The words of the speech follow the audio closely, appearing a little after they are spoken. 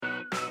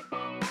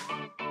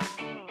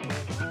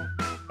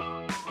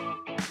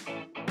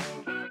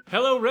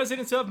Hello,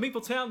 residents of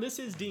Meepletown. This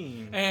is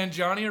Dean. And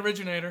Johnny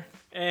Originator.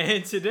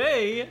 And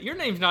today, your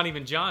name's not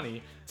even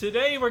Johnny.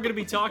 Today, we're going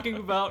to be talking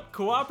about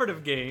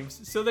cooperative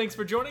games. So thanks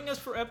for joining us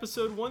for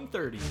episode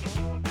 130.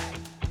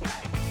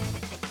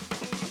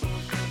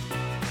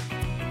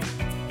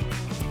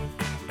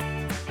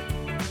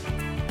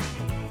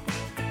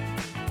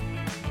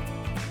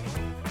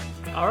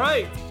 All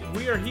right,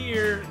 we are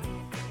here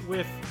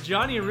with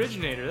Johnny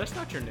Originator. That's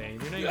not your name.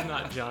 Your name is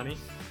not Johnny.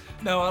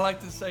 No, I like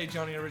to say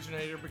Johnny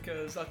Originator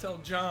because I tell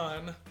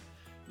John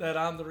that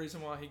I'm the reason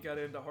why he got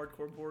into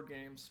hardcore board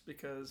games,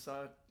 because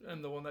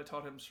I'm the one that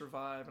taught him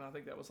Survive, and I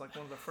think that was like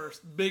one of the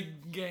first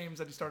big games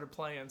that he started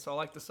playing. So I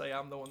like to say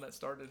I'm the one that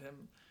started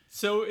him.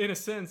 So in a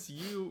sense,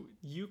 you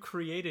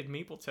created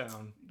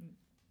Meepletown.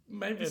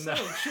 Maybe so.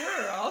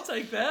 Sure, I'll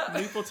take that.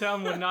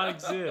 Meepletown would not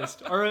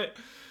exist, or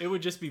it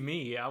would just be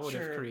me. I would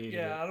have created it.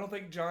 Yeah, I don't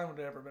think John would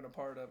have ever been a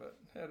part of it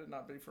had it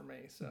not be for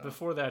me. So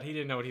before that, he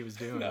didn't know what he was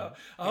doing. No,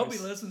 I hope he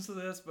listens to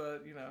this,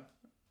 but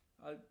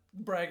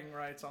bragging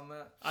rights on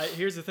that.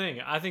 Here's the thing.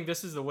 I think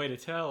this is the way to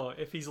tell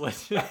if he's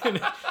listening.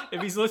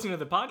 If he's listening to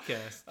the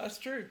podcast. That's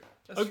true.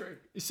 That's true.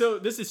 So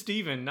this is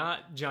Steven,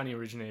 not Johnny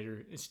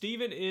Originator.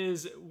 Steven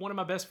is one of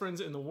my best friends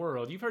in the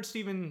world. You've heard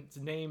Steven's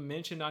name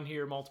mentioned on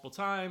here multiple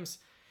times.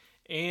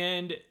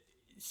 And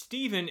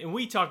Steven,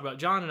 and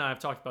John and I have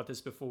talked about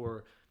this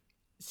before.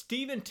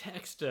 Steven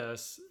texts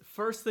us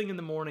first thing in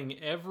the morning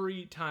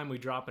every time we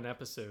drop an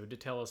episode to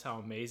tell us how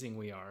amazing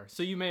we are.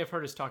 So you may have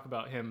heard us talk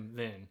about him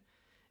then.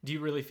 Do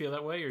you really feel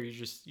that way, or you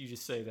just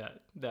say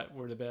that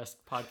we're the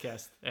best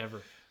podcast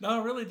ever? No,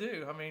 I really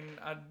do. I mean,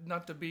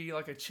 not to be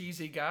like a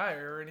cheesy guy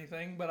or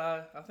anything, but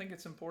I think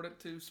it's important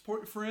to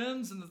support your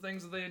friends and the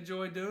things that they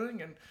enjoy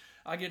doing, and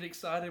I get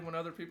excited when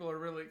other people are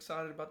really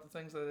excited about the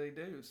things that they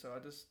do. So I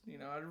just,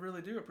 I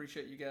really do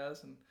appreciate you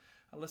guys, and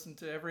I listen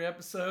to every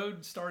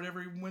episode, start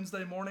every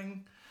Wednesday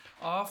morning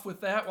off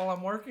with that while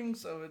I'm working,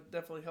 so it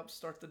definitely helps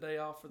start the day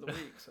off for the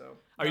week. So,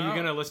 are you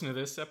going to listen to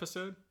this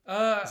episode?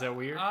 Is that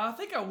weird? I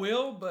think I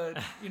will,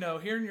 but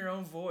hearing your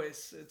own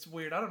voice, it's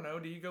weird. I don't know.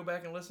 Do you go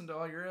back and listen to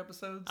all your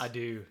episodes? I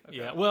do. Okay.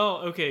 Yeah.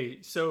 Well,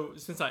 okay. So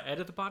since I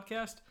edit the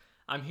podcast,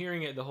 I'm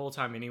hearing it the whole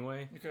time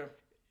anyway. Okay.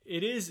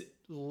 It is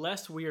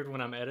less weird when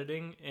I'm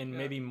editing, and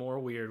maybe more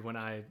weird when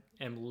I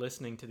am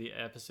listening to the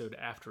episode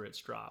after it's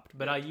dropped.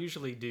 But I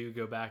usually do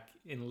go back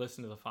and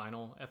listen to the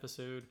final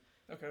episode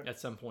at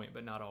some point,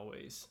 but not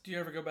always. Do you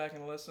ever go back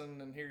and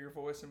listen and hear your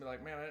voice and be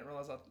like, man, I didn't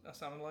realize I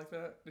sounded like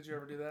that? Did you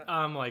ever do that?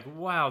 I'm like,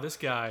 wow, this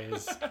guy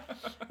is...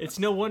 It's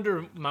no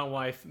wonder my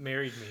wife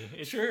married me.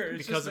 It's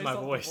because of my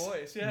voice.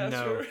 Yeah,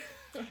 no. sure.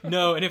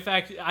 No, and in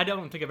fact, I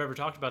don't think I've ever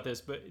talked about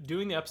this, but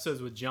doing the episodes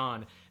with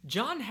John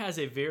has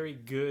a very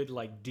good,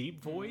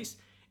 deep voice,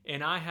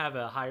 and I have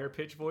a higher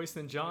pitch voice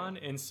than John,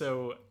 and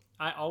so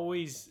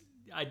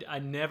I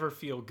never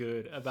feel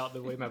good about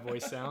the way my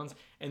voice sounds,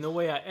 and the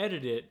way I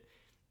edit it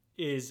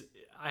is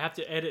I have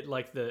to edit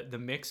the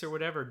mix or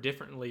whatever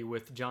differently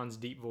with John's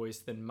deep voice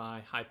than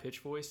my high pitch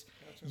voice.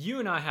 Gotcha. You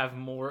and I have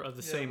more of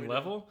the same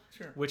level,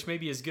 which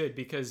maybe is good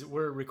because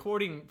we're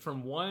recording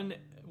from one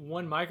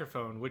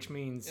microphone, which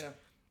means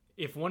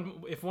if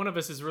one of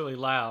us is really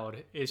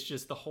loud, it's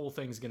just the whole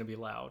thing's going to be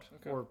loud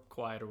or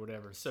quiet or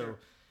whatever. So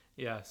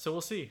so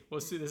we'll see.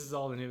 This is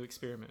all a new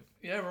experiment.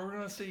 Yeah, we're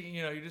going to see.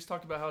 You just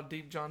talked about how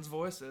deep John's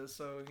voice is,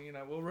 so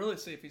we'll really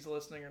see if he's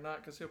listening or not,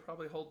 because he'll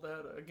probably hold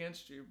that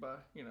against you by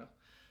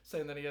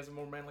saying that he has a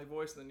more manly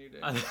voice than you do.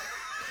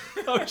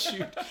 Oh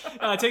shoot!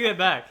 I take that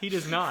back. He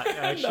does not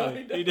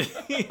actually. No,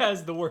 he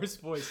has the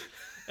worst voice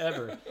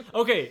ever.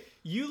 Okay,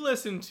 you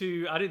listen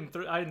to. I didn't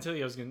tell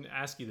you I was going to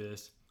ask you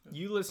this.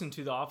 You listen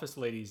to the Office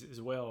Ladies as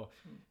well.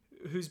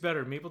 Who's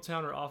better,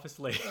 Meepletown or Office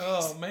Ladies?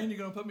 Oh man, you're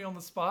going to put me on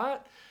the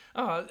spot.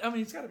 I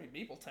mean, it's got to be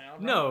Meepletown.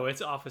 Right? No,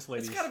 it's Office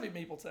Ladies. It's got to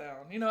be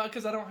Meepletown.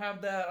 Because I don't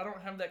have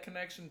that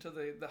connection to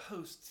the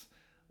hosts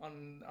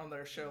on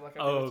their show like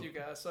I do with you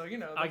guys. So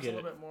there's a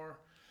little bit more.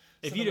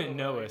 If you didn't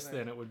know us,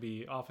 then it would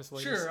be Office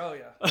Ladies. Sure. Oh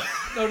yeah,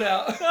 no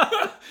doubt.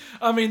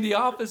 I mean, The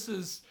Office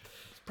is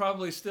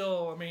probably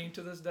still,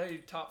 to this day,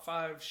 top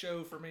 5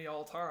 show for me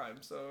all time.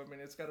 So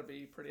it's got to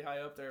be pretty high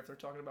up there if they're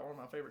talking about one of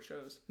my favorite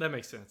shows. That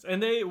makes sense.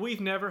 And we've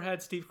never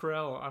had Steve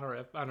Carell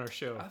on our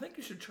show. I think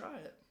you should try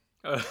it.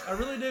 I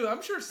really do.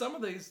 I'm sure some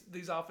of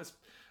these Office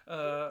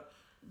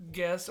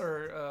guests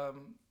or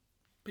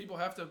people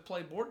have to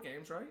play board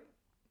games, right?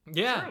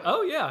 Yeah. Surely.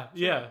 Oh yeah. Sure.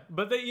 Yeah.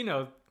 But they,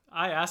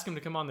 I ask them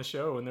to come on the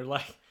show, and they're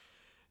like,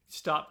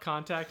 "Stop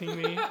contacting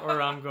me,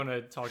 or I'm going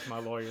to talk to my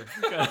lawyer."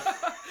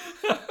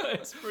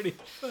 It's pretty.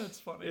 That's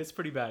funny. It's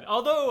pretty bad.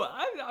 Although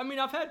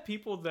I've had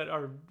people that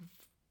are,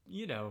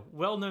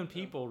 well-known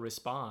people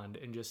respond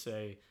and just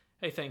say,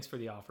 "Hey, thanks for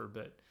the offer,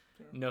 but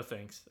no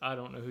thanks. I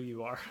don't know who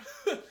you are."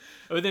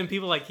 But then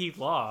people like Keith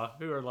Law,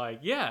 who are like,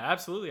 "Yeah,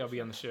 absolutely, I'll be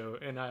on the show,"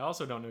 and I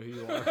also don't know who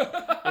you are.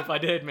 If I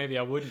did, maybe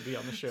I wouldn't be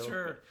on the show.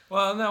 Sure.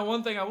 Well, now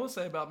one thing I will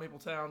say about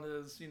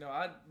Meepletown is,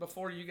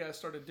 before you guys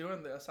started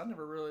doing this, I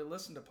never really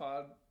listened to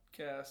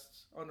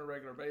podcasts on a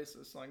regular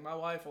basis. Like my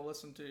wife will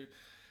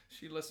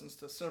she listens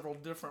to several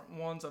different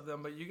ones of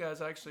them, but you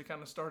guys actually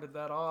kind of started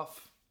that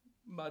off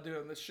by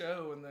doing this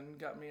show, and then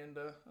got me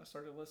into. I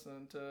started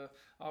listening to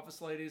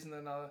Office Ladies, and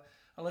then I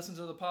listened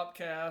to the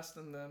Popcast,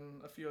 and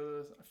then a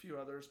few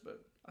others,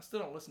 but I still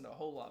don't listen to a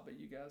whole lot. But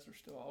you guys are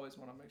still always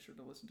want to make sure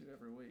to listen to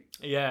every week.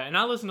 So. Yeah, and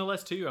I listen to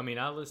less too. I mean,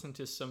 I listen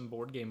to some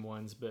board game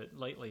ones, but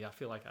lately I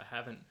feel like I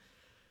haven't.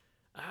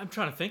 I'm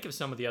trying to think of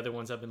some of the other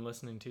ones I've been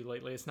listening to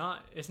lately. It's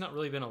not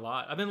really been a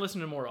lot. I've been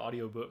listening to more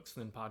audiobooks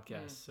than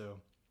podcasts, so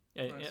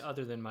nice.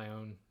 Other than my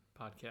own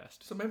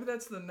podcast. So maybe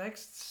that's the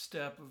next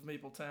step of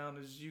Meepletown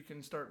is you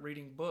can start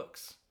reading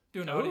books,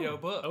 doing audio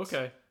books.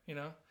 Okay. You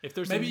know, if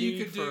there's maybe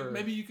you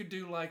could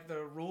do like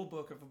the rule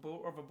book of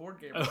a board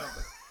game or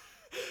something.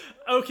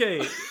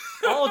 Okay,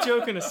 all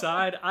joking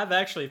aside, I've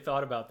actually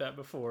thought about that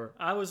before.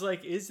 I was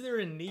like, is there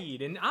a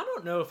need? And I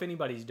don't know if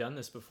anybody's done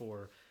this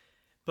before,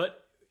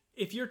 but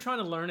if you're trying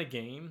to learn a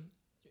game,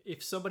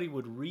 if somebody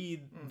would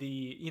read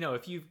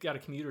if you've got a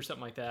commute or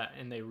something like that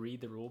and they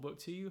read the rule book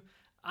to you,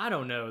 I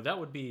don't know. That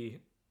would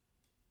be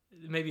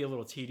maybe a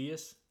little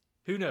tedious.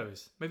 Who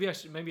knows? Maybe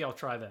I'll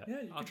try that.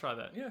 Yeah, I'll try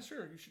that. Yeah,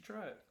 sure. You should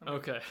try it.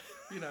 Okay.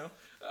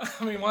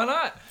 Why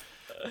not?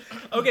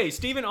 Okay,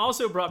 Steven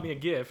also brought me a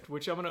gift,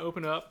 which I'm going to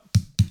open up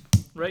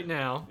right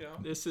now. Yeah.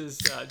 This is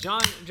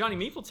Johnny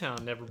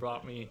Meepletown never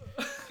brought me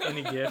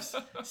any gifts.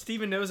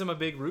 Steven knows I'm a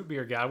big root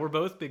beer guy. We're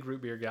both big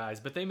root beer guys,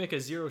 but they make a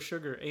zero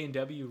sugar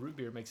A&W root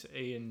beer. Makes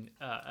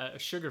a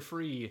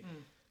sugar-free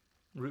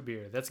root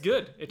beer. That's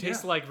good. It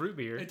tastes like root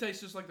beer. It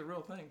tastes just like the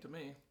real thing to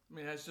me. I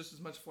mean, it has just as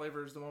much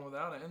flavor as the one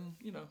without it,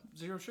 and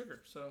zero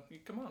sugar. So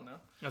come on now.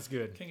 That's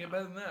good. Can't get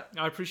better than that.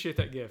 I appreciate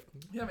that gift.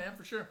 Yeah, man,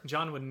 for sure.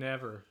 John would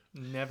never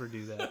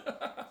do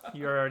that.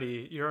 You're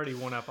already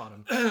one up on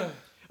him.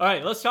 All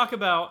right, let's talk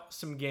about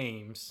some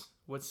games.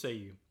 What say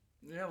you?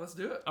 Yeah, let's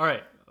do it. All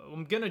right,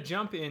 I'm gonna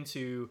jump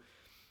into.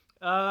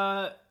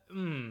 Let's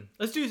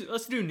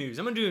do news.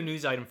 I'm gonna do a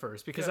news item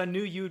first because I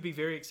knew you would be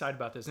very excited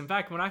about this. In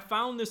fact, when I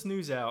found this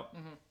news out,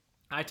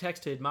 I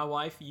texted my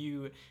wife,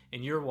 you,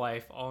 and your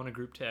wife all in a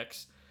group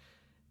text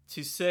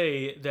to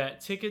say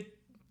that Ticket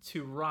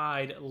to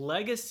Ride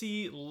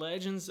Legacy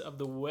Legends of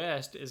the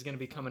West is going to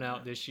be coming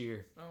out this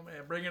year. Oh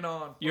man, bring it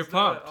on! You're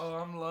pumped? Oh,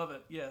 I'm love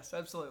it. Yes,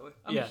 absolutely.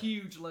 I'm a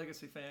huge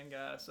Legacy fan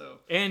guy. So.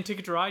 And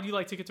Ticket to Ride, you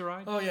like Ticket to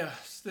Ride? Oh yeah,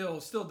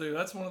 still do.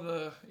 That's one of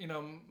the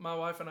my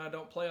wife and I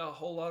don't play a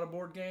whole lot of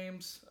board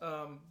games,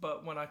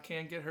 but when I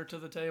can get her to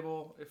the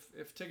table,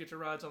 if Ticket to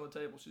Ride's on the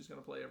table, she's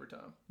going to play every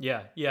time.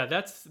 Yeah,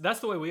 that's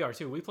the way we are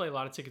too. We play a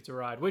lot of Ticket to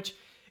Ride, which.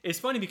 It's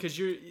funny because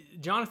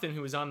Jonathan,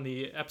 who was on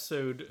the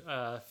episode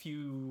a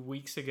few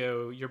weeks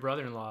ago, your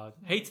brother-in-law,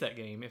 hates that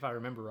game, if I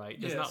remember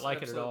right. Does not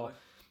like it at all.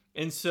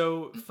 And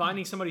so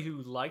finding somebody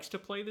who likes to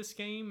play this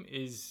game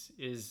is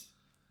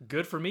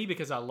good for me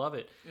because I love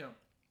it. Yeah.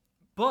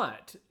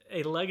 But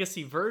a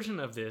legacy version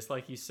of this,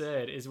 like you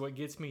said, is what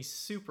gets me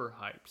super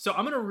hyped. So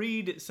I'm going to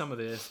read some of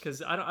this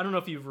because I don't know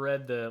if you've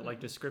read the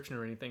description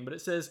or anything, but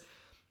it says...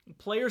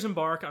 Players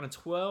embark on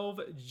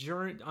 12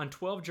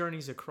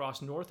 journeys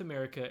across North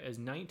America as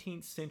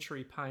 19th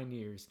century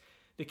pioneers.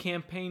 The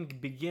campaign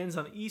begins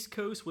on the East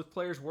Coast with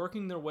players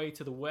working their way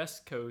to the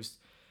West Coast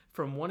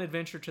from one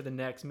adventure to the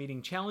next,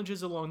 meeting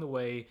challenges along the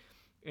way.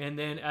 And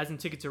then, as in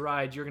Ticket to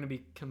Ride, you're going to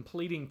be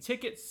completing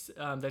tickets.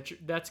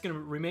 That's going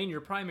to remain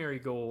your primary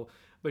goal,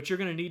 but you're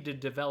going to need to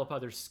develop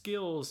other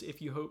skills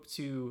if you hope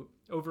to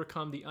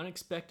overcome the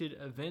unexpected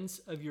events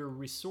of your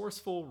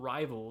resourceful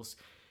rivals.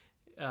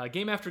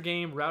 Game after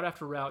game, route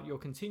after route, you'll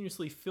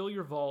continuously fill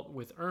your vault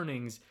with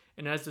earnings,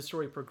 and as the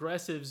story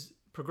progresses,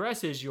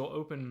 you'll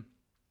open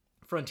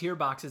frontier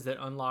boxes that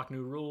unlock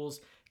new rules,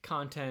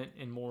 content,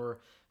 and more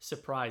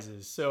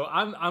surprises. So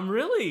I'm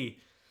really,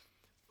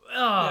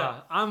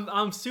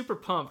 I'm super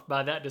pumped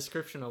by that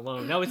description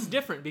alone. Now it's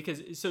different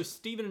because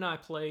Steven and I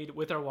played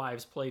with our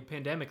wives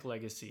Pandemic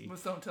Legacy.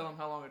 Let's don't tell them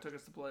how long it took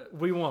us to play it.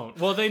 We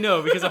won't. Well, they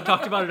know because I've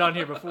talked about it on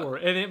here before,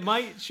 and it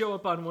might show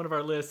up on one of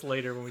our lists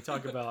later when we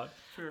talk about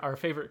our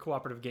favorite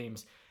cooperative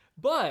games.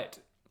 But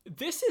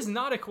this is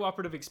not a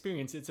cooperative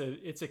experience.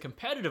 It's a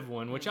competitive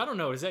one, which I don't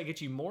know. Does that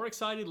get you more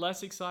excited,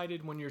 less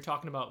excited when you're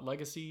talking about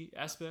legacy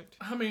aspect?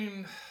 I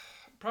mean,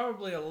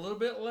 probably a little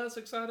bit less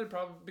excited,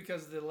 probably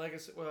because the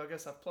legacy. Well, I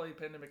guess I've played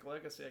Pandemic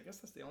Legacy. I guess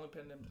that's the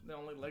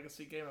only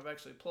legacy game I've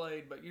actually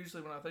played. But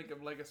usually when I think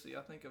of legacy,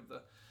 I think of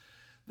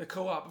the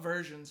co-op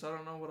version. So I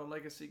don't know what a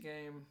legacy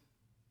game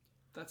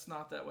that's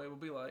not that way will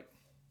be like.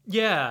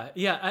 Yeah,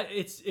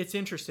 it's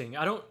interesting.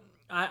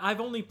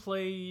 I've only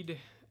played,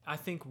 I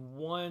think,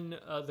 one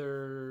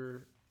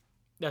other...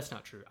 That's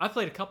not true. I've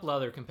played a couple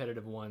other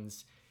competitive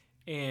ones,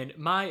 and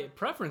my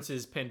preference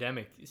is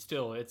Pandemic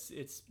still. It's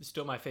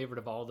still my favorite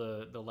of all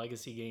the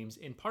legacy games,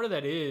 and part of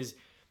that is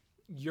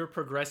you're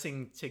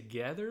progressing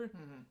together.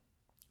 Mm-hmm.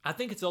 I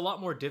think it's a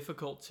lot more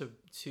difficult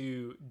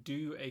to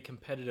do a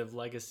competitive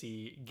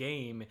legacy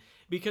game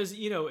because,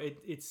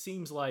 it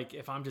seems like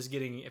if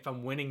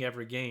I'm winning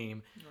every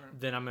game,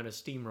 then I'm going to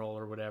steamroll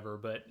or whatever.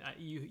 But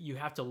you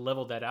have to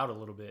level that out a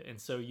little bit. And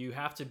so you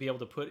have to be able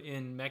to put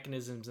in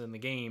mechanisms in the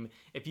game.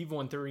 If you've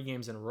won 3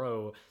 games in a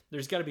row,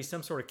 there's got to be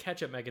some sort of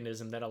catch-up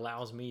mechanism that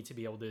allows me to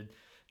be able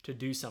to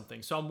do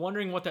something. So I'm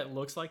wondering what that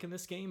looks like in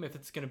this game. If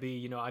it's going to be,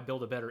 you know, I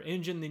build a better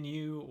engine than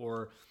you,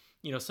 or,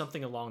 you know,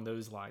 something along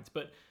those lines.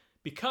 But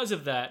because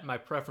of that, my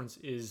preference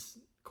is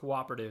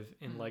cooperative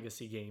in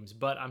legacy games.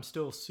 But I'm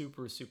still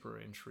super, super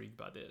intrigued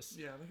by this.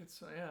 Yeah, I think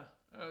it's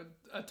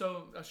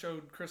I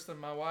showed Kristen,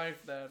 my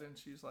wife, that, and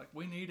she's like,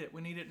 "We need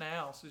it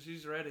now." So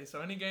she's ready.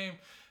 So any game,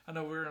 I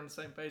know we're on the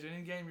same page.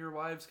 Any game your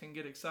wives can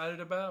get excited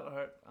about, all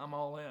right, I'm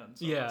all in.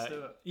 So let's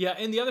do it. Yeah.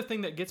 And the other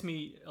thing that gets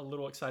me a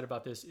little excited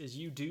about this is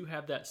you do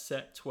have that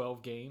set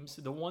 12 games.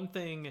 The one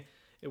thing,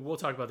 and we'll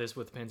talk about this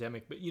with the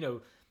pandemic, but you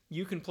know,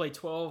 you can play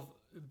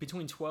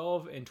between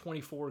 12 and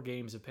 24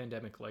 games of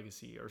Pandemic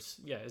Legacy, or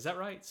is that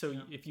right? So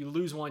if you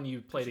lose one,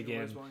 you play it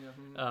again. Lose one,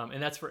 yeah.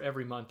 And that's for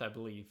every month, I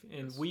believe.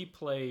 And we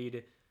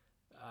played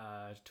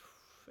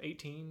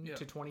 18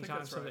 to 20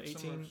 times. Right.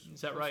 18,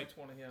 is that right?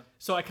 20, yeah.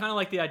 So I kind of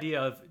like the idea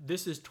of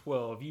this is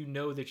 12. You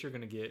know that you're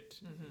going to get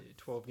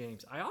 12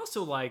 games. I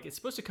also like, it's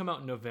supposed to come out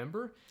in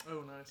November.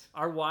 Oh, nice.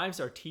 Our wives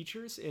are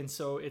teachers, and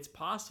so it's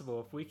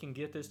possible if we can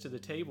get this to the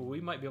table,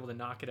 we might be able to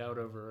knock it out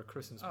over a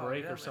Christmas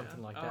break or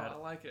something like that. I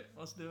like it.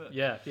 Let's do it.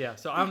 Yeah.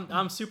 So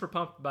I'm super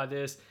pumped by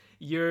this.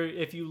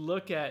 If you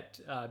look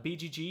at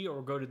BGG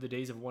or go to the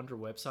Days of Wonder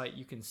website,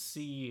 you can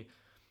see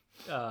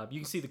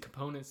the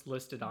components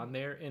listed on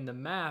there, and the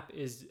map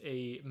is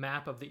a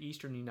map of the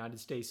eastern United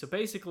States. So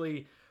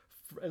basically,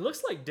 it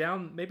looks like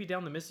down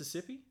the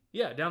Mississippi.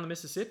 Yeah, down the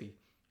Mississippi.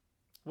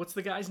 What's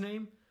the guy's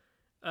name?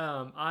 You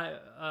know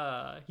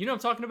what I'm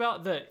talking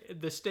about?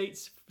 The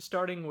states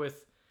starting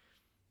with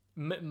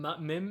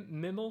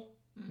Mimmel.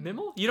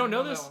 You don't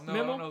know this? No, I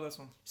don't know this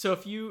one. So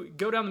if you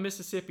go down the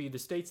Mississippi, the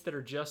states that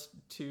are just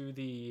to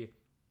the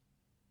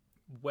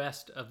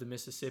west of the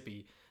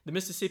Mississippi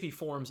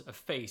forms a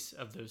face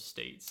of those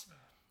states.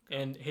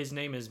 Okay. And his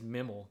name is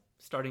Mimmel,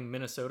 starting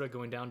Minnesota,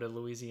 going down to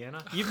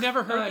Louisiana. You've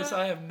never heard that?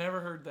 I have never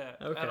heard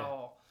that at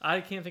all.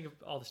 I can't think of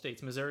all the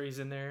states. Missouri's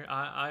in there,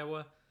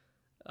 Iowa,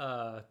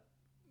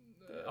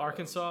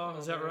 Arkansas,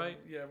 is that right?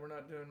 Yeah, we're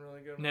not doing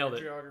really good Nailed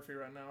with it. Geography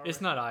right now.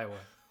 It's not Iowa.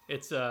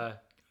 It's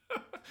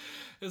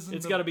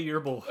it's got to be your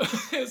bull.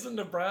 Isn't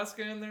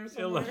Nebraska in there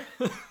somewhere?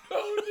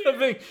 I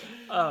think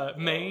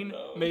Maine,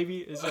 maybe,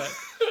 is that.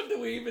 Do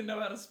we even know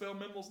how to spell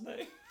Mimmel's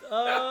name?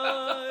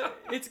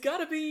 It's got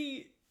to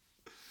be.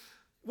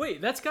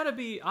 Wait, that's got to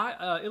be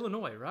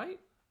Illinois, right?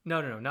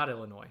 No, not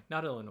Illinois.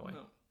 Not Illinois.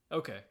 No.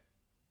 Okay.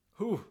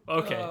 Whew.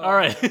 Okay. All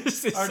right.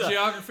 Our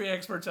geography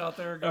experts out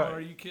there are going, right.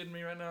 Are you kidding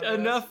me right now, guys?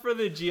 Enough for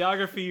the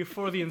geography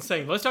for the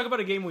insane. Let's talk about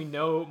a game we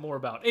know more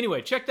about.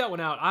 Anyway, check that one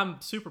out.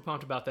 I'm super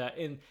pumped about that.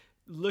 And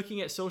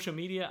looking at social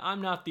media,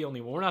 I'm not the only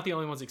one. We're not the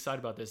only ones excited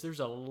about this. There's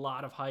a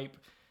lot of hype.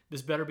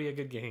 This better be a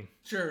good game.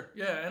 Sure.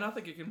 Yeah, and I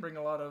think it can bring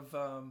a lot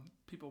of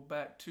people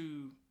back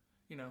to,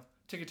 you know,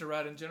 Ticket to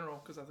Ride in general,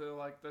 because I feel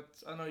like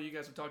I know you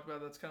guys have talked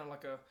about that's kind of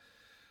like a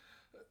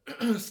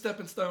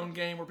stepping stone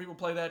game where people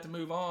play that to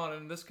move on,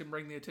 and this can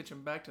bring the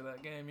attention back to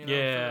that game, you know,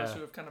 for those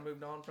who have kind of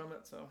moved on from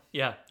it. So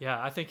yeah,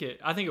 I think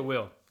it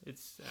will.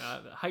 It's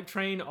hype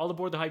train, all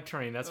aboard the hype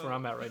train. That's where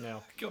I'm at right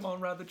now. Come on,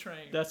 ride the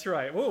train. That's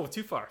right. Whoa,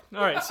 too far.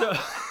 All right, so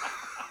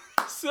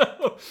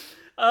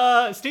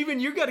Steven,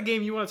 you got a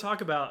game you want to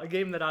talk about, a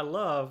game that I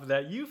love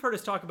that you've heard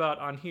us talk about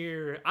on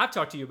here. I've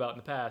talked to you about in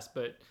the past,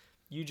 but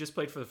you just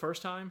played for the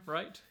first time,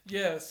 right?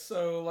 Yes.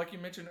 So like you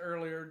mentioned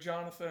earlier,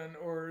 Jonathan,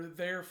 or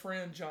their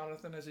friend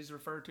Jonathan, as he's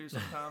referred to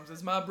sometimes,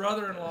 is my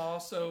brother-in-law.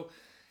 So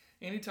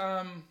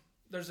anytime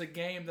there's a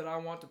game that I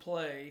want to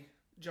play,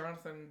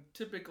 Jonathan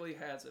typically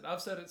has it.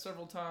 I've said it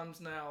several times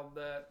now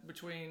that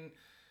between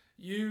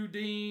you,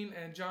 Dean,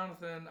 and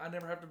Jonathan, I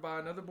never have to buy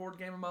another board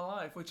game in my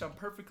life, which I'm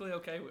perfectly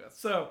okay with.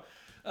 So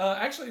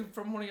actually,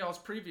 from one of y'all's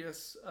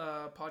previous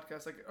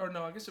podcasts,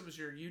 I guess it was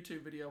your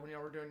YouTube video when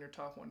y'all were doing your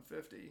top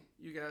 150.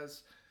 You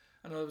guys,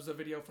 I know it was a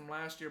video from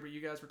last year, but you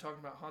guys were talking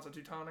about Hansa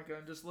Teutonica,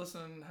 and just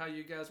listening how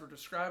you guys were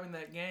describing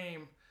that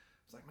game,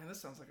 I was like, man,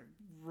 this sounds like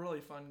a really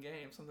fun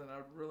game, something I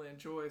would really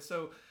enjoy.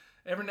 So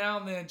every now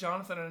and then,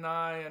 Jonathan and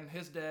I and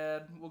his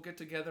dad will get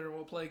together and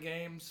we'll play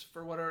games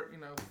for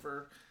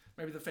for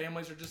maybe the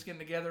families are just getting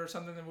together or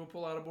something, then we'll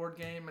pull out a board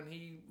game, and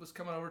he was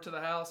coming over to the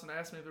house and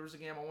asked me if there was a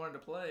game I wanted to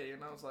play,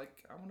 and I was like,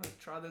 I want to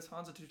try this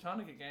Hansa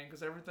Teutonica game,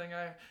 because everything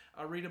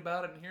I read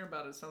about it and hear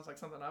about it sounds like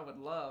something I would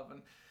love,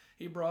 and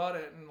he brought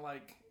it and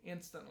like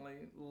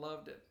instantly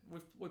loved it.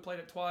 We played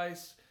it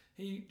twice.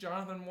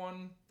 Jonathan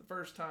won the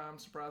first time,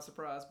 surprise,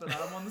 surprise, but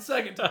I won the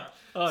second time.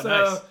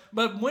 Nice.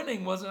 But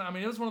winning wasn't,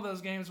 it was one of those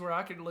games where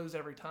I could lose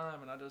every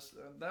time, and I just,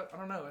 I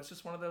don't know, it's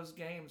just one of those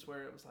games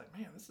where it was like,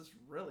 man, this is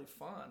really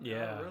fun.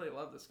 Yeah. I really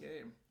love this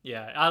game.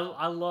 Yeah,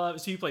 I love,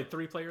 so you played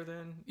 3-player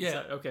then?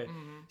 Yeah. Okay.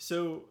 Mm-hmm.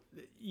 So,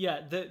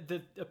 yeah,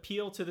 the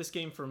appeal to this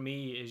game for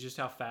me is just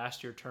how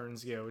fast your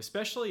turns go,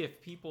 especially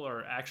if people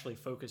are actually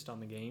focused on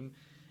the game.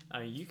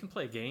 You can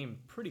play a game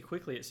pretty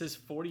quickly. It says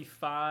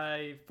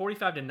 45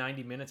 to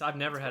 90 minutes. I've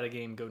never had a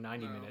game go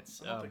 90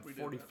 minutes. I don't think we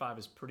 45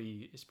 is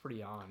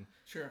pretty on.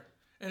 Sure.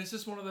 And it's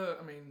just one of the,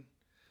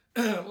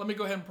 let me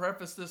go ahead and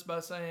preface this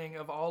by saying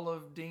of all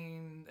of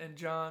Dean and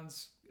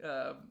John's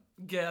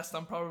guests,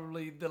 I'm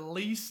probably the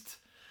least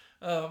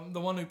the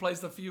one who plays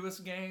the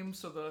fewest games,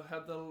 so they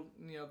have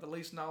the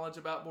least knowledge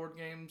about board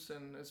games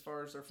and as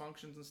far as their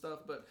functions and stuff.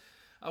 But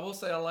I will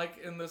say I like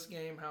in this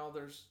game how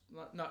there's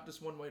not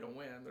just one way to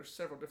win. There's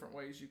several different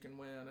ways you can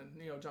win,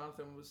 and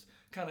Jonathan was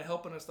kind of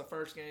helping us the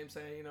first game,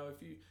 saying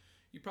if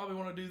you probably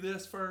want to do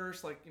this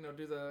first, like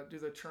do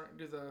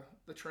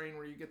the train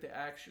where you get the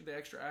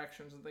extra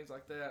actions and things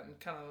like that, and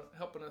kind of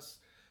helping us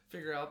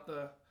figure out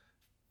the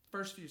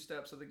first few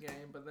steps of the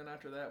game. But then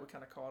after that, we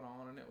kind of caught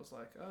on, and it was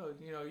like, oh,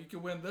 you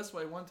could win this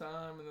way one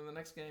time, and then the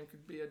next game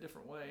could be a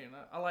different way. And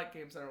I like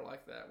games that are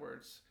like that, where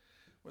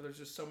there's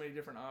just so many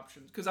different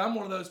options. Because I'm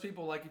one of those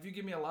people, like, if you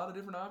give me a lot of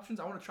different options,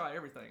 I want to try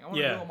everything. I want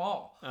to do them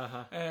all.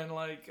 Uh-huh. And,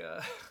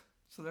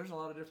 so there's a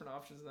lot of different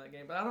options in that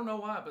game. But I don't know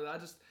why, but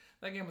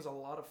that game was a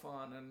lot of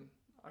fun, and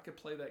I could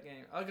play that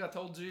game. Like I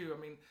told you,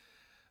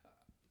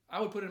 I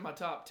would put it in my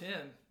top 10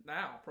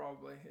 now,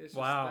 probably. It's just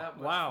that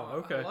much fun.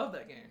 Okay. I love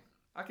that game.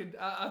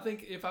 I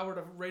think if I were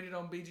to rate it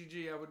on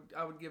BGG,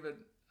 I would give it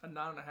a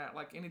 9.5.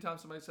 Like, anytime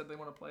somebody said they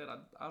want to play it,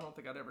 I don't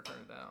think I'd ever turn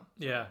it down.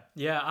 So.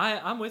 Yeah.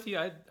 I'm with you.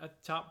 I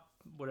top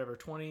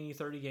 20,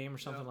 30 game or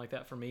something like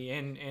that for me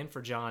and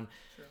for John.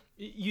 Sure.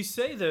 You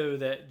say though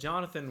that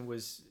Jonathan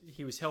was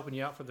helping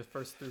you out for the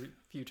first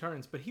few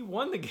turns, but he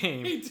won the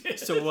game. He did.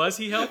 So was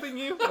he helping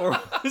you, or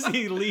was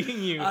he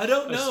leading you? I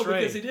don't know, astray?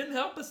 because he didn't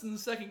help us in the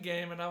second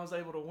game, and I was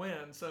able to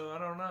win. So I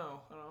don't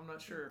know. I'm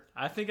not sure.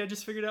 I think I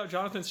just figured out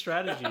Jonathan's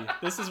strategy.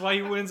 This is why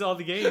he wins all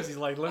the games. He's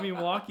like, let me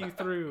walk you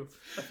through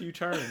a few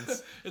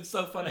turns. It's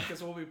so funny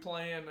because we'll be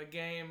playing a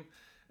game,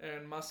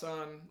 and my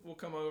son will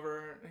come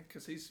over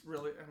because he's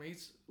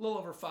he's a little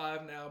over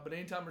 5 now. But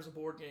anytime there's a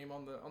board game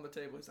on the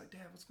table, he's like,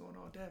 "Dad, what's going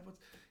on? Dad,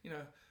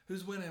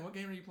 who's winning? What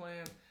game are you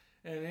playing?"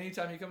 And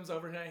anytime he comes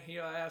over,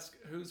 he'll ask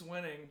who's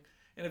winning.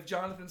 And if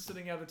Jonathan's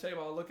sitting at the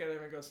table, I'll look at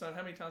him and go, "Son,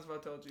 how many times have I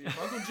told you?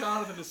 If Uncle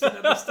Jonathan is sitting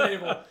at this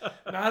table,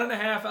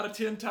 9.5 out of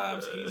 10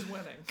 times he's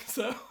winning."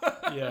 So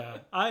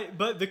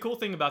but the cool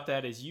thing about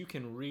that is you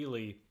can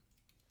really.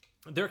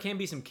 There can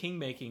be some king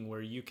making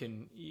where you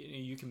can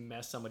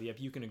mess somebody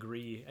up. You can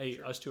agree, hey,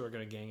 us two are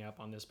going to gang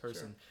up on this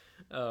person,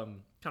 kind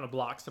of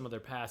block some of their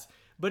paths.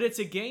 But it's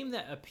a game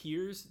that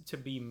appears to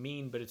be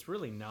mean, but it's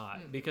really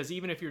not. Because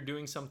even if you're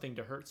doing something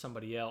to hurt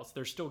somebody else,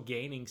 they're still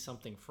gaining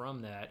something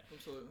from that.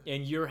 Absolutely.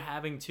 And you're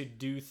having to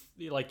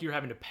you're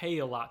having to pay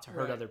a lot to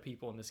hurt other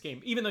people in this game.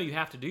 Even though you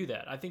have to do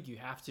that, I think you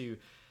have to,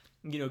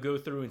 go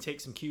through and take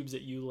some cubes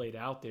that you laid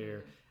out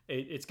there.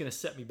 It's going to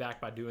set me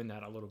back by doing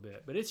that a little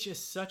bit. But it's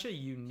just such a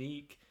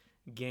unique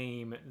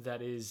game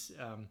that is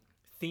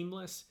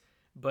themeless,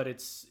 but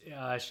it's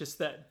just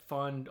that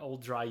fun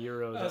old dry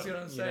Euro. I was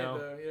going to say,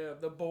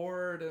 the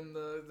board and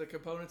the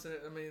components in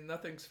it,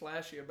 nothing's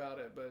flashy about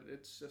it, but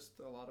it's just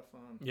a lot of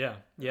fun.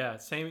 Yeah.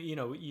 Same,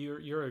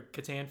 you're a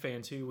Catan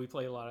fan too. We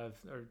play a lot of,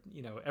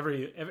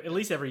 at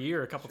least every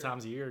year, a couple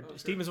times a year.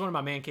 Steven's one of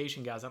my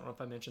Mancation guys. I don't know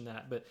if I mentioned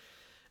that, but,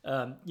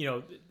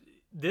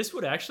 this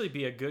would actually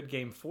be a good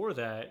game for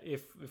that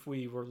if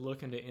we were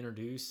looking to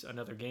introduce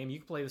another game. You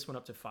can play this one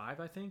up to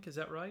 5, I think. Is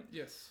that right?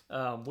 Yes.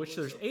 Which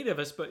there's 8 of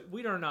us, but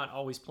we are not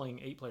always playing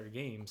 8-player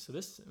games. So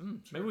this,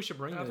 maybe we should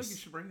bring this. I think you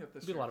should bring it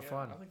this year. It'd be a lot of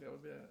fun. I think that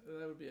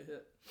would be a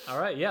hit. All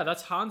right, yeah,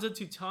 that's Hansa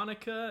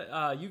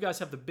Teutonica. You guys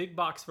have the big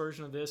box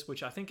version of this,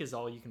 which I think is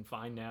all you can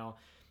find now.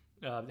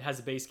 It has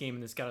a base game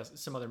and it's got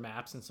some other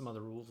maps and some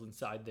other rules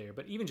inside there.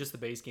 But even just the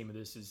base game of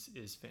this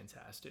is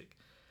fantastic.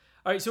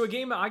 All right, so a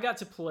game I got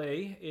to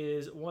play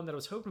is one that I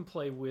was hoping to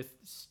play with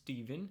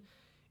Steven,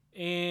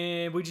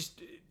 and we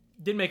just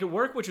didn't make it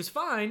work, which was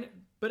fine,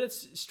 but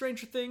it's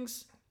Stranger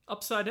Things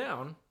Upside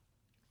Down.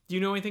 Do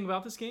you know anything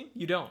about this game?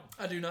 You don't?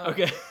 I do not.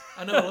 Okay.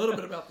 I know a little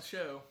bit about the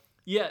show.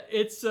 Yeah,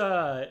 it's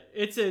an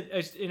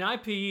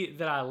IP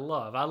that I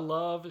love. I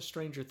love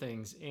Stranger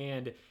Things,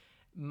 and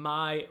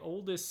my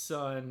oldest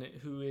son,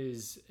 who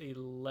is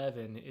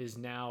 11, is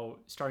now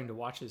starting to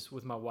watch this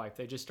with my wife.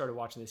 They just started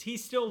watching this.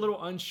 He's still a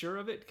little unsure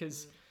of it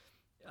because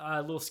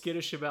a little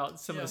skittish about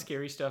some of the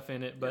scary stuff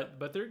in it,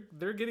 but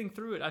they're getting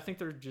through it. I think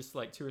they're just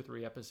like 2 or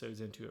 3 episodes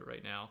into it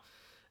right now.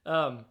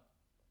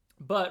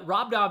 But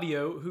Rob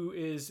Daviau, who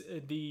is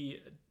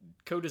the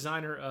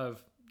co-designer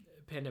of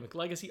Pandemic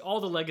Legacy, all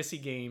the Legacy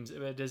games,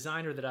 a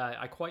designer that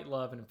I quite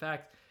love. And in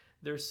fact,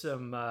 there's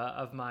some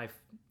of my...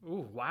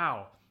 Ooh,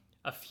 wow.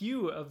 A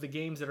few of the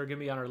games that are going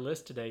to be on our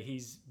list today,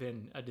 he's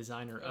been a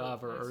designer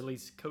of, or at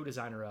least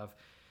co-designer of.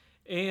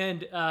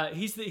 And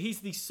he's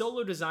the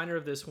solo designer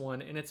of this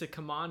one, and it's a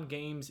Command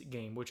Games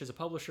game, which is a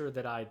publisher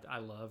that I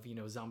love,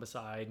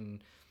 Zombicide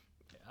and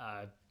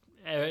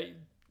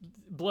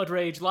Blood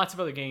Rage, lots of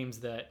other games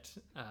that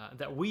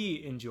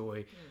we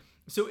enjoy.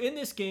 So in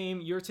this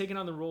game, you're taking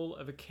on the role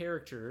of a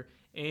character,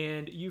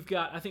 and you've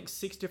got, I think,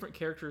 6 different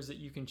characters that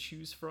you can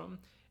choose from.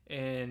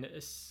 And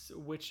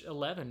which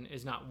 11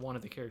 is not one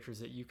of the characters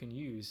that you can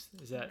use.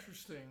 Is that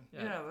interesting?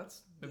 Yeah,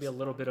 that's maybe a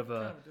little bit of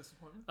kind of a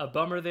disappointment. A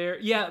bummer there.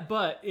 Yeah,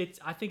 but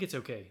I think it's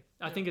okay.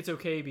 I think it's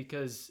okay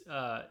because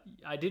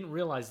I didn't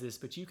realize this,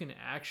 but you can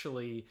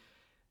actually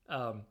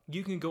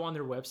you can go on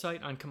their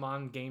website, on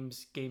Command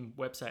Games game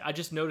website. I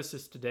just noticed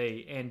this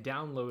today, and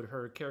download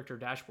her character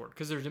dashboard,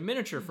 because there's a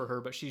miniature for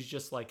her, but she's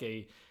just like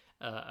a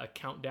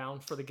countdown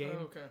for the game.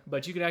 Oh, okay.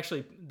 But you can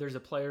actually, there's a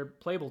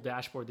playable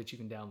dashboard that you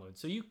can download,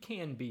 so you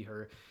can be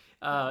her.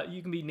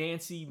 You can be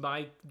Nancy,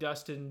 Mike,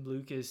 Dustin,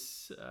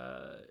 Lucas,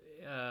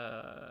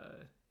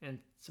 and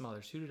some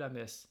others. Who did I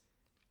miss?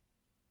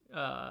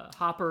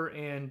 Hopper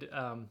and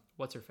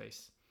what's her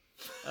face?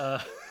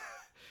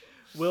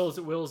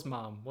 Will's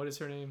mom. What is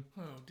her name?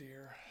 Oh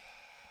dear,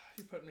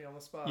 you put me on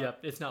the spot. Yep,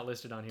 it's not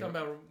listed on here. Talking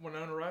about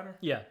Winona Ryder?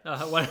 Yeah.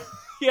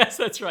 Yes,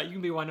 that's right. You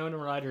can be Winona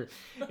Ryder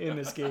in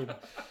this game.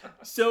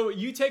 So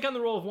you take on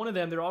the role of one of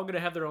them. They're all going to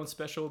have their own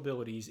special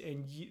abilities,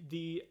 and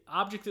the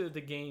object of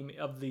the game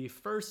of the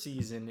first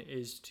season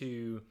is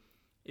to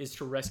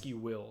rescue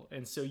Will,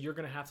 and so you're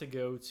going to have to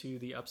go to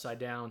the Upside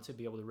Down to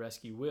be able to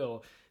rescue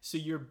Will. So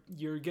you're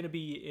going to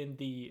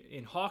be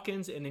in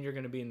Hawkins, and then you're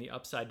going to be in the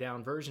Upside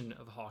Down version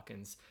of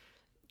Hawkins.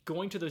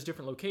 Going to those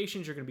different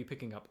locations, you're going to be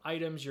picking up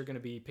items. You're going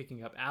to be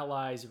picking up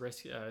allies,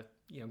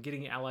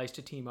 getting allies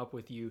to team up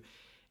with you.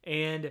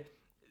 And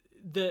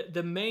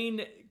the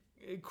main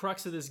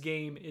crux of this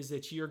game is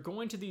that you're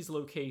going to these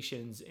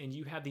locations and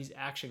you have these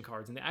action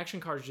cards, and the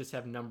action cards just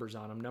have numbers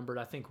on them, numbered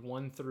I think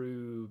 1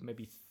 through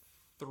maybe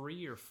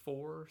 3 or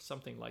 4,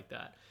 something like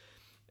that.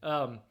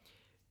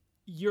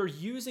 You're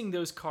using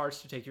those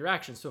cards to take your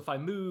actions. So if I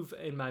move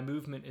and my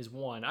movement is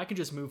 1, I can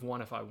just move 1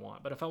 if I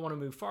want. But if I want to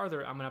move farther,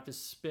 I'm going to have to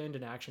spend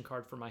an action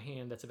card for my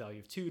hand that's a value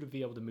of 2 to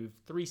be able to move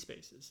 3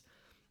 spaces.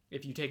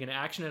 If you take an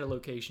action at a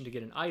location to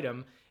get an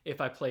item,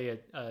 if I play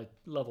a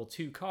level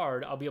 2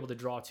 card, I'll be able to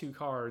draw 2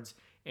 cards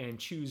and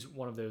choose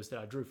one of those that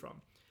I drew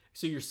from.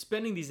 So you're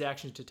spending these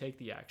actions to take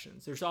the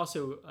actions. There's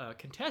also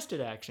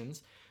contested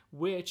actions,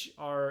 which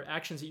are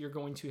actions that you're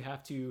going to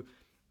have to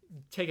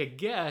take a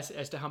guess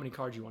as to how many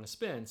cards you want to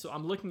spend. So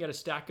I'm looking at a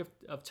stack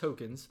of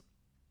tokens,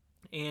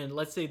 and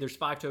let's say there's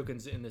 5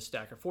 tokens in this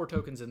stack or 4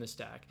 tokens in this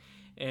stack,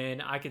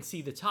 and I can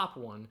see the top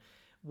one.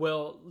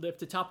 Well, if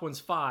the top one's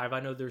 5, I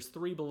know there's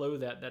 3 below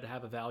that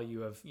have a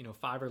value of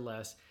 5 or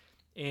less,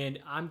 and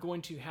I'm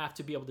going to have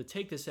to be able to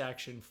take this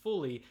action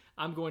fully.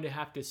 I'm going to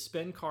have to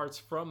spend cards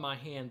from my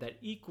hand that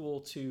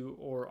equal to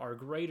or are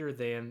greater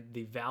than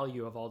the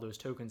value of all those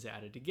tokens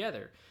added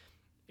together.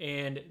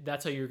 And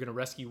that's how you're going to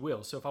rescue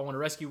Will. So if I want to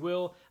rescue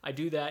Will, I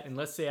do that, and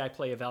let's say I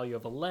play a value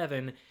of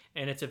 11,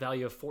 and it's a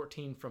value of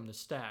 14 from the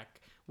stack.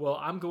 Well,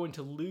 I'm going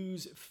to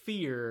lose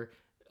fear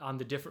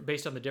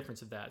based on the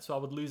difference of that. So I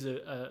would lose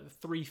a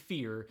 3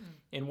 fear.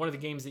 And one of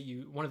the ways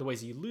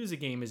that you lose a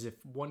game is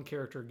if one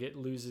character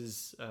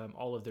loses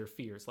all of their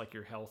fears, like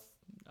your health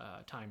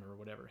timer or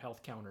whatever,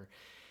 health counter.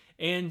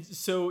 And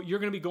so you're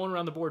going to be going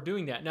around the board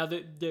doing that. Now,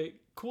 the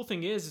cool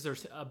thing is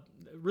there's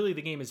really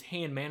the game is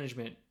hand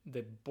management,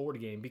 the board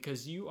game,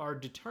 because you are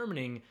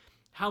determining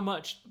how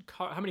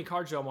many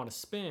cards do I want to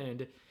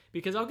spend,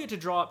 because I'll get to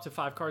draw up to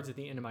 5 cards at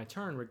the end of my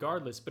turn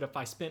regardless. But if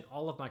I spent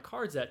all of my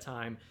cards that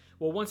time,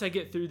 well, once I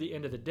get through the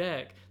end of the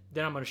deck,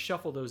 then I'm going to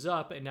shuffle those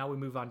up, and now we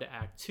move on to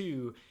Act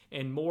 2,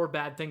 and more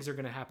bad things are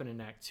going to happen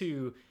in Act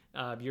 2.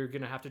 You're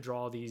going to have to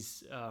draw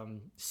these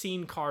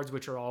scene cards,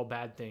 which are all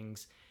bad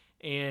things,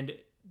 and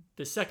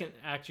the second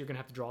act, you're going to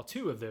have to draw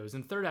 2 of those.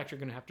 And third act, you're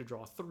going to have to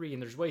draw 3. And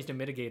there's ways to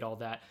mitigate all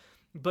that.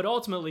 But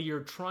ultimately,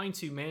 you're trying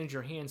to manage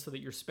your hand so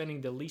that you're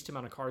spending the least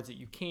amount of cards that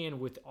you can,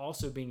 with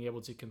also being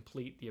able to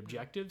complete the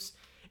objectives.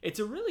 It's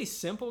a really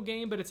simple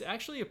game, but it's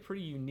actually a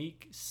pretty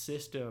unique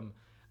system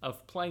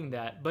of playing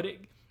that. But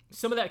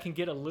some of that could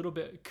get a little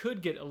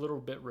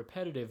bit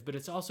repetitive, but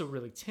it's also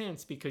really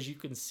tense because you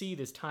can see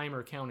this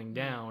timer counting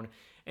down.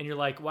 And you're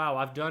like, wow,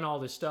 I've done all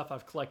this stuff.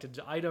 I've collected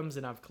items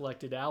and I've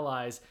collected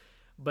allies,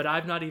 but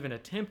I've not even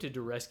attempted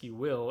to rescue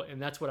Will,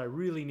 and that's what I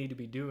really need to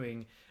be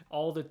doing.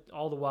 All the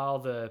while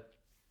the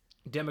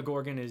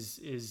Demogorgon is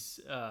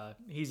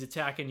he's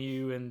attacking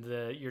you, and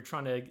you're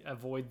trying to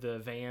avoid the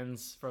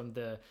vans from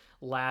the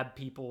lab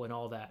people and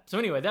all that. So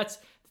anyway, that's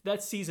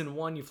season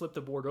 1. You flip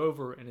the board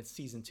over, and it's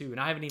season 2, and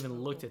I haven't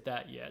even looked at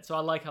that yet. So I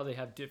like how they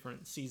have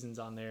different seasons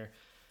on there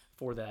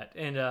for that.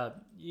 And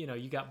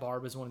you got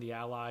Barb as one of the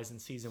allies in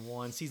season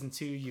 1. Season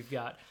 2, you've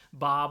got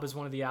Bob as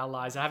one of the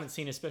allies. I haven't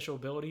seen his special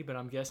ability, but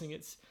I'm guessing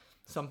it's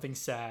something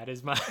sad.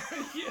 Is my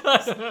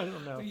Yes. I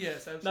don't know. Yes,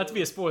 absolutely. Not to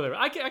be a spoiler.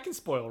 I can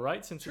spoil,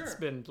 right? Since Sure. It's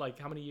been like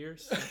how many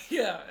years?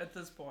 Yeah, at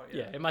this point.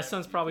 Yeah, and my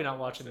son's probably not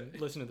listening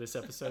to this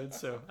episode,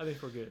 so I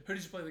think we're good. Who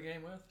did you play the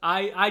game with?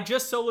 I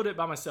just soloed it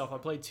by myself. I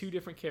played 2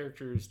 different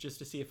characters just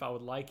to see if I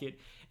would like it.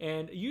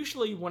 And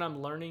usually when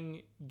I'm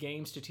learning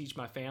games to teach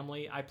my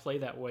family, I play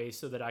that way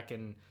so that I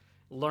can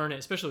learn it,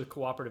 especially with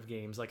cooperative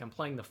games. Like I'm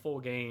playing the full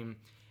game.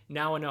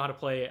 Now I know how to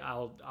play.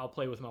 I'll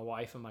play with my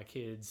wife and my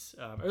kids,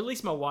 or at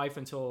least my wife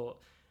until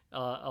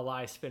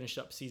Elias finished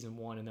up season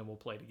 1, and then we'll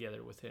play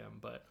together with him.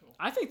 But cool.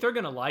 I think they're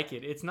going to like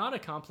it. It's not a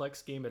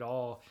complex game at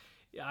all.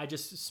 I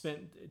just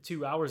spent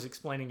 2 hours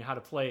explaining how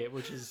to play it,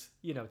 which is,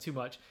 too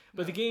much.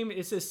 But the game,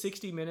 it says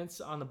 60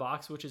 minutes on the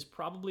box, which is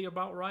probably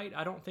about right.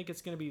 I don't think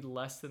it's going to be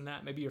less than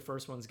that. Maybe your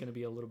first one's going to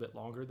be a little bit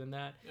longer than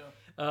that.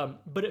 Yeah.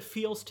 But it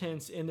feels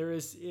tense, and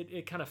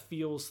it kind of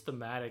feels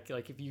thematic.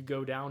 Like if you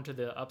go down to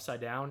the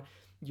upside down,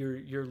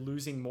 you're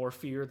losing more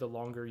fear the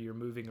longer you're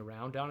moving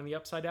around down in the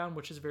upside down,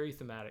 which is very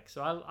thematic.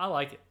 So I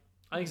like it.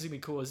 I think it's going to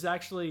be cool. It's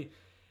actually,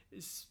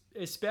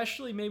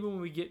 especially maybe when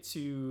we get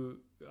to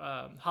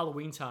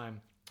Halloween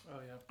time. Oh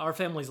yeah. Our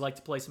families like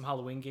to play some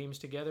Halloween games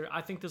together.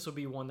 I think this will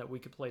be one that we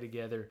could play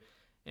together,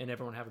 and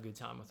everyone have a good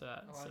time with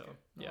that. I like it.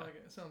 Yeah, like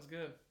it. It sounds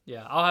good.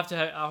 Yeah, I'll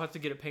have to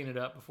get it painted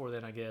up before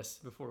then, I guess,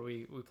 before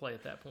we play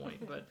at that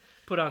point. But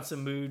put on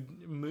some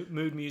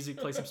mood music,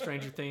 play some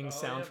Stranger Things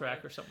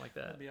soundtrack or something like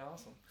that. That'd be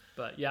awesome.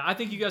 But yeah, I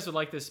think you guys would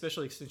like this,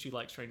 especially since you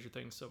like Stranger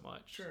Things so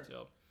much. Sure.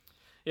 So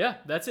yeah,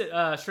 that's it.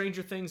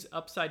 Stranger Things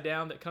Upside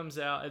Down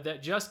that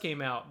just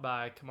came out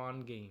by Come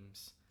On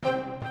Games.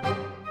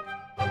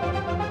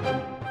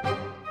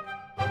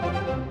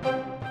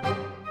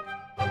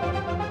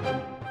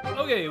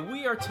 Okay,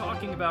 we are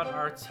talking about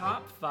our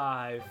top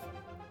 5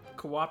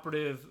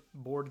 cooperative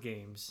board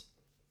games.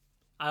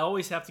 I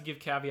always have to give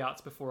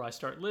caveats before I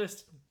start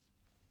list,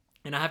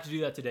 and I have to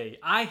do that today.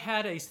 I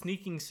had a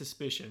sneaking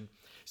suspicion.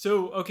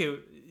 So, okay,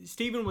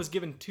 Steven was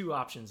given 2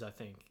 options, I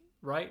think,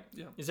 right?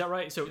 Yeah. Is that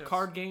right? So, Yes.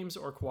 Card games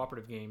or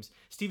cooperative games.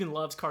 Steven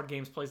loves card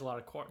games, plays a lot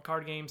of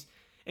card games,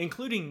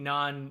 including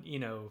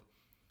non-board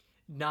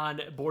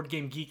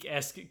game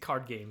geek-esque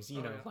card games,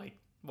 like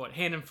what,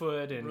 Hand and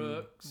Foot and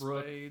Rook,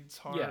 Spades,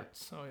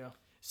 Hearts. Yeah. Oh yeah.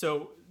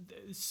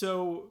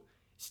 So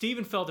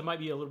Steven felt it might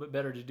be a little bit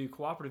better to do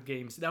cooperative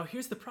games. Now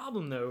here's the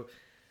problem though.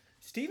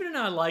 Steven and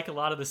I like a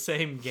lot of the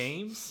same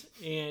games,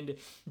 and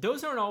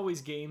those aren't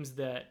always games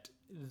that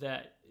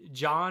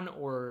John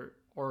or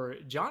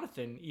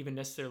Jonathan even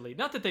necessarily,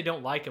 not that they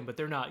don't like them, but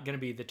they're not going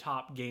to be the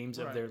top games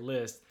of their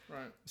list.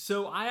 Right.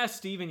 So I asked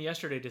Steven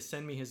yesterday to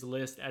send me his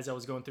list as I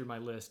was going through my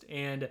list,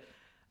 and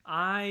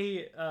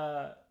I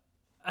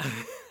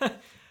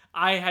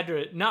I had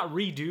to not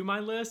redo my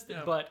list,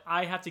 but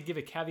I have to give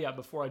a caveat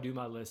before I do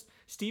my list.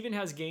 Steven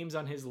has games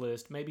on his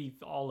list, maybe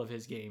all of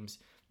his games,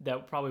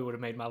 that probably would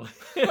have made my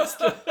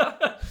list.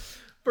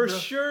 For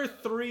sure,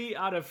 3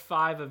 out of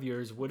 5 of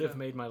yours would have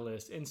made my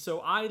list. And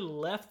so I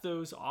left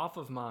those off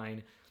of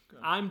mine.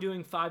 Okay. I'm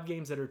doing 5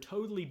 games that are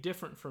totally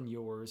different from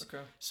yours.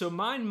 Okay. So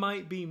mine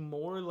might be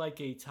more like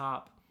a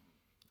top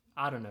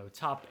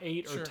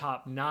 8 or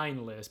top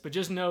 9 list. But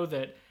just know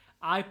that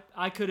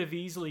I could have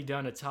easily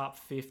done a top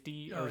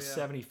 50 or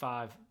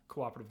 75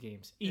 cooperative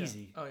games.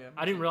 Easy. Yeah. Oh, yeah.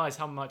 I didn't realize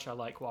how much I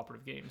like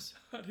cooperative games.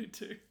 I do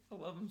too. I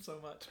love them so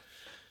much.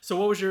 So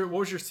what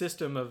was your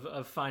system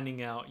of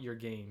finding out your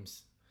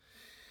games?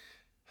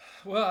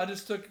 Well, I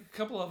just took a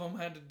couple of them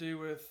had to do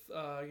with,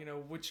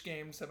 which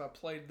games have I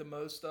played the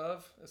most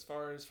of as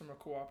far as from a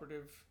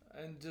cooperative,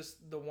 and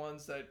just the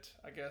ones that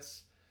I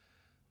guess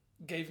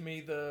gave me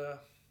the,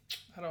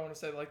 how do I want to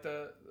say, like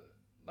the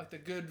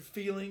good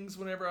feelings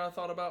whenever I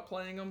thought about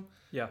playing them.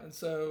 Yeah. And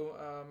so,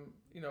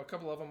 a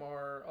couple of them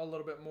are a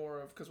little bit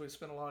more of, because we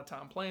spent a lot of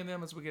time playing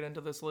them. As we get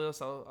into this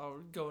list, I'll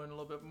go in a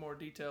little bit more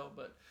detail,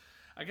 but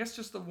I guess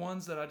just the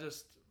ones that I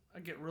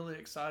get really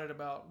excited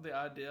about the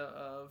idea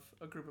of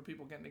a group of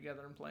people getting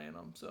together and playing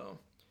them. So,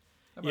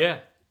 yeah.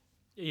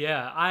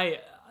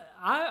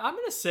 I'm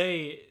gonna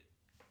say,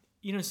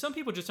 some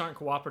people just aren't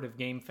cooperative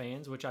game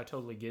fans, which I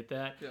totally get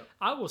that. Yeah.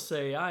 I will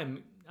say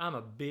I'm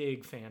a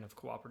big fan of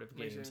cooperative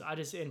games.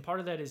 And part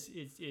of that is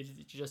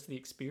just the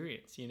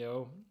experience.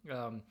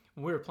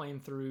 When we were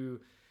playing through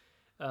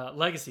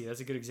Legacy,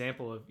 that's a good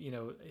example of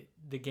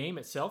the game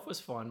itself was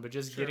fun, but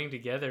just getting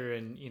together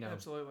and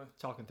absolutely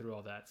talking through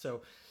all that.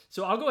 So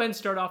I'll go ahead and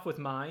start off with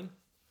mine,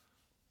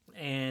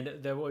 and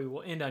then we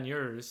will end on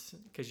yours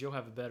because you're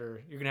gonna have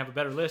a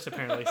better list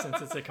apparently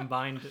since it's a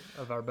combined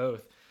of our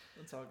both.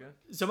 That's all good.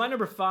 So my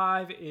number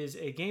 5 is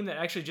a game that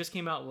actually just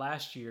came out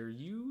last year.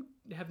 You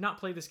have not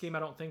played this game, I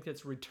don't think.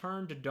 That's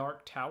Return to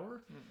Dark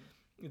Tower.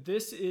 Mm-mm.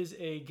 This is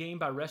a game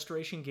by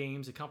Restoration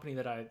Games, a company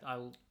that I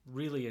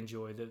really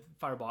enjoy. The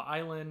Fireball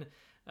Island.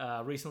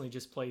 Recently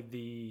just played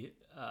the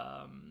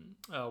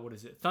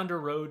Thunder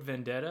Road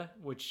Vendetta,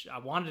 which I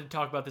wanted to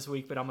talk about this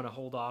week, but I'm going to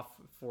hold off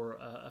for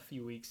a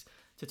few weeks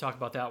to talk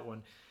about that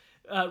one.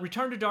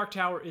 Return to Dark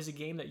Tower is a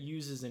game that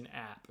uses an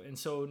app, and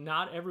so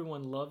not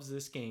everyone loves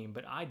this game,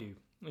 but I do.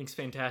 I think it's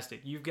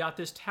fantastic. You've got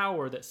this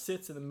tower that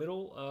sits in the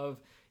middle of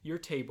your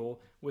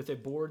table with a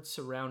board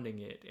surrounding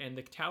it, and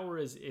the tower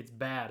it's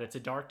bad. It's a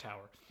dark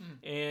tower,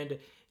 and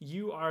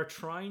you are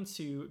trying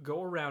to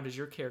go around as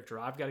your character.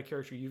 I've got a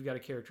character, you've got a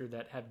character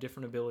that have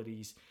different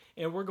abilities,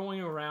 and we're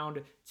going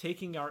around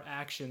taking our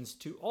actions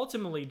to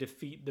ultimately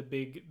defeat the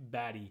big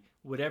baddie,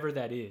 whatever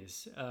that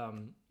is,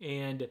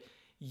 and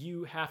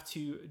you have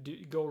to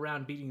go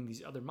around beating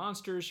these other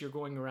monsters. You're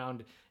going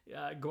around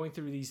going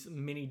through these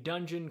mini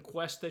dungeon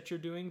quests that you're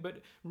doing. But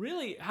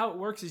really how it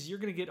works is you're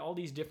going to get all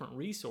these different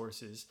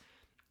resources,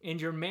 and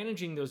you're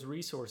managing those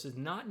resources,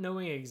 not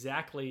knowing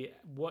exactly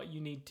what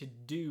you need to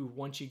do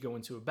once you go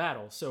into a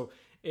battle. So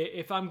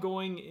If I'm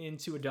going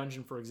into a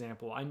dungeon, for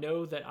example, I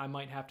know that I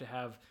might have to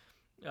have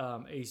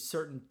a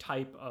certain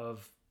type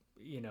of,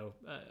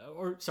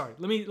 let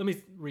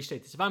me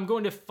restate this. If I'm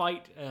going to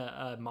fight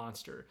a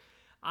monster,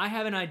 I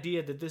have an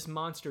idea that this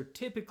monster,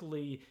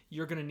 typically,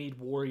 you're going to need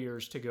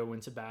warriors to go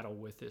into battle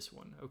with this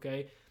one,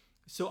 okay?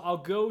 So I'll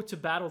go to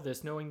battle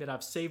this knowing that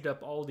I've saved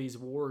up all these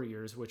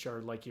warriors, which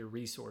are like your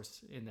resource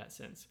in that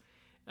sense.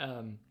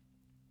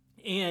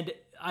 And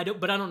I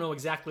don't know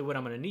exactly what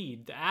I'm going to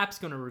need. The app's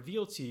going to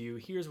reveal to you,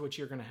 here's what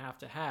you're going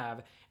to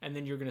have, and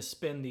then you're going to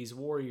spend these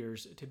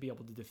warriors to be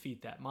able to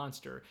defeat that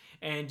monster.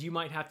 And you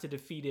might have to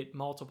defeat it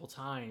multiple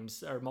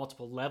times or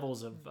multiple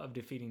levels of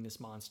defeating this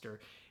monster.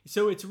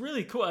 So it's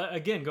really cool.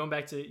 Again, going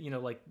back to,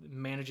 like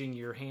managing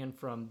your hand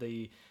from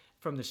the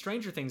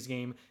Stranger Things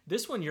game,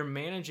 this one you're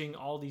managing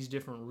all these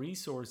different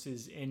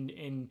resources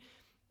and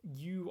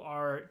you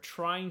are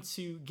trying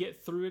to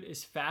get through it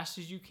as fast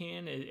as you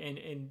can,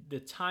 and the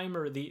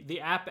timer, the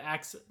app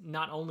acts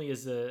not only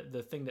as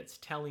the thing that's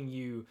telling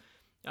you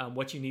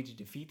what you need to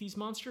defeat these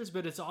monsters,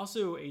 but it's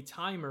also a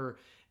timer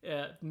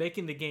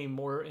making the game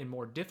more and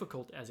more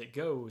difficult as it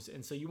goes.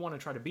 And so you want to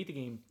try to beat the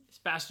game as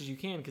fast as you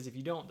can, because if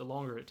you don't, the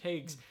longer it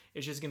takes,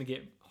 it's just going to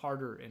get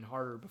harder and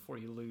harder before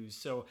you lose.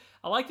 So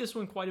I like this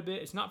one quite a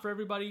bit. It's not for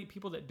everybody.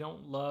 People that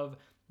don't love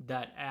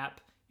that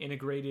app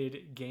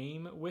integrated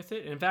game with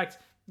it. And in fact,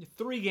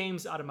 3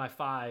 games out of my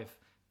 5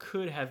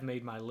 could have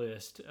made my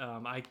list.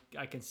 I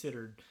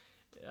considered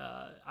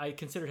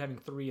having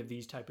 3 of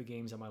these type of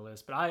games on my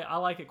list, but I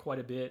like it quite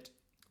a bit.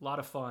 A lot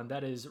of fun.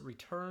 That is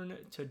Return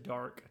to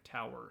Dark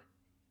Tower.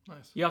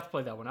 Nice. You have to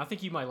play that one. I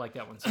think you might like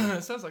that one too.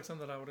 It sounds like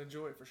something I would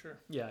enjoy for sure.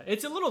 Yeah,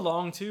 it's a little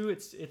long too.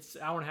 It's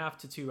hour and a half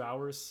to 2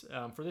 hours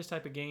for this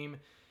type of game.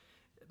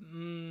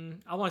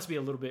 I want it to be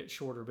a little bit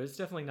shorter, but it's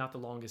definitely not the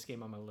longest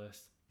game on my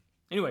list.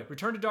 Anyway,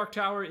 Return to Dark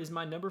Tower is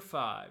my number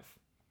 5.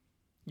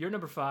 Your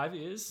number 5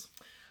 is?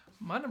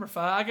 My number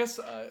 5, I guess,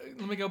 let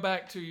me go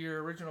back to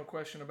your original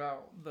question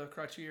about the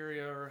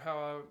criteria or how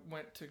I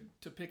went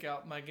to pick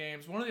out my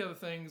games. One of the other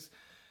things,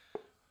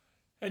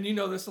 and you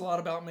know this a lot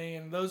about me,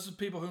 and those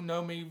people who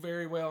know me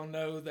very well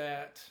know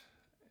that,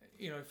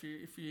 if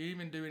you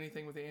even do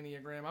anything with the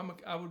Enneagram,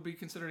 I would be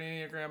considered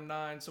Enneagram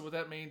 9. So what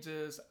that means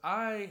is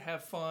I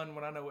have fun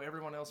when I know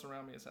everyone else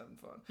around me is having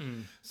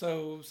fun.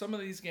 So some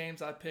of these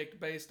games I picked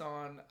based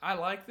on I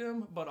like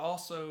them, but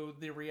also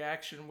the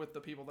reaction with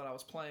the people that I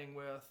was playing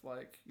with,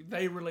 like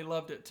they really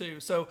loved it too.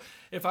 So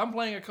if I'm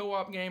playing a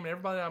co-op game and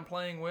everybody that I'm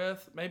playing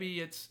with, maybe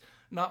it's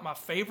not my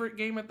favorite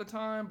game at the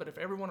time, but if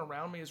everyone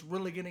around me is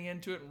really getting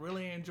into it and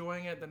really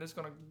enjoying it, then it's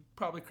going to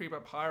probably creep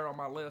up higher on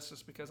my list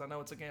just because I know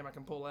it's a game I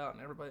can pull out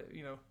and everybody,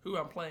 who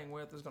I'm playing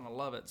with is going to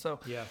love it. So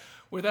yeah.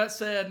 With that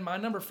said, my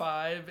number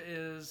 5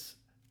 is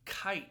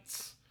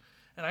Kites.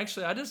 And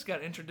actually, I just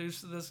got introduced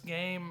to this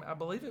game. I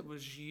believe it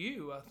was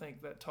you,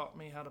 that taught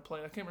me how to play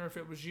it. I can't remember if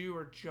it was you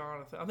or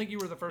Jonathan. I think you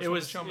were the first one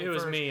to show me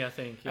first. It was me, I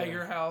think. Yeah. At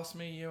your house,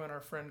 you and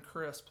our friend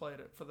Chris played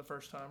it for the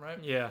first time, right?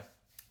 Yeah.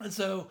 And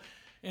so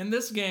in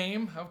this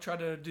game, I'll try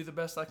to do the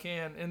best I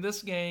can. In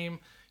this game,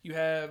 you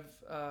have,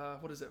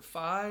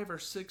 5 or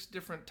 6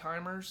 different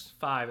timers?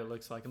 5, it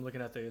looks like. I'm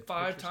looking at the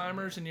 5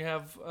 timers, and you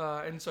have,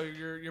 and so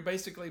you're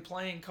basically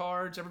playing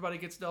cards. Everybody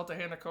gets dealt a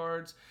hand of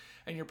cards,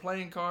 and you're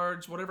playing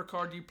cards. Whatever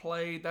card you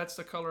play, that's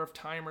the color of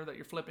timer that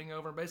you're flipping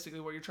over. Basically,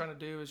 what you're trying to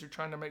do is you're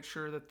trying to make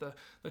sure that the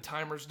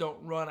timers don't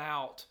run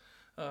out.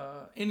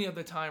 Any of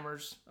the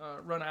timers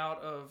run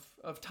out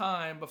of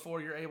time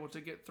before you're able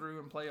to get through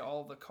and play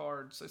all the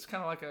cards. It's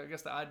kind of like, I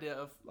guess, the idea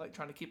of like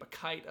trying to keep a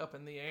kite up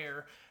in the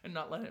air and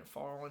not letting it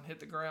fall and hit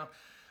the ground.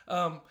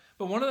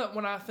 But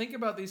when I think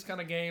about these kind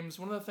of games,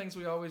 one of the things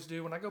we always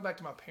do when I go back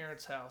to my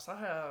parents' house, I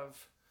have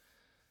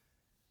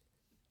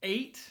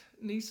 8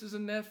 nieces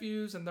and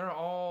nephews, and they're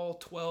all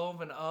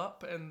 12 and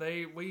up. And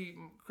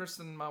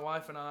Kristen, my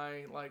wife, and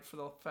I, like for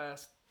the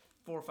past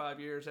 4 or 5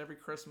 years, every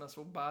Christmas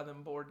we'll buy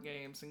them board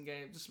games and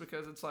games, just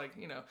because it's like,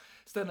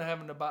 instead of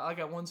having to buy, I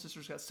got one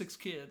sister's got 6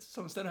 kids,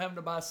 so instead of having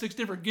to buy 6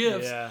 different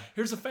gifts,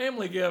 here's a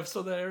family gift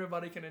so that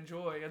everybody can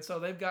enjoy. And so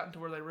they've gotten to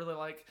where they really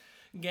like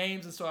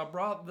games, and so I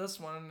brought this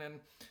one, and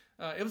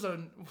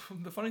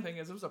the funny thing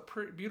is it was a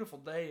pretty beautiful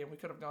day, and we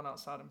could have gone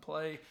outside and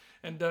play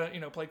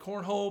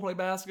cornhole, play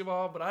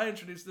basketball, but I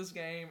introduced this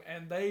game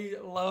and they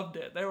loved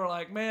it. They were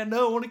like, man,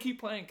 no, I want to keep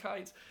playing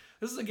Kites.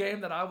 This is a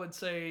game that I would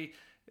say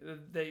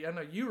I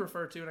know you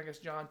refer to, and I guess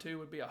John too,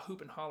 would be a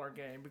hoop and holler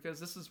game, because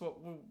this is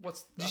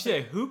what's. Did you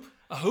say hoop?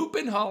 A hoop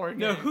and holler game.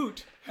 No,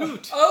 hoot.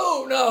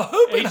 Oh no,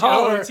 hoop and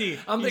holler. H-O-O-T.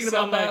 I'm thinking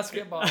about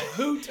basketball.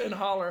 Hoot and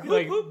holler. Hoop,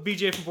 like hoop.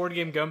 BJ from Board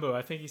Game Gumbo.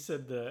 I think he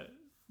said the.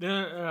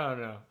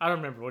 No. I don't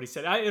remember what he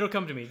said. It'll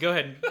come to me. Go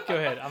ahead.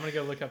 I'm gonna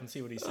go look up and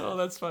see what he said. Oh,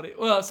 that's funny.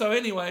 Well, so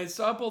anyways,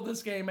 I pulled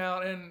this game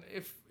out, and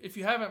if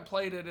you haven't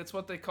played it, it's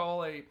what they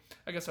call a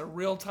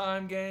real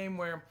time game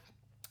where,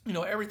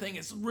 everything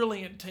is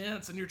really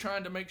intense, and you're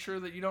trying to make sure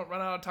that you don't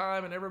run out of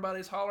time, and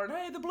everybody's hollering,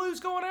 hey, the blue's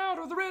going out,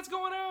 or the red's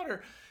going out,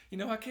 or,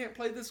 I can't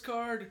play this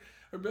card,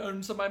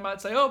 or somebody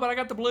might say, oh, but I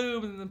got the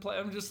blue, and then play.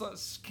 I'm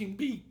just can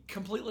be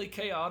completely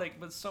chaotic,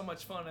 but so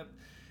much fun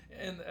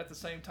at the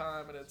same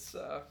time, and it's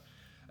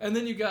And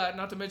then you got,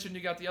 not to mention,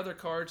 you got the other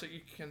cards that you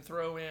can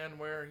throw in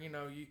where,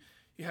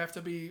 you have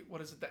to be,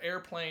 what is it, the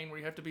airplane, where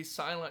you have to be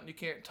silent and you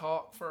can't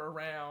talk for a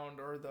round,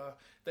 or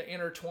the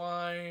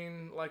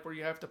intertwine, like where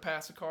you have to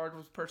pass a card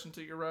with a person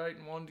to your right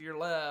and one to your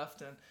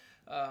left, and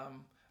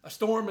a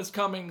storm is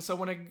coming, so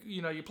when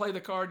you play the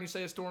card and you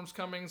say a storm's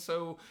coming,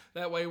 so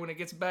that way when it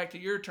gets back to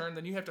your turn,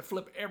 then you have to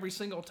flip every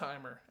single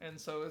timer, and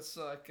so it's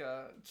like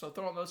so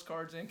throwing those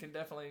cards in can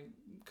definitely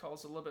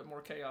cause a little bit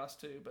more chaos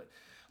too. But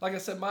like I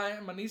said, my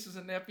nieces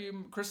and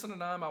nephew, Kristen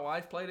and I, my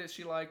wife played it,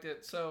 she liked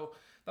it, so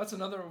that's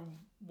another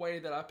way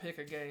that I pick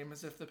a game,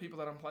 is if the people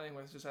that I'm playing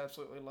with just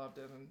absolutely loved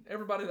it. And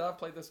everybody that I've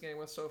played this game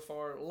with so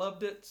far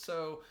loved it.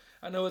 So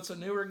I know it's a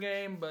newer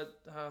game, but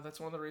that's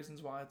one of the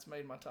reasons why it's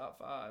made my top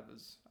 5.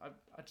 Is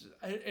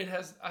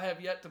I have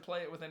yet to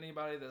play it with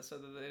anybody that said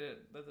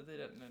that they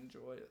didn't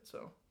enjoy it.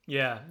 So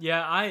yeah,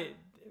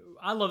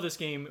 I love this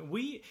game.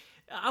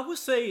 I will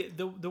say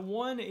the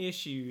one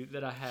issue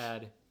that I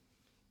had.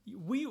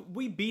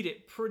 We beat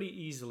it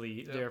pretty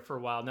easily there for a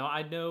while. Now,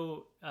 I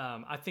know,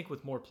 I think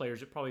with more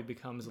players, it probably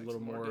becomes a little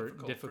more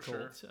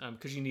difficult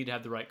because you need to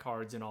have the right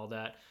cards and all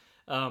that.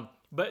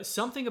 But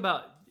something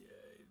about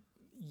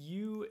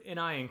you and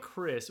I and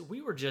Chris,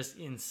 we were just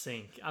in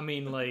sync. I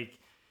mean, like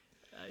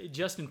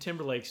Justin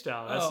Timberlake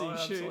style.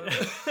 Absolutely.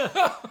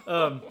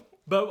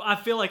 But I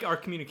feel like our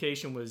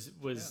communication was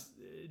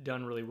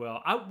done really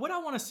well. What I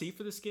want to see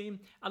for this game,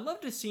 I'd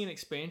love to see an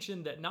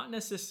expansion that not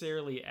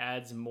necessarily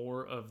adds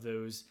more of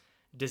those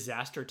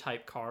disaster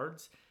type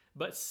cards,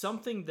 but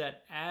something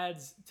that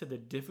adds to the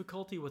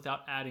difficulty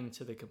without adding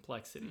to the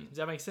complexity. Does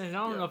that make sense? I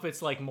don't know if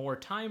it's like more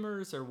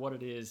timers or what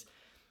it is.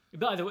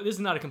 By the way, this is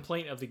not a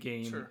complaint of the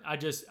game. Sure.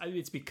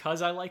 It's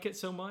because I like it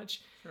so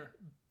much. Sure.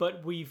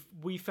 But we've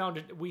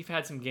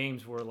had some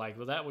games where like,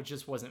 well, that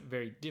just wasn't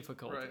very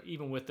difficult,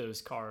 even with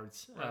those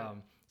cards. Right.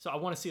 So I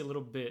want to see a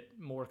little bit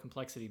more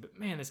complexity, but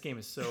man, this game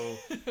is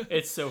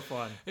it's so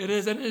fun. It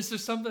is, and it's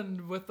just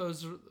something with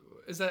those.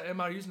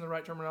 Am I using the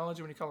right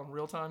terminology when you call them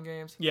real-time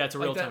games? Yeah, it's a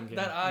real-time game.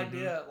 That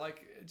idea,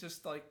 like,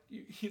 just like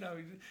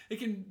it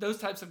can. Those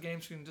types of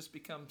games can just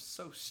become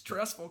so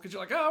stressful because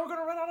you're like, oh, we're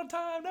gonna run out of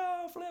time.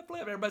 No, flip.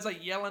 Everybody's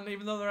like yelling,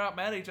 even though they're out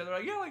mad at each other.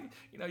 Like, yeah, like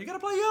you gotta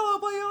play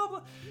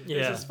yellow. Yeah.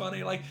 It's just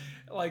funny. Like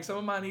some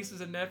of my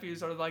nieces and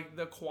nephews are like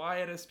the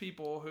quietest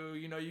people who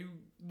you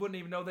wouldn't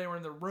even know they were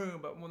in the room,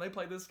 but when they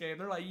play this game,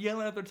 they're like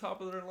yelling at the top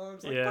of their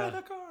lungs, like play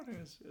the card.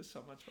 It's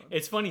so much fun.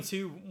 It's funny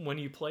too when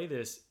you play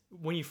this.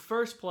 When you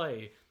first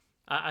play,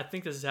 I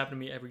think this has happened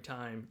to me every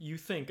time. You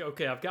think,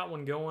 okay, I've got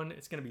one going.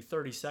 It's going to be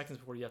 30 seconds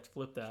before you have to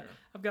flip that. Sure.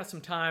 I've got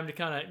some time to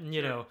kind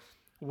of,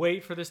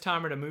 wait for this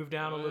timer to move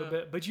down a little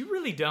bit, but you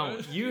really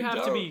don't. You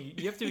have to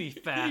be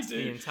fast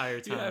the entire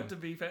time. You have to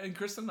be fast. And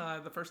Kristen and I,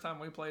 the first time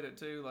we played it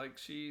too, like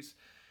she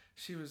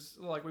was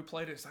like, we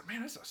played it. It's like,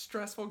 man, it's a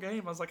stressful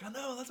game. I was like, I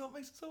know, that's what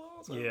makes it so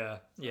awesome.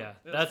 Yeah,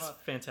 that's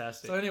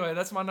fantastic. So anyway,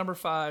 that's my number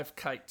 5,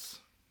 Kites.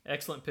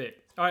 Excellent pick.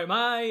 All right,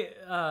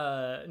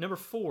 my number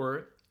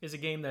 4 is a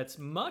game that's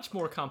much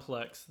more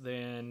complex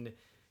than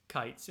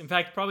Kites. In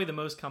fact, probably the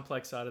most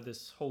complex out of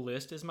this whole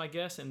list is my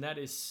guess, and that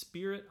is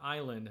Spirit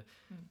Island.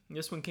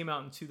 This one came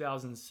out in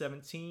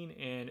 2017,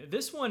 and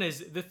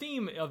the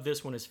theme of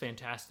this one is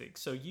fantastic.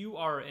 So you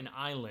are an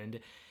island,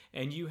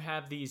 and you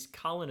have these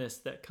colonists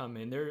that come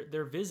in.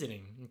 They're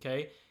visiting,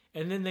 okay?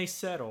 And then they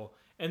settle,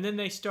 and then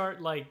they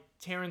start like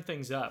tearing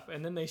things up,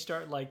 and then they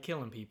start like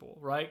killing people,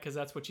 right? Because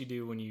that's what you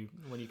do when you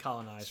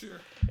colonize. Sure.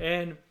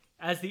 And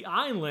as the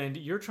island,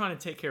 you're trying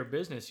to take care of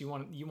business. You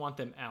want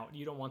them out.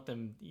 You don't want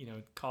them,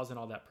 causing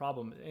all that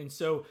problem. And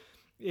so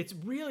it's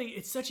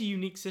such a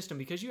unique system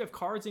because you have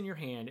cards in your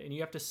hand and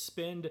you have to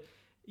spend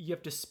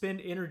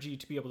energy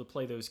to be able to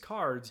play those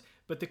cards.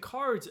 But the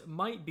cards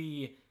might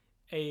be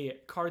a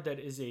card that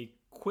is a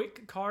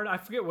quick card. I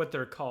forget what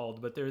they're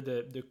called, but they're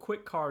the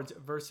quick cards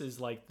versus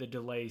like the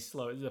delay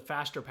slow, the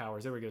faster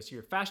powers. There we go. So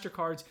your faster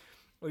cards,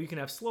 or you can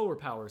have slower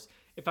powers.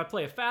 If I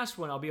play a fast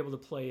one, I'll be able to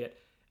play it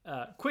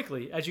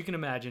quickly, as you can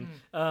imagine,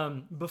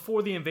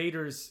 before the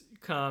invaders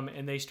come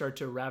and they start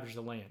to ravage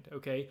the land,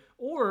 okay?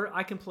 Or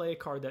I can play a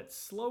card that's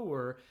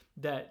slower,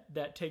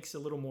 that takes a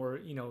little more,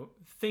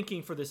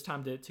 thinking for this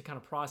time to kind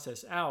of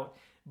process out,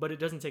 but it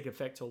doesn't take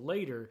effect till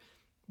later,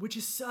 which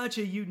is such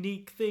a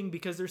unique thing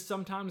because there's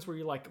some times where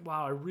you're like,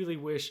 wow, I really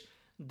wish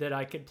that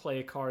I could play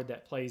a card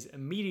that plays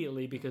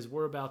immediately because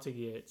we're about to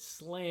get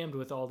slammed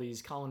with all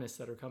these colonists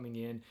that are coming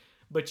in.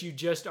 But you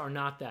just are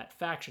not that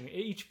faction.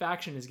 Each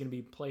faction is going to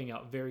be playing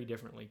out very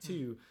differently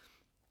too,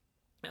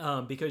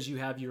 because you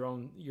have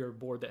your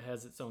board that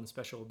has its own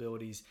special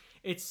abilities.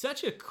 It's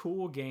such a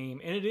cool game,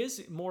 and it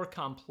is more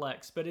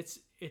complex, but it's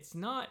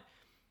not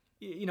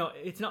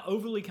it's not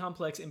overly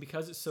complex. And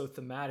because it's so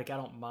thematic, I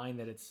don't mind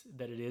that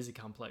it is a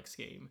complex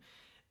game.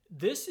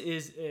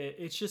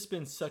 It's just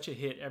been such a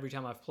hit every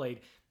time I've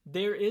played.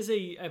 There is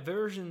a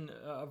version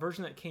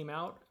that came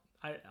out.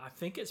 I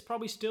think it's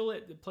probably still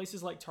at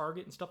places like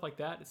Target and stuff like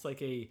that. It's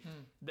like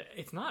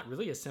it's not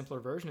really a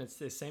simpler version. It's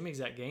the same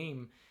exact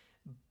game,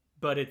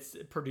 but it's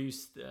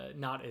produced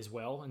not as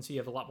well, and so you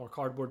have a lot more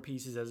cardboard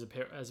pieces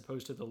as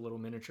opposed to the little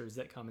miniatures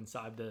that come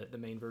inside the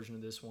main version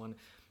of this one.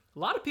 A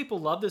lot of people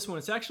love this one.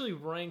 It's actually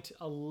ranked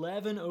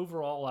 11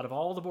 overall out of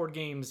all the board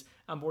games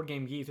on Board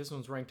Game Geek. This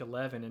one's ranked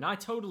 11, and I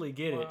totally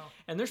get it.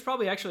 And there's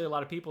probably actually a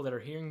lot of people that are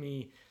hearing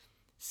me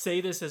say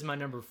this as my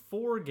number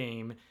 4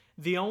 game.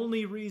 The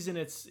only reason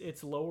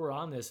it's lower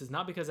on this is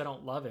not because I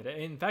don't love it.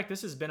 In fact,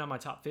 this has been on my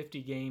top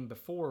 50 game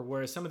before,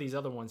 whereas some of these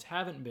other ones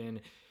haven't been.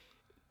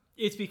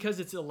 It's because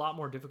it's a lot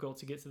more difficult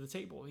to get to the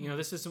table. You know,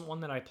 this isn't one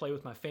that I play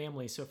with my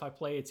family, so if I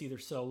play, it's either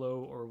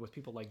solo or with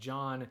people like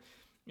Jonathan,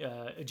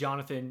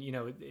 you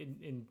know,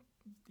 and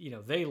you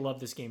know, they love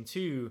this game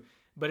too,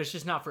 but it's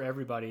just not for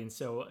everybody. And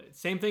so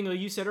same thing that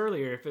you said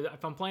earlier,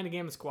 if I'm playing a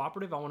game that's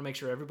cooperative, I want to make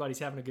sure everybody's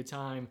having a good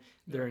time,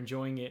 they're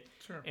enjoying it,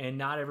 and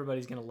not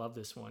everybody's going to love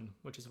this one,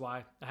 which is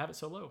why I have it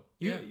so low.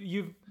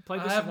 You've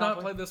played this one? I have not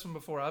played this one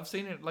before. I've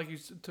seen it, like you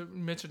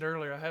mentioned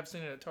earlier, I have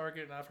seen it at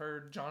Target, and I've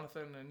heard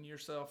Jonathan and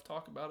yourself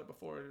talk about it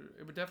before.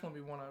 It would definitely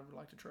be one I would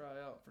like to try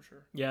out for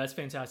sure. Yeah, it's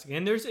fantastic.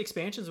 And there's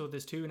expansions with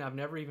this too, and I've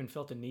never even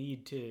felt the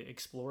need to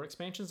explore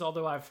expansions,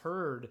 although I've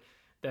heard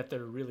that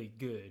they're really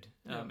good.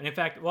 And in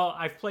fact,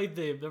 I've played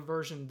the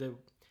version, the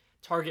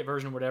Target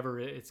version, whatever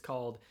it's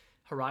called,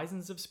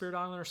 Horizons of Spirit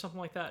Island or something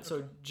like that. Okay.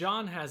 So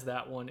John has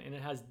that one, and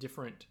it has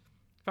different,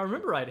 if I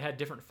remember right, it had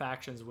different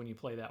factions when you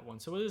play that one.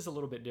 So it is a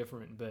little bit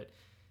different, but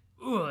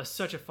it's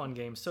such a fun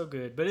game, so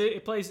good. But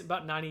it plays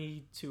about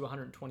 90 to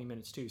 120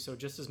 minutes too, so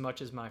just as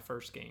much as my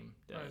first game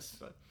does. Nice.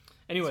 But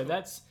anyway,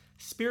 that's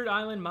Spirit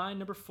Island, my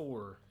number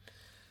 4.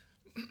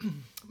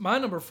 My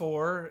number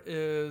 4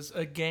 is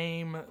a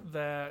game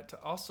that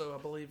also,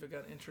 I believe, it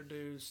got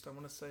introduced, I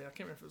want to say, I can't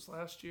remember if it was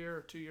last year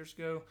or 2 years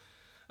ago.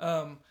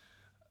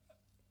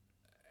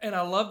 And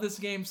I love this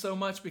game so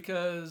much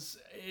because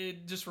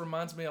it just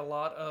reminds me a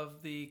lot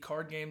of the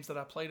card games that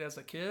I played as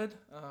a kid.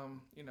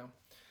 You know,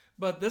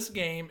 but this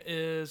game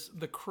is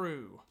The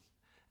Crew.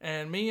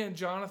 And me and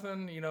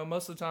Jonathan, you know,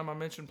 most of the time I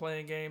mention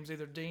playing games,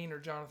 either Dean or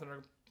Jonathan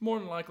are more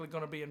than likely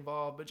going to be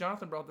involved. But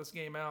Jonathan brought this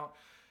game out.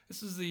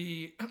 This is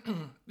the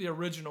the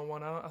original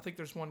one. I think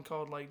there's one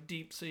called like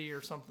Deep Sea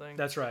or something.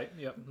 That's right.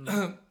 Yep.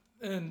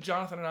 And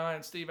Jonathan and I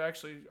and Steve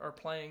actually are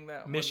playing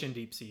that Mission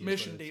Deep Sea.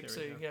 Mission Deep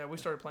Sea. Yeah, we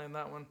started playing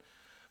that one.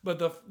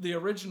 But the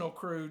original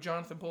Crew,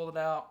 Jonathan pulled it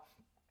out.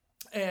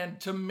 And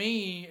to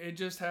me, it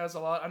just has a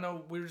lot. I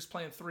know we were just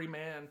playing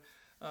 3-man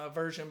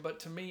version, but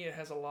to me, it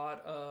has a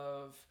lot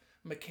of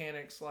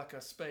mechanics like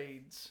a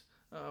spades.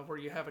 Where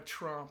you have a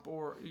trump,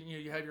 or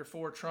you have your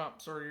 4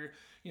 trumps, or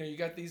you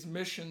got these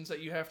missions that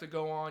you have to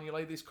go on. You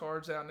lay these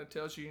cards out, and it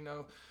tells you,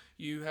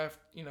 you have,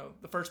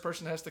 the first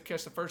person has to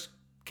catch the first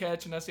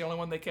catch, and that's the only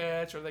one they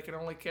catch, or they can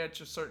only catch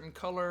a certain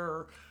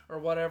color or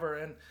whatever.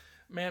 And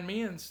man,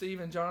 me and Steve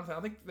and Jonathan, I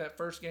think that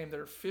first game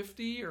there are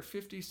 50 or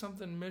 50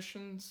 something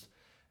missions.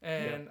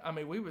 And I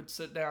mean, we would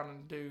sit down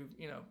and do,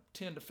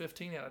 10 to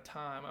 15 at a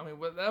time. I mean,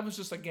 that was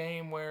just a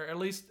game where, at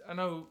least I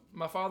know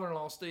my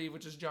father-in-law, Steve,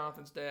 which is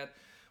Jonathan's dad,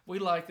 we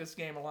like this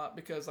game a lot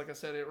because, like I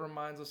said, it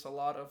reminds us a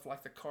lot of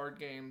like the card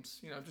games,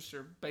 just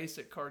your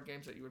basic card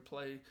games that you would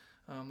play,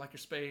 like your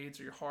spades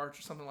or your hearts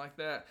or something like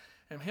that.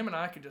 And him and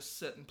I could just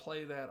sit and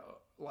play that.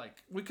 Like,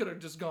 we could have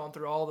just gone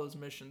through all those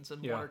missions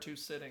in 1 or 2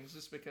 sittings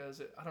just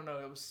because, I don't know,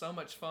 it was so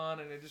much fun,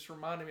 and it just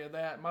reminded me of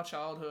that. My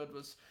childhood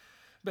was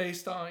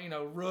based on,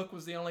 Rook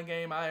was the only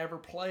game I ever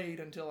played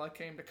until I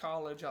came to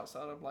college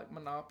outside of like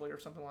Monopoly or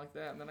something like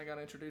that. And then I got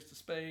introduced to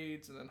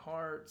spades and then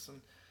hearts.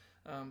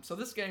 And so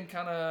this game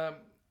kind of,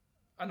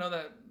 I know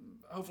that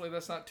hopefully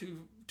that's not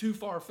too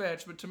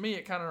far-fetched, but to me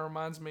it kind of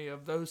reminds me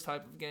of those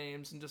type of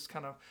games, and just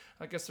kind of,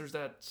 I guess there's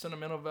that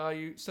sentimental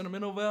value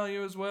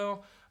as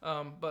well.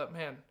 But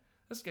man,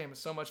 this game is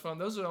so much fun.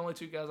 Those are the only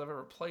 2 guys I've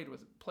ever played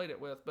it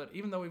with. But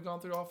even though we've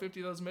gone through all 50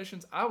 of those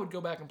missions, I would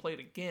go back and play it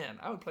again.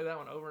 I would play that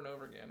one over and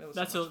over again. It was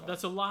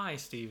that's a lie,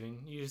 Steven.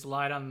 You just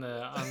lied on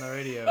the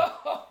radio.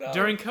 No.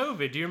 During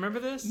COVID, do you remember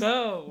this?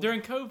 No.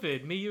 During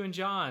COVID, me, you, and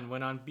John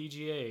went on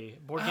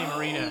BGA, Board Game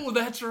Arena. Oh,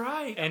 that's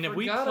right. And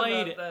we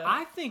played.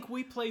 I think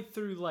we played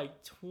through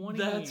like 20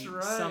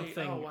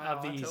 something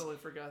of these. I totally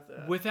forgot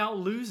that. Without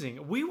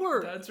losing. We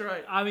were. That's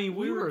right. I mean,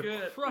 we were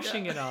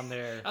crushing it on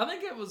there. I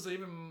think it was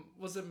even.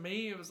 Was it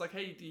me? It was like,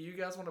 hey, do you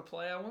guys want to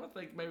play? I want to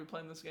think maybe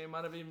playing this game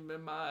might have even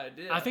been my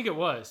idea. I think it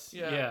was.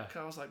 Yeah.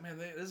 I was like, man,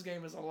 this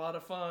game is a lot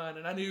of fun.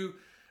 And I knew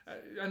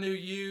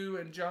you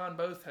and John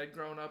both had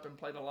grown up and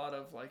played a lot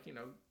of like,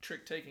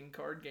 trick-taking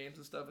card games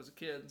and stuff as a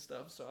kid and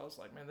stuff. So I was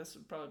like, man, this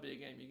would probably be a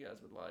game you guys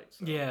would like.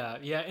 So.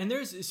 Yeah. And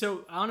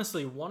so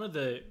honestly, one of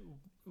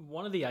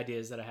the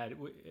ideas that I had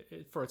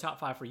for a top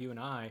 5 for you and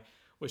I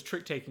was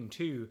trick-taking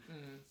too.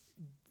 Mm-hmm.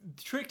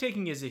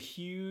 Trick-taking is a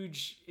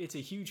huge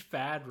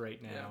fad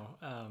right now.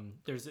 Yeah.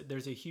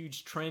 There's a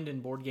huge trend in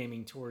board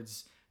gaming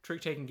towards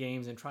trick-taking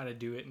games and trying to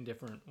do it in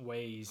different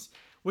ways,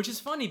 which is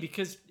funny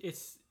because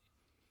it's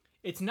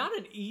not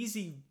an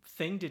easy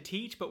thing to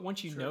teach, but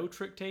once you know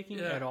trick-taking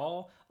at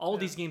all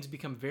these games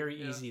become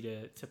very easy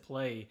to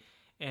play.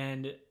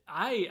 And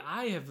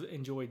I have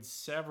enjoyed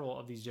several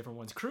of these different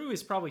ones. Crew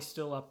is probably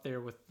still up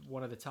there with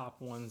one of the top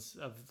ones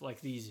of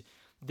like the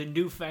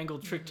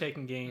newfangled trick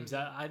taking games.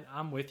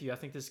 I'm with you. I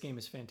think this game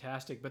is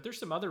fantastic, but there's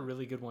some other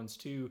really good ones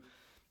too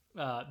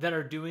that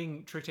are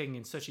doing trick taking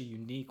in such a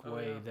unique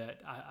way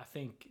that I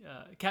think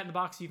Cat in the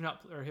Box. You've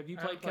not, or have you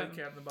played Cat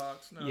in the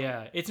Box? No.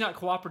 Yeah, it's not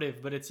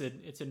cooperative, but it's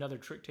another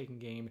trick taking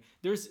game.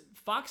 There's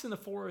Fox in the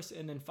Forest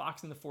and then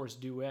Fox in the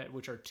Forest Duet,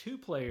 which are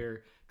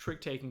 2-player trick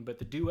taking, but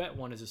the duet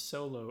one is a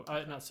solo,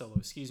 not solo,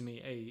 excuse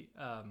me,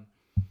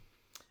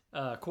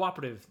 a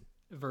cooperative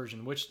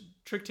version. Which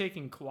trick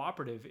taking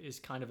cooperative is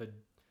kind of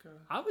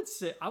I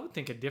would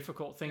think a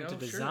difficult thing to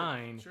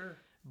design. Sure.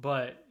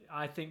 But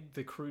I think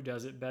the Crew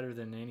does it better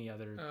than any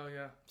other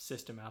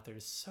system out there.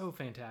 It's so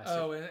fantastic.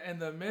 Oh,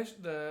 and the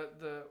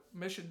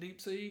Mission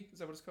Deep Sea, is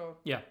that what it's called?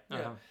 Yeah.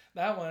 Yeah.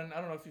 That one,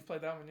 I don't know if you've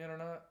played that one yet or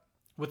not.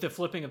 With the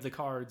flipping of the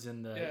cards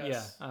and the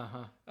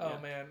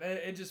Man,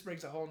 it just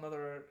brings a whole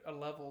nother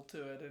level to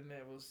it, and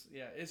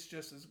it's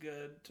just as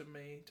good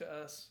to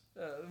us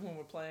when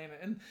we're playing it.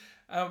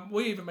 And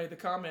we even made the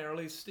comment, or at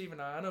least Steve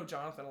and I know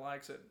Jonathan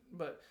likes it,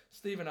 but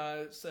Steve and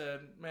I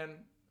said, man,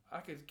 I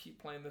could keep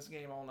playing this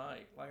game all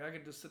night. Like, I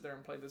could just sit there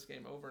and play this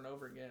game over and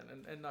over again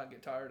and not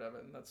get tired of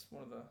it. And that's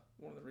one of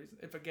the reasons.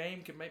 If a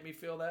game can make me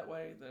feel that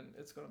way, then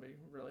it's going to be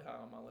really high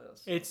on my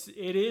list.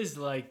 It is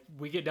like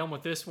we get done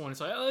with this one. It's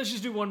like, let's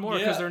just do one more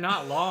because they're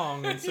not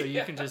long. And so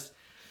you can just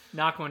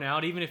knock one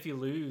out. Even if you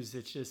lose,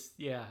 it's just,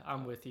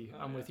 I'm with you.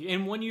 I'm with you.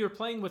 And when you're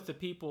playing with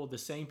the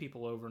same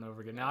people over and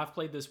over again. Now, I've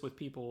played this with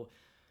people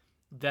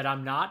that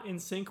I'm not in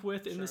sync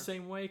with in the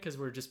same way because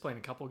we're just playing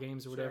a couple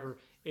games or whatever.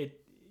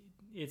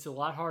 It's a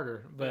lot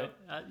harder, but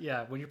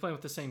when you're playing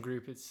with the same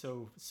group, it's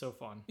so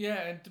fun.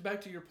 Yeah, and back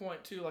to your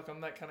point too, like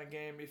on that kind of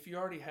game, if you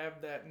already have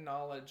that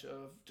knowledge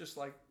of just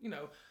like,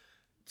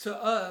 to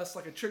us,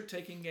 like a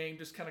trick-taking game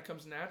just kind of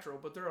comes natural,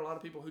 but there are a lot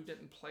of people who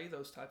didn't play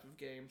those type of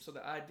games, so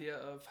the idea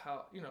of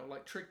how,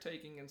 like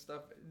trick-taking and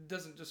stuff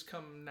doesn't just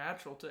come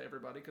natural to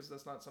everybody because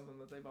that's not something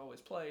that they've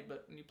always played,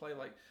 but when you play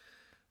like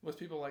with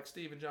people like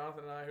Steve and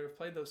Jonathan and I who have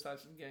played those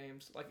types of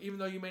games, like even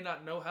though you may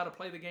not know how to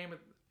play the game,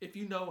 if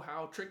you know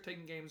how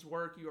trick-taking games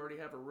work, you already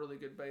have a really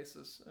good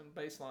basis and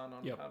baseline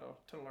on how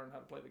to learn how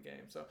to play the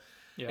game. So,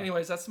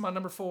 anyways, that's my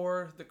number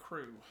 4, The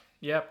Crew.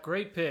 Yep,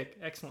 great pick,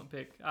 excellent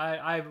pick.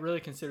 I really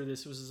consider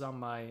this was on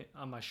my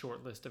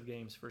short list of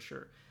games for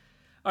sure.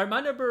 All right,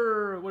 my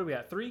number, what are we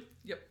at, 3?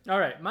 Yep. All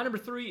right, my number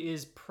 3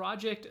 is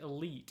Project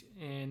Elite,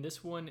 and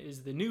this one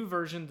is the new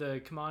version,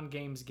 the Command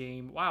Games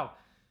game. Wow,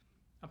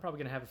 I'm probably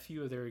gonna have a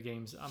few of their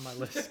games on my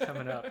list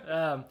coming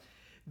up.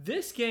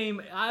 This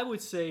game, I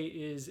would say,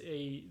 is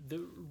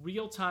the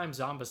real-time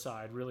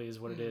zombicide, really is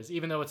what it is.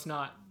 Even though it's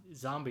not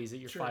zombies that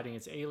you're fighting,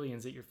 it's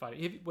aliens that you're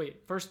fighting.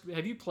 First,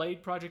 have you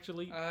played Project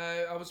Elite?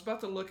 I was about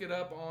to look it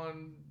up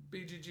on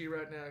BGG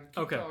right now.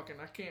 Keep talking.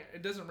 I can't.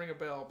 It doesn't ring a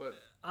bell, but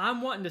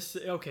I'm wanting to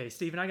say, okay,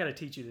 Steven, I got to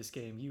teach you this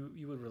game.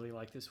 You would really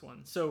like this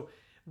one. So,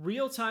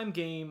 real-time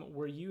game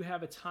where you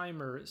have a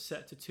timer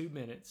set to 2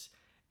 minutes.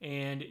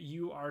 And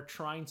you are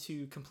trying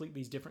to complete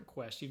these different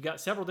quests. You've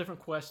got several different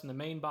quests in the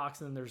main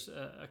box, and then there's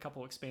a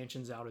couple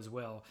expansions out as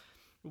well.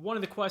 One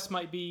of the quests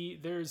might be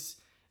it's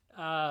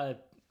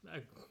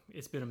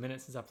been a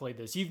minute since I played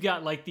this. You've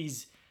got like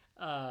these,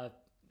 what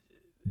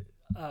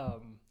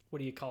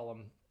do you call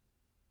them?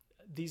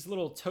 These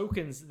little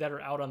tokens that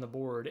are out on the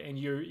board, and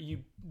you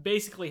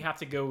basically have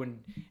to go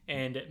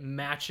and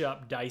match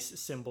up dice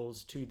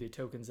symbols to the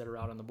tokens that are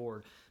out on the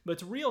board. But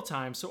it's real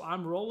time, so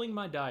I'm rolling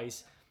my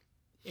dice.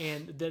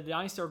 And the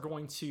dice are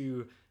going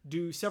to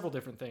do several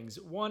different things.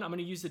 One, I'm going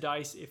to use the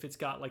dice. If it's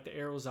got like the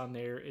arrows on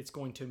there, it's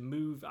going to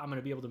move. I'm going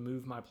to be able to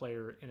move my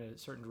player in a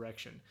certain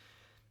direction.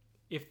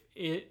 If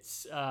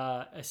it's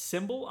a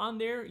symbol on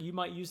there, you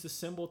might use the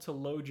symbol to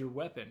load your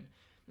weapon.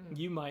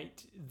 You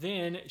might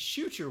then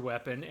shoot your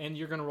weapon, and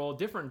you're going to roll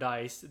different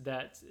dice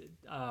that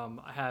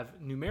have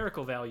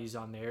numerical values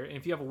on there. And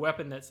if you have a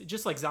weapon that's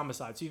just like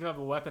Zombicide, so if you have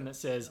a weapon that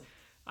says,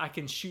 I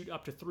can shoot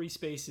up to 3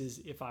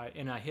 spaces if I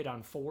hit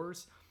on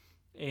 4s,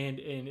 and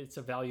it's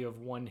a value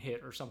of 1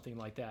 hit or something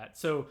like that.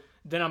 So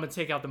then I'm going to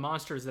take out the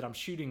monsters that I'm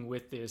shooting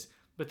with this,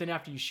 but then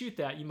after you shoot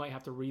that, you might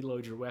have to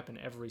reload your weapon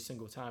every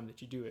single time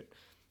that you do it,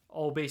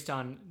 all based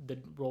on the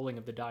rolling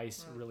of the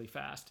dice really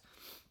fast.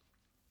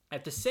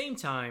 At the same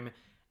time,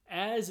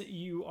 as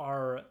you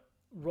are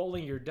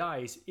rolling your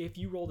dice, if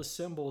you roll the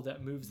symbol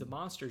that moves the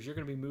monsters, you're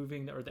going to be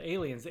moving, or the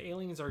aliens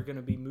are going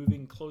to be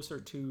moving closer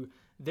to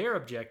their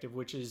objective,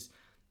 which is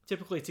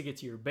typically to get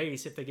to your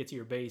base. If they get to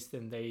your base,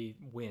 then they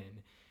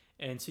win.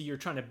 And so you're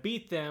trying to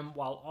beat them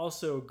while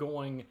also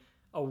going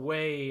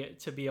away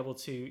to be able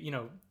to,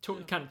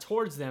 kind of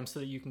towards them so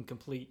that you can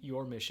complete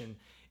your mission.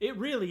 It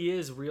really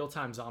is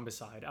real-time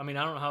zombicide. I mean,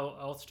 I don't know how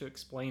else to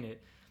explain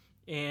it.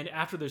 And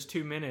after those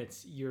 2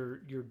 minutes, you're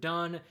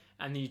done,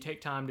 and then you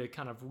take time to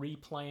kind of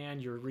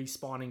replan. You're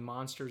respawning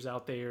monsters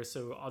out there,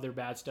 so other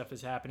bad stuff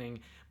is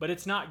happening. But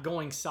it's not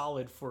going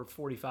solid for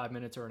 45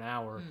 minutes or an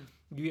hour.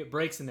 You get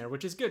breaks in there,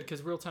 which is good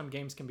because real-time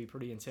games can be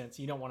pretty intense.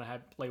 You don't want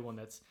to play one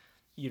that's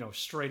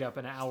straight up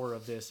an hour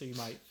of this, so you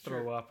might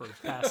throw up or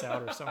pass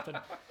out or something.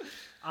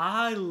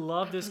 I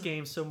love this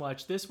game so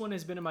much. This one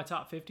has been in my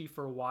top 50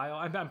 for a while.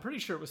 I'm pretty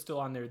sure it was still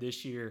on there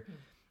this year.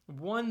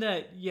 One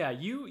that,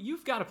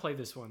 you've got to play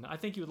this one. I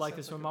think you would like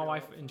this one. My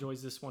wife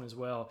enjoys this one as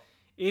well.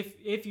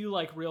 If you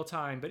like real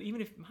time, but even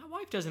if my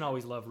wife doesn't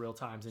always love real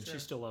times, and she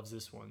still loves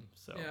this one.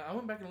 So yeah, I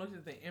went back and looked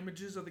at the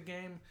images of the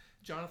game.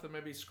 Jonathan may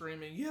be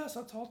screaming, "Yes,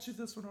 I taught you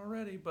this one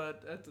already,"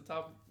 but at the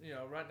top,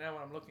 right now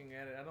when I'm looking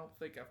at it, I don't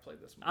think I've played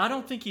this one before. I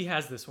don't think he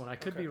has this one. I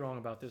could be wrong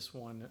about this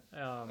one.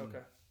 Okay.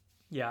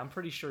 Yeah, I'm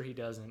pretty sure he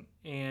doesn't.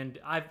 And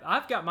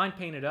I've got mine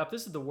painted up.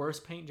 This is the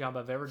worst paint job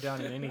I've ever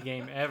done in any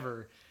game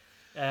ever.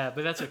 But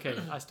that's okay.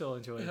 I still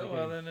enjoy it.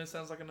 Well, then it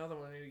sounds like another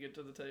one I need to get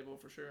to the table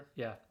for sure.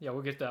 Yeah,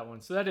 we'll get that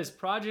one. So that is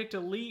Project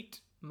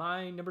Elite,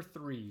 my number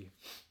 3.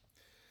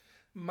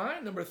 My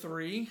number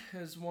 3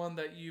 is one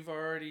that you've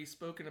already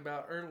spoken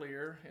about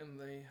earlier in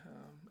the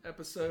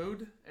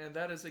episode, and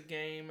that is a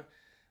game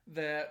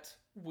that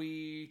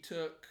we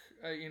took,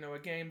 a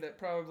game that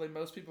probably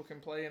most people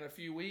can play in a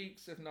few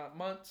weeks, if not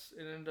months.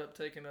 It ended up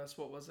taking us,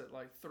 what was it,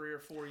 like 3 or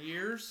 4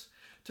 years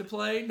to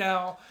play?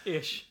 Now,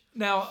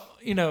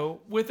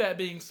 with that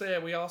being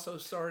said, we also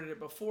started it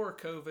before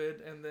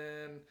COVID, and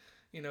then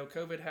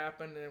COVID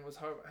happened and was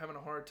having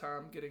a hard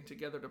time getting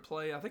together to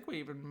play. I think we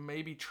even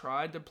maybe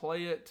tried to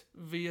play it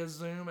via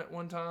Zoom at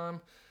one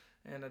time,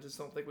 and I just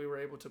don't think we were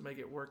able to make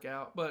it work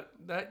out. But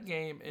that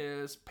game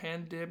is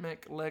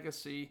Pandemic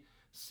Legacy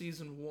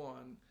Season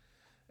 1.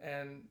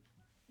 And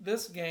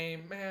this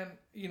game, man,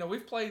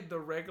 we've played the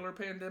regular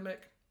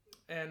Pandemic,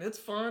 and it's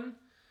fun,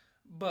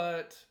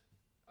 but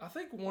I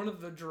think one of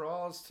the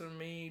draws to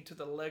me to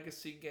the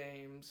Legacy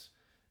games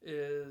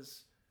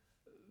is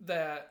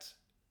that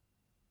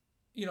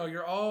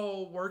you're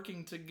all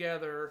working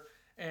together,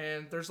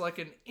 and there's like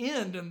an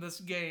end in this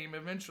game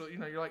eventually.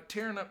 You're like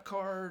tearing up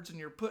cards and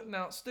you're putting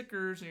out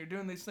stickers and you're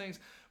doing these things.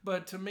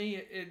 But to me,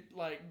 it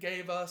like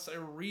gave us a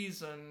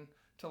reason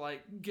to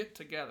like get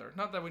together.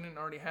 Not that we didn't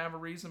already have a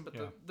reason, but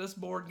this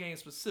board game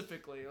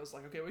specifically, it was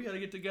like, okay, we got to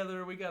get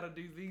together. We got to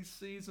do these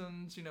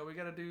seasons. We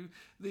got to do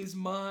these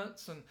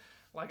months. And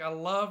like, I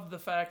loved the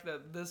fact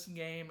that this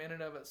game in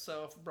and of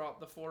itself brought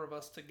the 4 of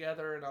us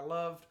together, and I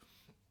loved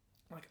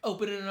like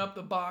opening up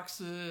the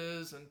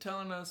boxes and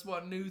telling us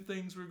what new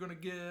things we were going to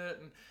get.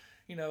 And,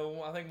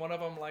 I think one of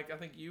them, like, I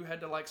think you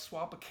had to like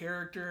swap a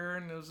character,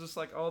 and it was just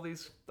like all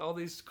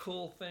these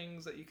cool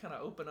things that you kind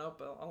of open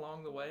up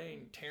along the way,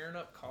 and tearing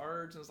up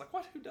cards. And it's like,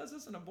 who does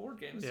this in a board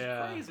game? This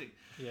is crazy.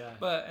 Yeah.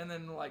 And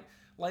then like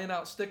laying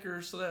out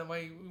stickers so that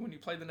way when you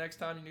played the next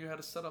time, you knew how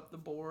to set up the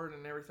board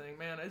and everything.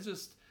 Man, it's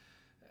just,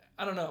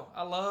 I don't know.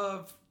 I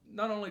love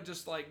not only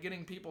just like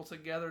getting people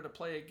together to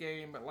play a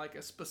game, but like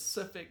a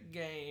specific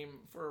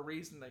game for a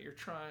reason that you're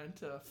trying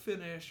to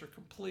finish or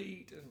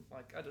complete. And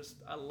like,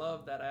 I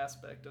love that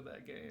aspect of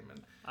that game. And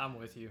I'm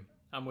with you.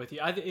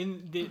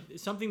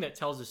 Something that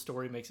tells a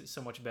story makes it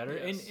so much better.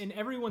 Yes. And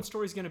everyone's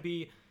story is going to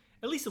be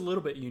at least a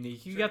little bit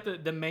unique. You got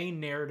the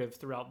main narrative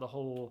throughout the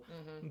whole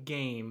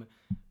game,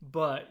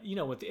 but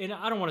and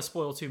I don't want to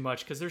spoil too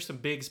much because there's some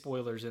big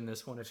spoilers in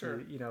this one if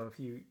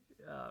you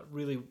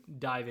really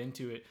dive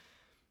into it.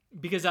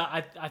 Because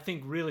I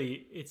think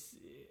really it's,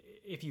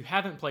 if you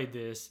haven't played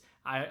this,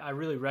 I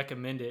really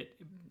recommend it,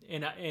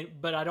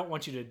 but I don't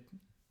want you to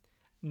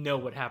know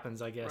what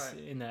happens, I guess,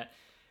 in that.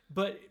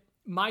 But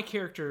my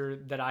character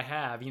that I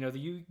have,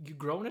 you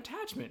grow an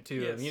attachment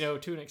to him,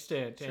 to an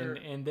extent,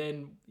 and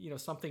then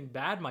something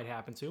bad might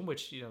happen to him,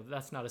 which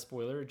that's not a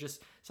spoiler.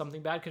 Just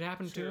something bad could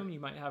happen to him. You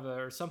might have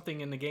or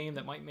something in the game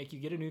that might make you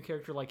get a new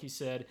character, like you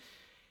said.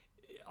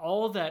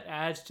 All of that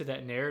adds to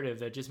that narrative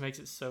that just makes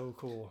it so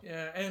cool.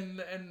 Yeah,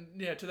 and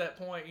to that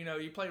point,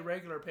 you play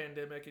regular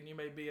Pandemic and you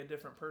may be a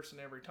different person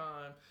every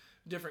time,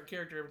 different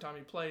character every time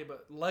you play,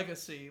 but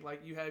Legacy,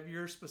 like you have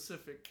your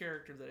specific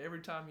character that every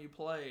time you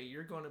play,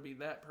 you're going to be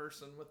that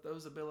person with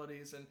those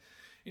abilities, and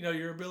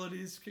your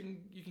abilities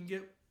you can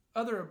get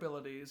other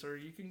abilities, or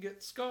you can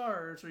get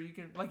scars, or you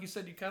can, like you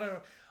said, you kind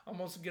of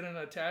almost get an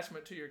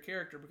attachment to your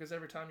character because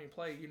every time you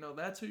play,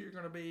 that's who you're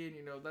going to be,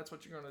 and that's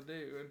what you're going to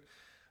do. And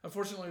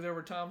unfortunately, there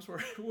were times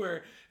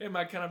where it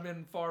might kind of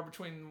been far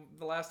between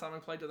the last time we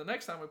played to the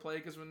next time we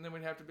played, because then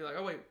we'd have to be like,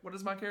 oh wait, what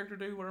does my character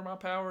do? What are my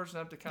powers? And I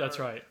have to kind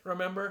of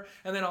remember.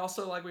 And then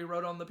also, like, we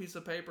wrote on the piece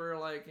of paper,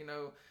 like,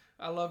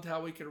 I loved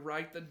how we could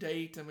write the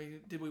date, and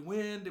did we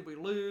win? Did we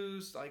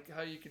lose? Like,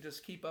 how you could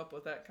just keep up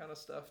with that kind of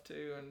stuff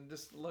too, and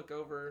just look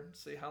over and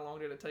see how long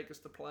did it take us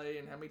to play,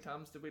 and how many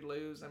times did we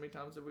lose, how many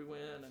times did we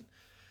win, and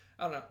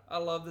I don't know. I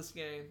love this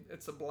game.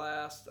 It's a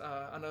blast.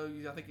 I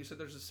think you said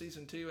there's a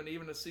season 2 and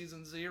even a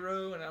season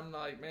 0, and I'm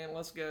like, man,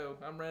 let's go.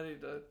 I'm ready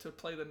to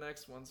play the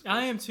next ones.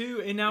 I am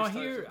too. And now I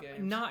hear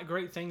not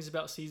great things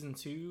about season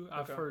 2.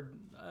 I've heard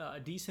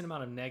a decent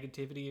amount of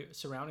negativity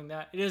surrounding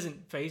that. It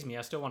doesn't faze me.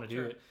 I still want to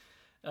do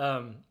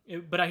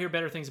it. But I hear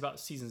better things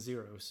about season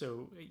 0.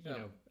 So,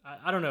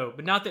 I don't know.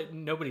 But not that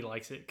nobody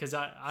likes it, because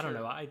I don't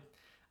know.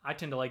 I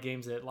tend to like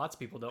games that lots of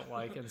people don't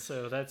like, and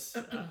so that's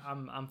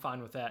I'm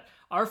fine with that.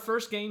 Our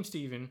first game,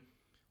 Steven,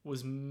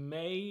 was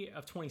May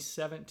of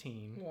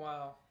 2017.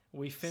 Wow.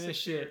 We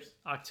finished 6 it years.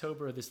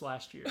 October of this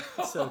last year.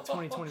 So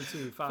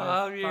 2022,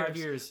 5 years. 5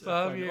 years.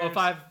 5 years. Well,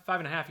 five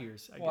and a half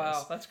years, I guess.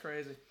 Wow, that's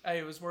crazy. Hey,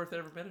 it was worth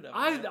every minute of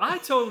it. I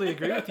totally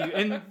agree with you.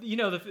 And,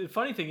 the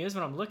funny thing is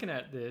when I'm looking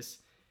at this,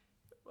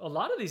 a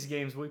lot of these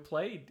games we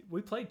played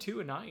 2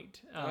 a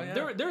night.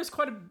 There was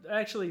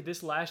actually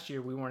this last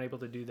year we weren't able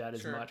to do that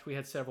as much. We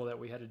had several that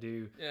we had to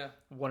do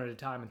one at a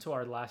time until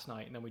our last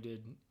night, and then we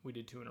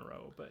did 2 in a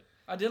row. But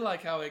I did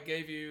like how it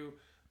gave you.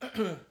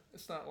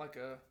 It's not like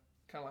a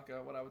kind of like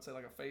a what I would say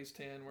like a phase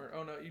 10 where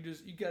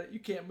you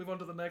can't move on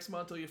to the next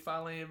month until you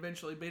finally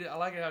eventually beat it. I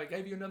like how it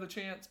gave you another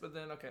chance, but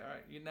then okay, all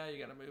right, now you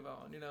got to move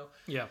on.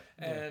 Yeah.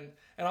 And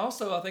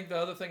also I think the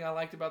other thing I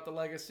liked about the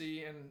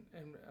Legacy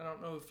and I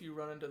don't know if you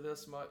run into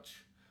this much,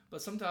 but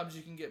sometimes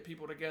you can get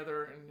people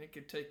together and it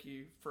could take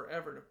you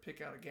forever to pick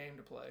out a game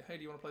to play. Hey,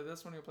 do you want to play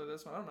this one? Do you want to play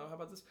this one? I don't know. How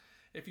about this?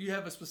 If you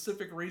have a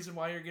specific reason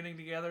why you're getting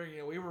together,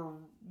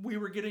 we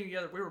were getting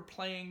together. We were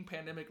playing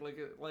Pandemic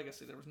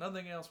Legacy. There was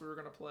nothing else we were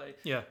going to play.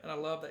 Yeah. And I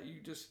love that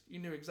you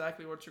knew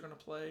exactly what you're going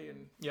to play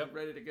and you're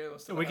ready to go.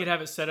 We could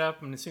have it set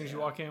up, and as soon as you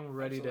walk in, we're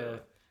ready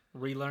to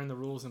relearn the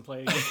rules and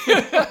play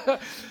again.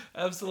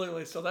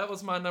 Absolutely. So that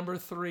was my number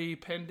 3,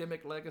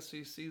 Pandemic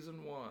Legacy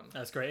Season 1.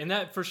 That's great. And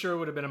that for sure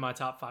would have been in my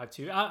top 5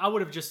 too. I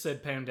would have just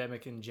said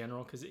Pandemic in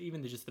general, because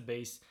even just the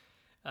base.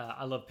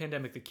 I love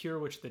Pandemic the Cure,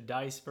 which is the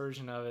DICE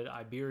version of it,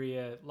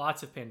 Iberia,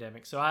 lots of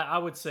Pandemic. So I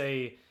would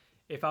say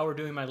if I were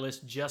doing my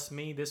list just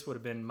me, this would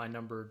have been my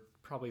number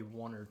probably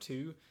 1 or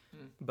 2.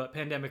 But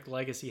Pandemic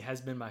Legacy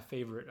has been my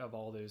favorite of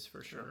all those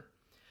for sure.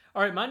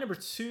 All right, my number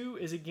 2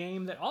 is a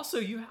game that also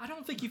I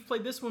don't think you've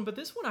played this one, but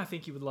this one I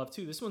think you would love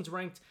too. This one's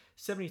ranked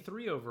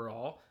 73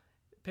 overall.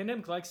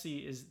 Pandemic Legacy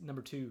is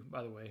number 2,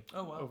 by the way,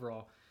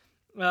 overall.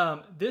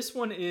 This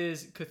one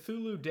is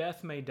Cthulhu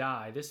Death May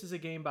Die. This is a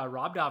game by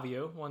Rob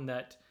Daviau, one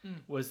that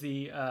was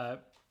the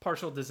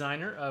partial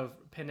designer of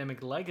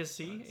Pandemic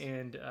Legacy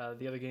and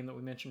the other game that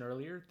we mentioned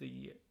earlier,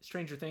 the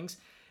Stranger Things,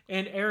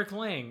 and Eric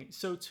Lang.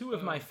 So 2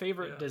 of my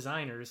favorite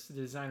designers. The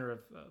designer of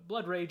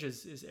Blood Rage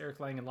is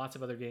Eric Lang and lots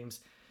of other games.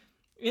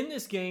 In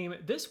this game,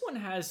 this one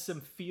has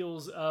some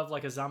feels of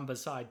like a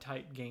Zombicide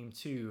type game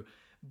too.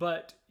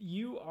 But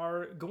you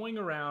are going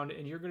around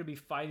and you're going to be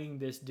fighting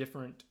this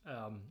different,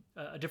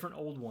 a different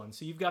old one.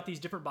 So you've got these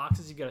different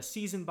boxes. You've got a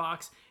season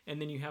box,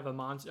 and then you have a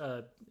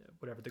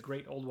the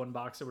Great Old One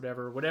box or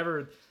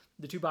whatever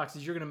the 2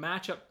 boxes. You're going to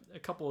match up a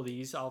couple of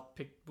these. I'll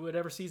pick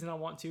whatever season I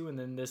want to, and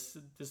then this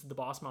is the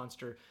boss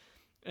monster.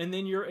 And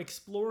then you're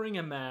exploring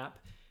a map,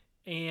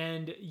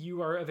 and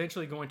you are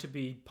eventually going to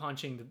be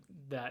punching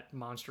that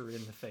monster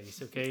in the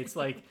face. Okay,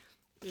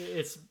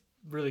 it's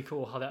really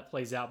cool how that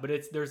plays out, but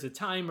there's a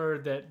timer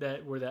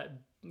that where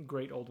that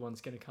Great Old One's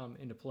going to come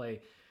into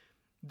play.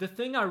 The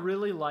thing I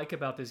really like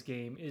about this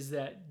game is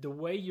that the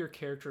way your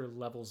character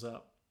levels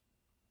up.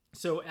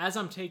 So as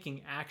I'm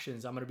taking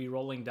actions, I'm going to be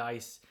rolling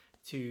dice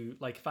to,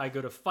 like, if I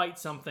go to fight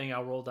something,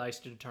 I'll roll dice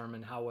to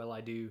determine how well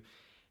I do.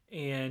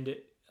 And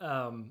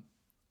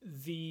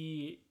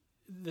the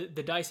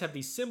dice have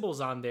these symbols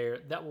on there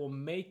that will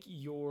make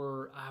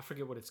your, I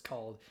forget what it's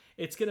called.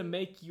 It's going to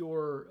make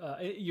your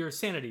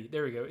sanity.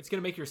 There we go. It's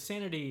going to make your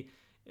sanity,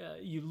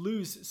 you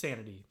lose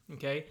sanity.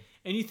 Okay.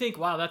 And you think,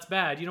 wow, that's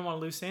bad. You don't want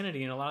to lose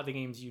sanity. In a lot of the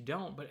games you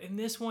don't, but in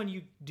this one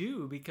you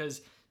do,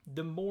 because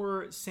the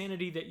more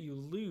sanity that you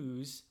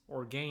lose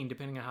or gain,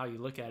 depending on how you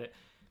look at it,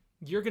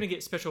 you're going to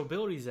get special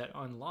abilities that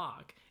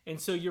unlock. And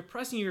so you're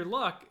pressing your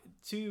luck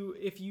to,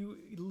 if you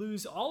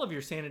lose all of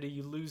your sanity,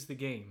 you lose the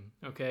game.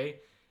 Okay.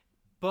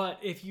 But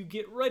if you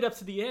get right up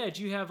to the edge,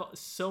 you have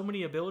so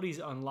many abilities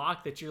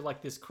unlocked that you're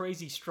like this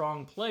crazy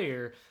strong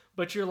player,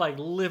 but you're like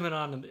living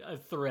on a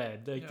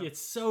thread.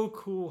 It's so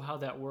cool how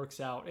that works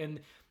out. And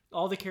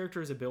all the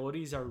characters'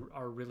 abilities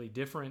are really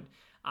different.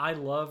 I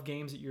love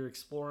games that you're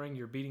exploring,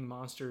 you're beating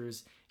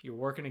monsters, you're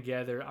working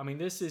together. I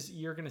mean,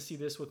 you're going to see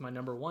this with my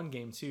number 1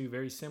 game too,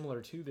 very similar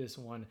to this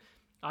one.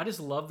 I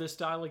just love this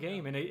style of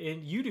game, and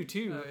you do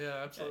too.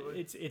 Yeah, absolutely.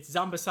 It's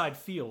Zombicide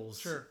feels.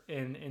 Sure.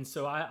 And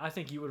so I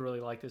think you would really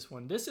like this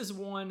one. This is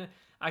one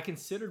I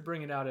considered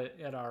bringing out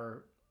at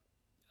our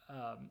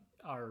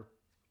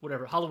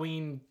whatever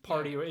Halloween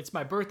party, or it's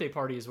my birthday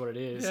party is what it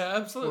is. Yeah,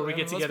 absolutely. Where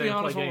we get together and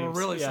play games.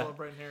 We're really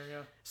celebrating here.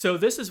 Yeah. So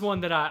this is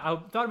one that I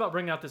thought about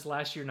bringing out this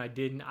last year and I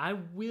didn't. I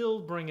will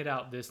bring it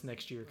out this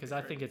next year because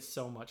I think it's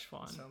so much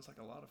fun. Sounds like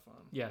a lot of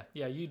fun. Yeah,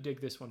 you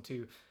dig this one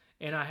too.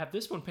 And I have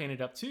this one painted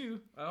up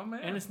too. Oh, man.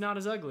 And it's not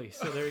as ugly.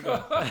 So there you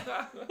go.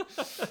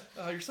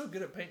 Oh, you're so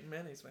good at painting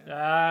minis, man.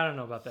 I don't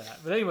know about that.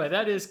 But anyway,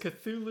 that is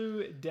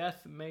Cthulhu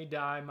Death May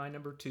Die, my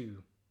number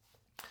 2.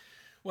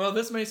 Well,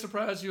 this may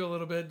surprise you a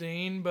little bit,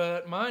 Dean,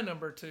 but my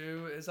number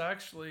 2 is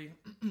actually,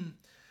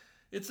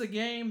 it's a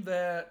game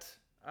that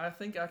I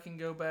think I can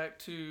go back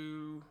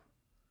to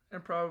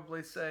and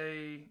probably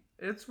say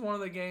it's one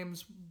of the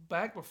games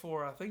back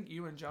before I think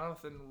you and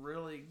Jonathan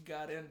really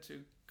got into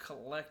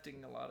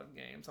collecting a lot of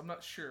games. I'm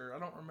not sure. I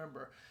don't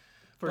remember.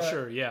 For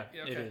sure, yeah,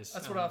 okay. It is.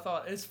 That's what I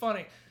thought. It's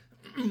funny.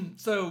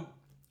 So,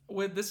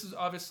 this is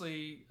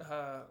obviously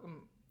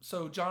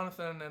so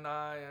Jonathan and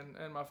I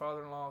and my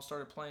father-in-law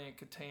started playing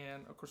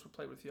Catan. Of course, we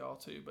played with y'all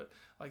too, but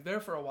like there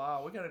for a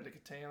while, we got into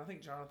Catan. I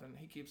think Jonathan,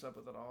 he keeps up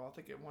with it all. I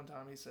think at one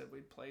time he said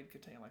we'd played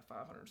Catan like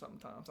 500 something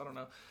times. I don't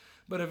know,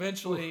 but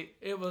eventually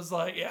it was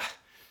like,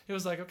 it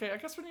was like, okay, I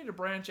guess we need to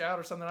branch out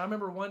or something. I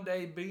remember one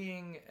day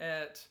being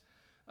at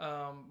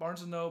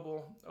Barnes &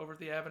 Noble over at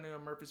the Avenue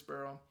in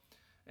Murfreesboro,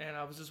 and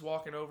I was just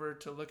walking over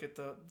to look at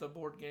the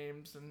board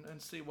games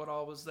and see what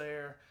all was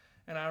there.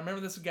 And I remember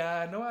this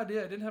guy, no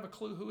idea, I didn't have a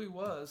clue who he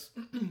was,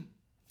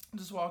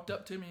 just walked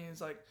up to me and he's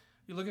like,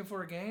 "You looking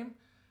for a game?"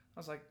 I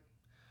was like,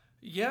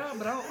 "Yeah,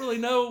 but I don't really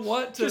know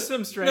what to..." Just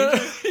some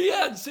stranger?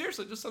 Yeah,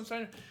 seriously, just some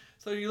stranger.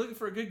 "So you're looking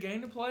for a good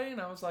game to play?"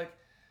 And I was like,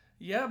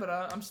 "Yeah, but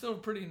I'm still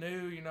pretty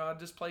new. I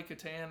just play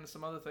Catan and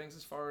some other things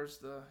as far as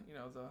the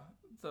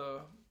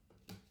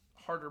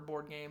harder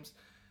board games."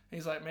 And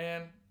he's like,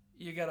 "Man,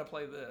 you got to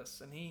play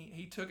this." And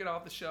he took it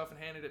off the shelf and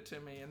handed it to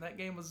me. And that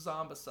game was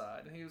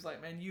Zombicide. And he was like,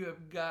 "Man, you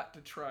have got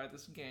to try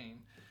this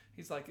game."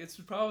 He's like, "It's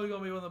probably going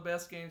to be one of the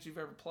best games you've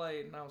ever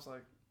played." And I was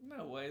like,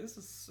 "No way, this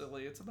is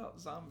silly. It's about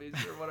zombies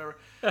or whatever."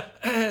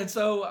 And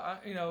so,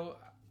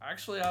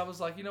 actually, I was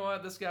like, "You know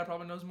what? This guy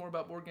probably knows more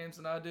about board games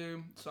than I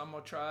do. So I'm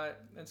going to try it."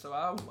 And so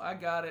I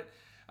got it.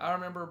 I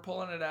remember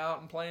pulling it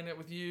out and playing it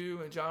with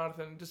you and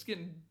Jonathan, just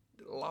getting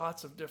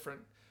lots of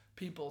different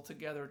people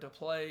together to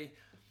play.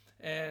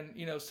 And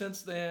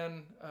since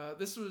then,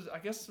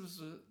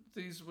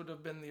 these would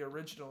have been the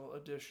original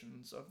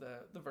editions of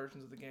the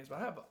versions of the games.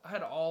 But I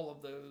had all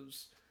of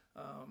those.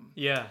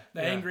 The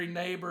Angry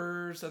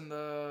Neighbors and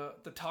the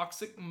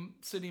Toxic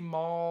City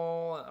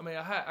Mall. I mean,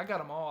 I got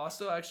them all. I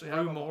still actually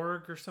have them.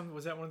 Morgue or something.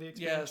 Was that one of the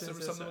expansions? Yes, there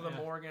was something with a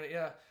morgue in it.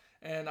 Yeah,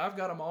 and I've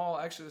got them all.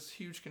 Actually, this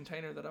huge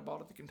container that I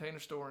bought at the Container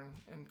Store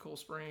in Cool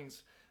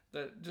Springs.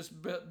 That just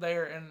bit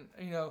there, and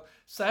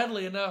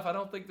sadly enough, I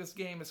don't think this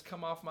game has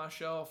come off my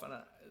shelf, and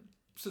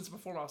since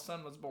before my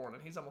son was born,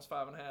 and he's almost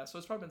 5.5, so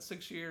it's probably been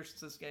 6 years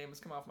since this game has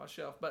come off my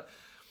shelf. But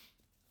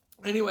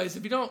anyways,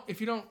 if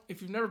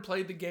you've never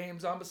played the game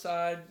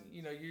Zombicide,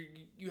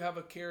 you have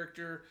a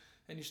character,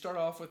 and you start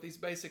off with these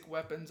basic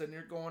weapons, and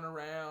you're going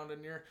around,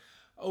 and you're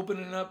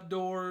opening up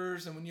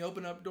doors, and when you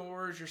open up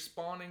doors, you're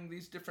spawning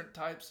these different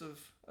types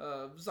of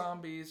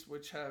zombies,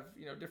 which have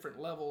different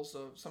levels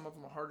of. Some of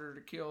them are harder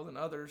to kill than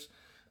others.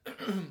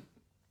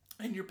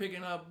 And you're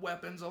picking up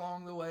weapons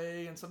along the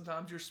way, and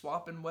sometimes you're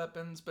swapping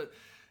weapons. But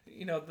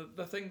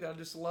the thing that I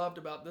just loved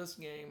about this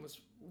game was,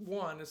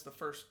 one, it's the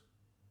first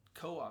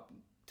co-op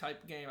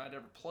type game I'd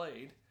ever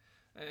played,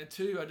 and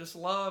two,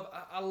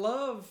 I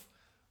love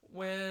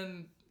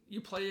when you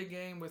play a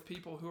game with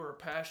people who are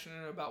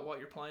passionate about what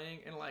you're playing,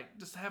 and like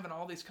just having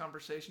all these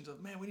conversations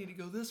of, "Man, we need to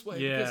go this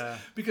way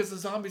because the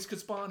zombies could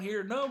spawn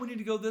here. No, we need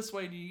to go this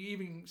way." And you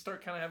even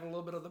start kind of having a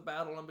little bit of the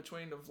battle in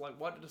between of like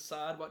what to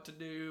decide, what to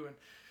do. And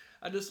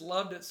I just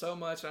loved it so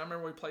much. I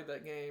remember we played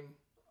that game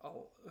a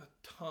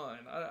ton.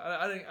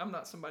 I'm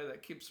not somebody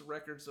that keeps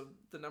records of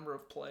the number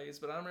of plays,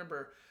 but I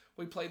remember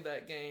we played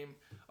that game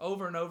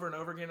over and over and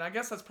over again. I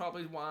guess that's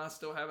probably why I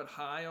still have it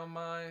high on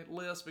my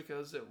list,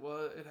 because it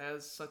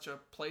has such a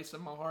place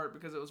in my heart,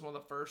 because it was one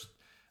of the first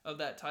of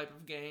that type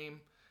of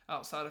game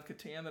outside of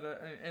Catan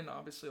and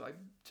obviously like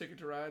Ticket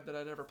to Ride that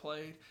I'd ever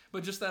played.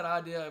 But just that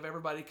idea of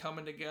everybody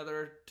coming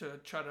together to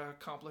try to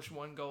accomplish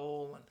one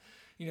goal, and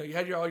you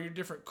had all your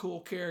different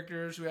cool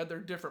characters who had their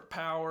different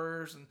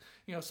powers, and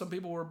some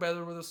people were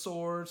better with a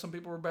sword, some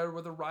people were better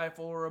with a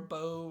rifle or a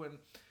bow, and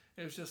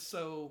it was just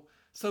so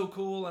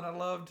cool. And I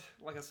loved,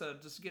 like I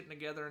said, just getting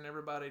together and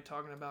everybody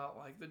talking about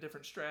like the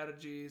different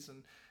strategies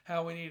and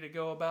how we need to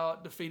go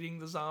about defeating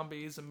the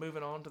zombies and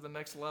moving on to the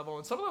next level.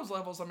 And some of those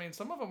levels, I mean,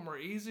 some of them were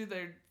easy.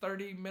 They're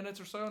 30 minutes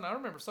or so, and I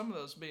remember some of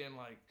those being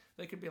like,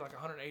 they could be like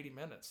 180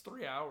 minutes,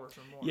 3 hours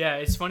or more. Yeah,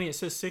 it's funny. It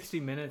says 60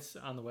 minutes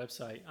on the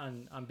website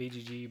on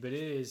BGG, but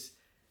it is.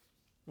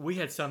 We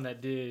had some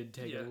that did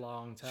take a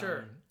long time.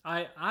 Sure.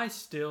 I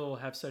still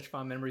have such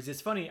fond memories.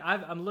 It's funny.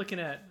 I'm looking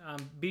at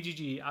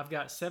BGG. I've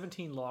got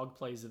 17 log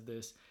plays of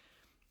this,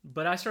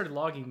 but I started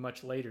logging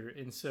much later,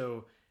 and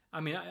so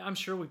I mean I'm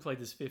sure we played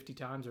this 50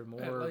 times or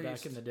more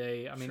back in the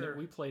day. I mean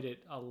we played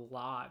it a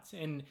lot,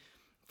 and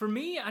for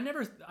me, I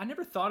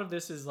never thought of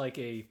this as like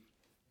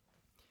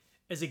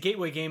as a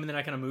gateway game, and then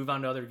I kind of move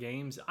on to other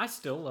games. I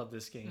still love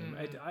this game,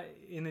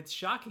 and it's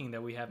shocking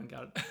that we haven't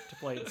got to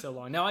play it so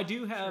long. Now I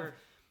do have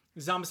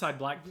Zombicide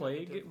Black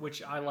Plague,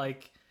 which I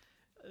like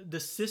the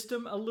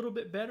system a little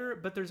bit better,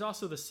 but there's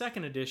also the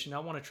second edition. I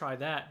want to try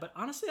that, but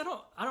honestly,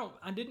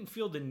 I didn't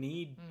feel the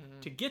need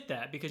to get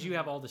that, because you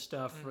have all the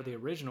stuff for the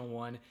original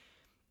one,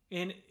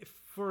 and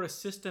for a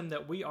system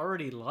that we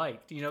already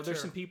liked.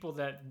 There's some people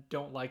that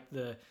don't like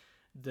the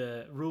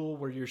rule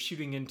where you're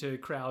shooting into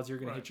crowds, you're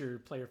going to hit your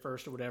player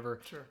first or whatever.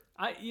 Sure.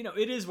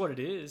 It is what it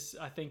is.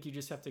 I think you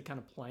just have to kind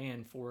of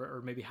plan for it,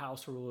 or maybe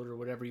house rule it, or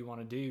whatever you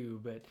want to do.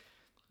 But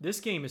this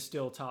game is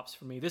still tops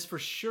for me. This for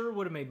sure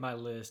would have made my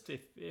list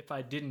if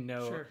I didn't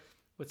know. Sure.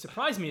 What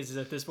surprised me is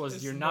that this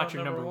was not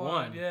your number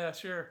one. Yeah,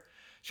 sure.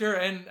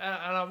 And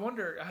I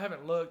wonder, I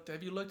haven't looked.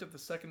 Have you looked at the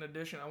second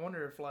edition? I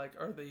wonder if like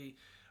are the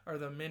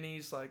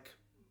minis like,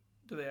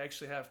 do they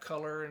actually have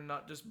color and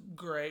not just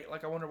gray?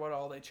 Like, I wonder what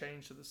all they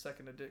changed to the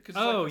second edition. Because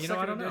Oh, it's you like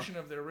know, the I don't second know. edition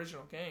of the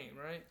original game,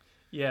 right?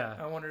 Yeah.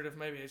 I wondered if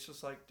maybe it's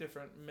just like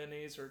different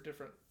minis or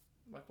different,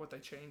 like what they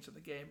changed in the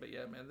game. But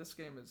yeah, man, this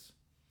game is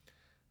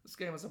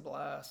a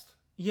blast.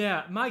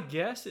 Yeah, my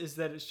guess is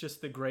that it's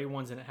just the gray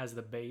ones and it has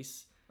the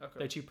base Okay.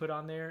 that you put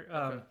on there.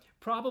 Okay.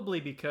 Probably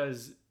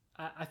because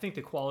I think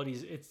the quality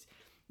is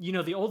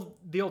the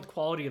old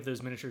quality of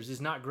those miniatures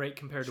is not great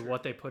compared to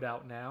what they put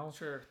out now.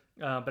 Sure.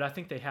 But I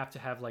think they have to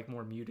have like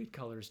more muted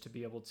colors to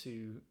be able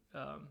to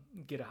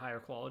get a higher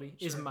quality.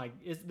 Sure.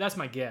 That's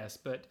my guess.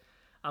 But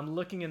I'm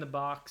looking in the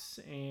box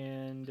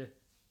and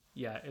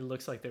yeah, it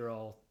looks like they're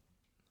all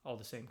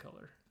the same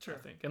color. Sure. I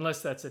think,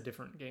 unless that's a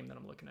different game that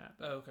I'm looking at.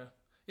 Oh, okay.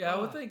 Yeah, I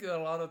would think that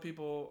a lot of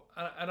people,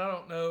 and I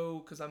don't know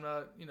because I'm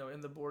not,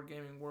 in the board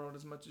gaming world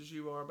as much as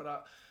you are,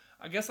 but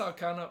I guess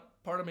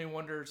part of me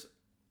wonders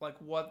like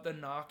what the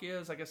knock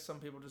is. I guess some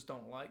people just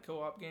don't like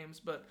co-op games,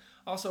 but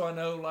also I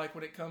know like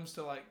when it comes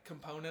to like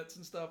components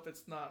and stuff,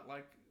 it's not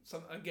like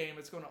a game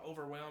that's going to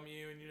overwhelm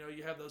you, and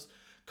you have those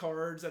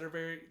cards that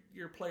are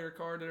your player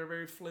card that are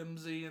very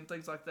flimsy and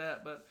things like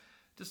that. But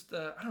just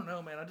I don't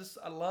know, man.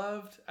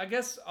 I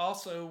guess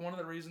also one of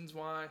the reasons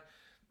why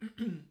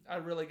I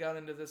really got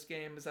into this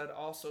game is I'd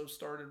also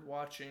started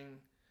watching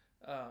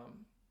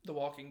The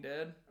Walking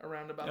Dead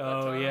around about that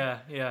time. Oh,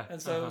 yeah.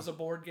 And so it was a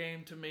board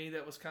game to me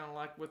that was kind of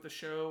like with the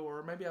show,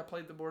 or maybe I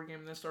played the board game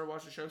and then started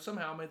watching the show.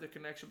 Somehow I made the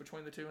connection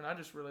between the two, and I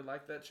just really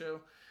liked that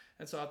show.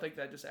 And so I think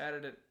that just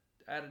added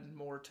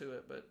more to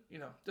it. But,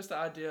 just the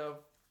idea of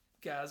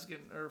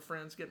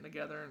friends getting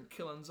together and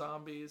killing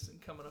zombies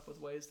and coming up with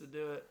ways to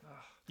do it.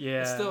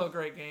 Yeah. It's still a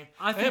great game.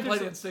 I haven't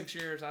played it in 6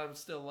 years. I would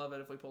still love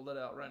it if we pulled it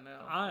out right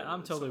now.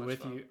 I'm totally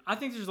with you. I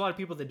think there's a lot of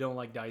people that don't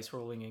like dice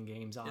rolling in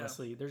games,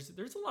 honestly. Yeah.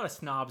 There's a lot of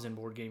snobs in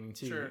board gaming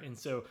too. Sure. And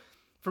so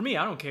for me,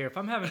 I don't care. If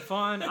I'm having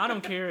fun, I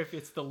don't care if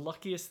it's the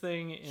luckiest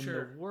thing in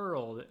the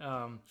world.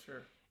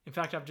 Sure. In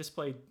fact, I've just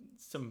played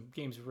some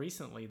games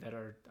recently that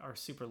are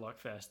super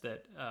luck fest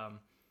that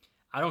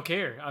I don't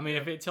care. I mean,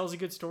 if it tells a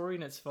good story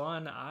and it's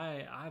fun,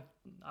 I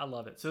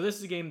love it. So this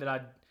is a game that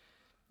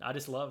I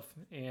just love.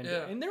 And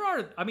there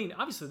are, I mean,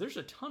 obviously there's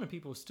a ton of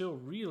people who still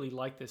really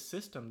like this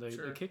system. The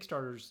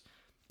Kickstarters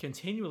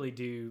continually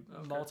do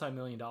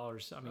multi-million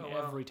dollars. I mean,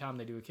 every time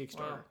they do a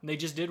Kickstarter. Wow. And they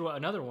just did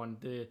another one,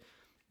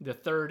 the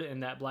third in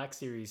that black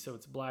series. So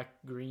it's black,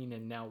 green,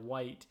 and now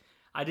white.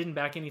 I didn't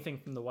back anything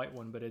from the white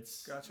one, but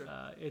it's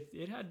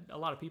it had a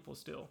lot of people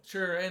still.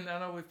 Sure, and I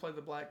know we've played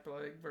the Black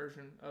Plague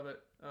version of it,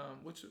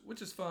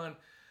 which is fun,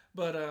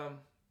 but I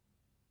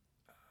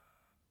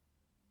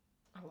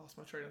lost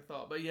my train of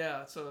thought. But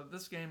yeah, so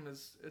this game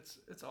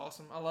it's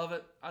awesome. I love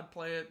it. I'd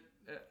play it.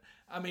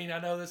 I mean,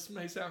 I know this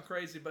may sound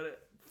crazy,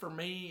 but for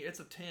me, it's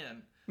a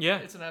 10. Yeah,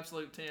 it's an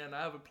absolute 10.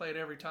 I would play it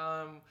every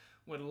time.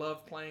 Would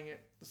love playing it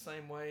the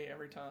same way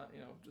every time.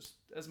 Just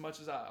as much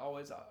as I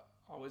always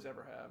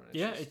ever have.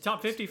 And it's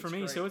top 50 for me,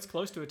 great. so it's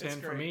close to a 10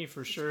 for me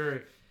for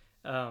sure.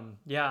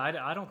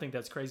 I don't think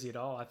that's crazy at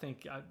all. I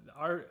think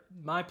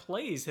my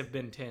plays have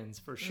been 10s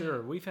for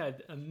sure. We've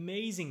had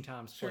amazing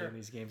times playing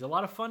these games. A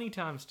lot of funny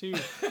times too.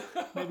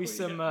 Maybe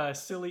some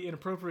silly,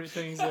 inappropriate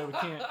things that we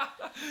can't.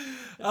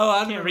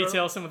 I can't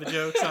retell some of the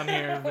jokes on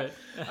here, but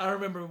I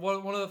remember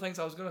one of the things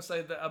I was going to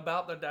say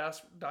about the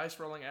dice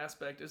rolling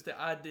aspect is the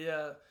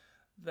idea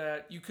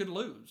that you could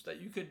lose, that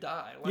you could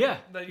die.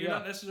 That you're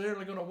not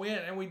necessarily going to win.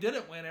 And we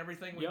didn't win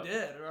everything we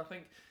did. Or I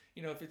think,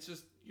 if it's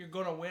just you're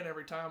going to win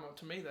every time,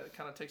 to me, that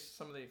kind of takes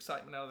some of the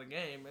excitement out of the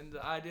game. And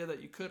the idea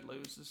that you could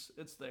lose,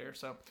 it's there.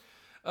 So,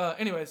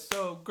 anyways,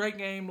 so great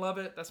game. Love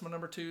it. That's my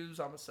number 2,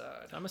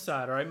 Homicide.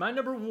 Homicide. All right. My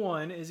number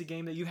 1 is a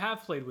game that you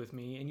have played with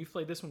me, and you've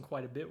played this one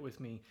quite a bit with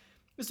me.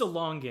 It's a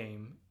long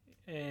game.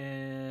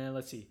 And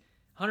let's see.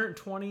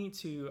 120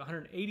 to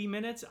 180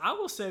 minutes. I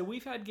will say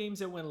we've had games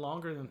that went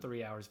longer than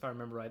 3 hours, if I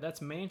remember right.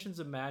 That's Mansions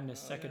of Madness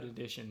second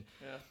edition.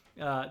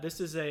 Yeah.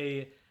 This is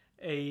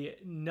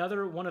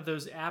another one of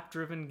those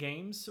app-driven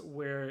games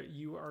where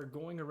you are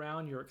going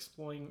around, you're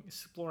exploring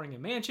a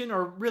mansion,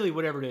 or really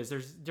whatever it is.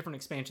 There's different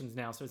expansions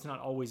now, so it's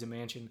not always a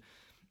mansion.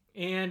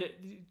 And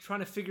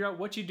trying to figure out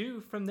what you do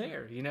from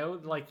there.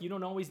 Like you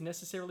don't always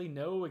necessarily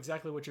know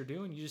exactly what you're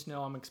doing. You just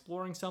know I'm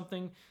exploring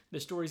something. The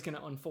story's going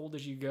to unfold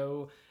as you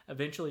go.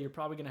 Eventually, you're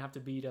probably going to have to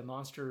beat a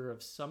monster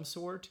of some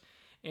sort.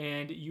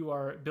 And you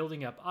are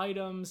building up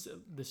items.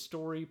 The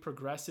story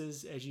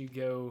progresses as you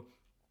go.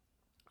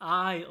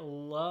 I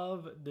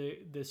love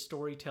the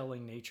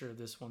storytelling nature of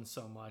this one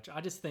so much. I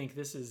just think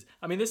this is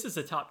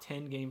a top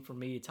 10 game for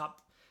me.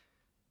 Top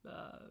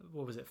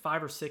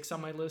 5 or 6 on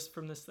my list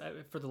from this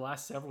for the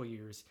last several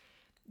years.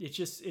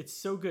 It's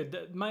so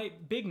good. My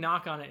big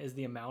knock on it is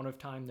the amount of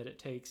time that it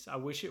takes. I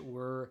wish it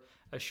were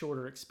a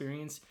shorter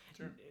experience.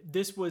 Sure.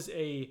 This was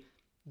a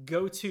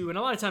go-to, and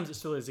a lot of times it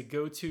still is a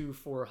go-to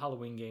for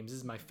Halloween games. This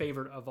is my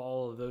favorite of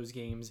all of those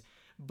games.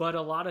 But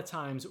a lot of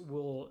times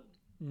we'll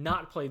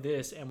not play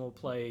this and we'll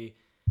play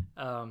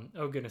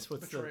Oh goodness,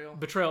 what's Betrayal. the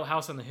Betrayal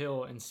House on the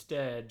Hill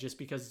instead? Just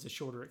because it's a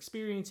shorter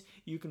experience,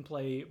 you can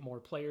play more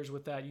players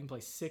with that. You can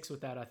play 6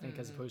 with that, I think,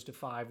 as opposed to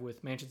 5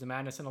 with Mansions of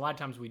Madness. And a lot of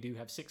times we do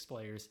have 6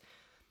 players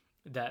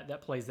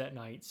that plays that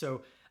night.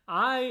 So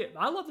I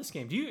love this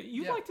game. Do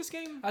you like this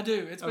game? I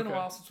do. It's been a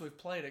while since we've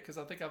played it because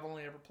I think I've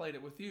only ever played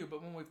it with you.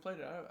 But when we've played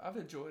it, I've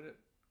enjoyed it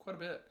quite a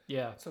bit.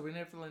 Yeah. So we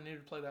definitely need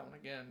to play that one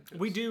again.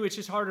 We do. It's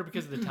just harder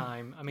because of the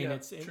time. I mean,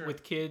 sure.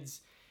 with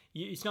kids,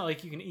 it's not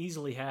like you can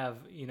easily have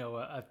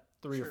a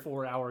 3 or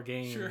 4 hour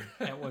game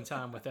at one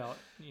time without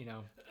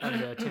having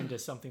to attend to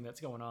something that's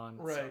going on.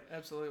 Right. So,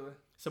 Absolutely.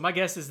 so my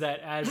guess is that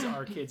as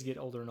our kids get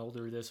older and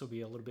older, this will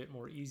be a little bit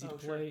more easy to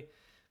play. Sure.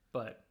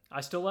 But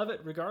I still love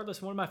it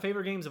regardless. One of my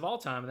favorite games of all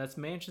time, and that's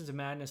Mansions of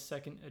Madness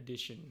 2nd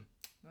Edition.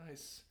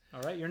 Nice.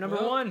 All right, you're number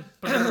one.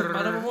 My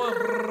number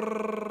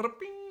one.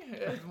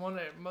 It's one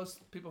that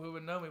most people who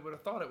would know me would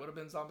have thought it would have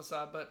been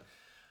Zombicide, but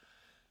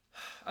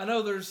I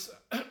know there's,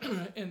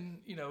 and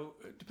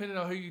depending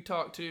on who you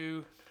talk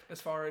to, as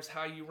far as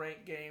how you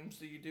rank games,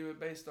 do you do it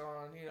based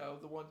on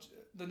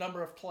the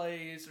number of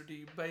plays, or do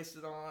you base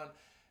it on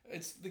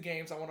it's the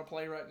games I want to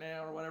play right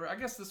now or whatever? I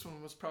guess this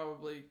one was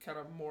probably kind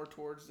of more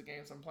towards the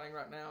games I'm playing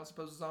right now as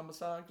opposed to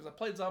Zombicide, because I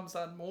played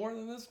Zombicide more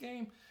than this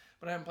game,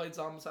 but I haven't played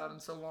Zombicide in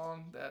so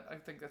long that I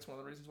think that's one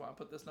of the reasons why I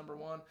put this number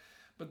one.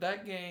 But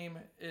that game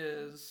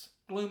is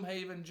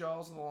Gloomhaven,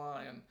 Jaws of the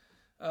Lion.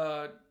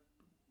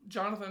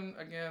 Jonathan,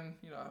 again,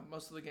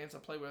 most of the games I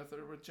play with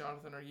are with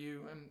Jonathan or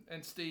you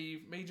and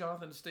Steve. Me,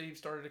 Jonathan, and Steve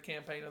started a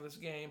campaign of this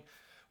game.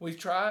 We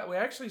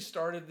actually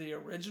started the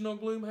original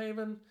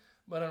Gloomhaven,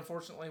 but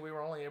unfortunately we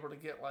were only able to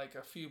get like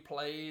a few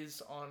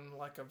plays on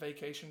like a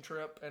vacation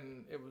trip,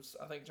 and it was,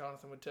 I think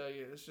Jonathan would tell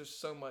you, it's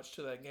just so much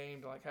to that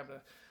game to like have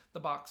the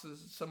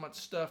boxes, so much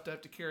stuff to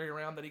have to carry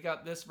around, that he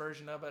got this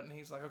version of it, and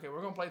he's like, okay, we're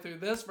going to play through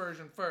this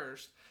version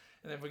first,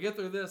 and then if we get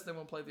through this, then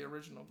we'll play the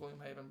original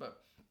Gloomhaven. But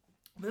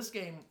this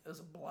game is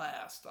a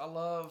blast. I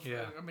love,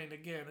 I mean,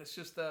 again, it's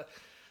just the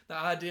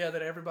idea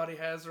that everybody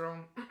has their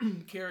own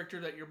character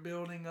that you're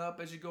building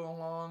up as you go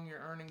along. You're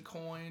earning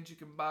coins. You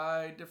can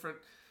buy different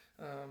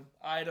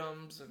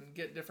items and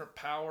get different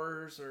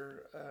powers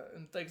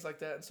and things like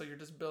that. And so you're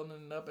just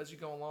building it up as you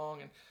go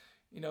along. And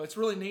it's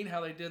really neat how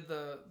they did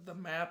the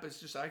map is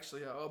just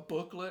actually a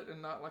booklet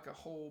and not like a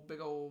whole big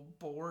old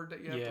board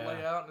that you have to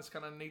lay out. And it's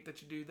kind of neat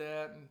that you do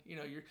that. And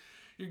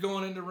you're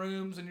going into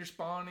rooms and you're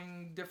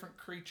spawning different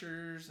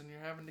creatures and you're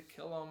having to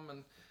kill them.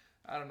 And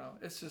I don't know,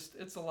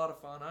 it's a lot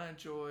of fun. I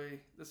enjoy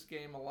this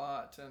game a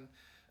lot. And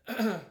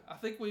I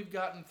think we've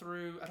gotten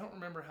through, I don't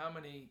remember how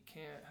many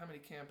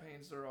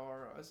campaigns there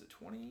are. Is it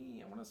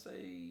 20? I want to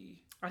say.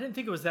 I didn't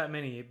think it was that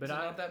many, but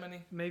not that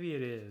many? Maybe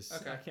it is.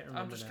 Okay. I can't remember.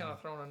 I'm just kind of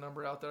throwing a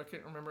number out there. I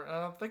can't remember. And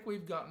I think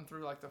we've gotten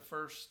through like the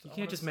first. You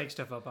can't just make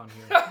stuff up on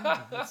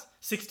here.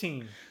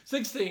 16.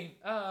 16.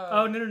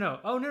 No.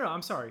 Oh, no.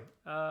 I'm sorry.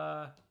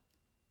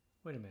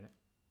 Wait a minute.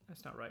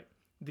 That's not right.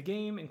 The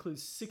game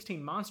includes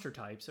 16 monster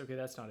types. Okay,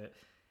 that's not it.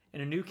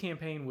 And a new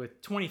campaign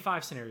with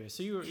 25 scenarios.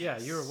 So you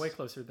were way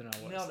closer than I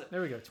was. Nailed it.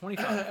 There we go,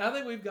 25. I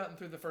think we've gotten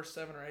through the first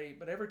 7 or 8,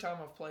 but every time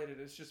I've played it,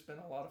 it's just been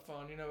a lot of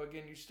fun.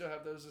 Again, you still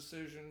have those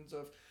decisions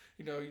of,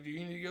 do you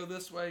need to go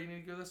this way? You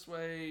need to go this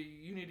way.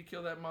 You need to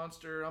kill that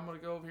monster. I'm going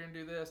to go over here and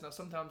do this. Now,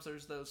 sometimes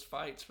there's those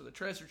fights for the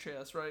treasure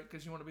chest, right?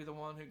 Because you want to be the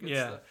one who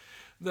gets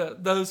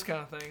those kind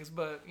of things,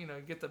 but,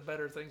 get the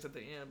better things at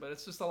the end. But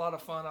it's just a lot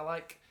of fun. I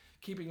like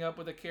keeping up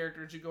with the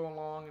characters as you go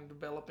along and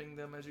developing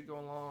them as you go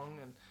along.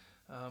 And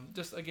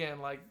just again,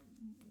 like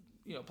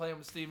playing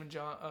with Steve and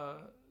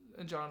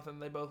Jonathan,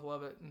 they both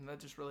love it, and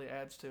that just really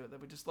adds to it. That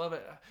we just love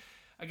it.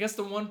 I guess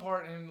the one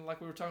part, and like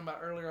we were talking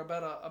about earlier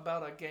about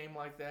a game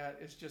like that,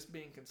 is just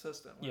being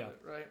consistent with it,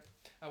 right?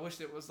 I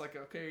wish it was like,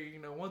 okay,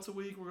 once a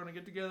week we're going to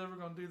get together,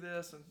 we're going to do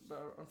this, and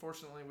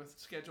unfortunately with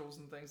schedules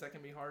and things that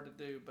can be hard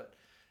to do. But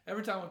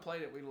every time we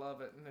played it, we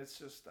love it, and it's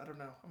just, I don't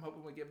know. I'm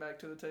hoping we get back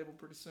to the table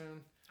pretty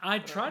soon. I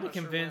tried to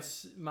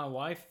convince my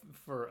wife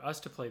for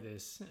us to play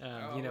this,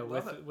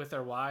 with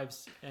our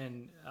wives,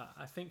 and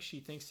I think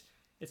she thinks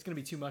it's going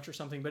to be too much or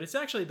something. But it's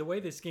actually, the way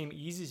this game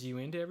eases you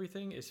into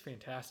everything is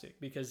fantastic,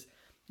 because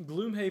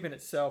Gloomhaven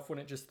itself, when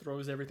it just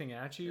throws everything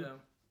at you,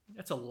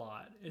 that's a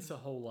lot. It's a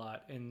whole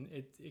lot, and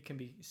it can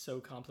be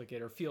so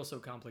complicated or feel so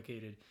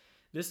complicated.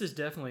 This is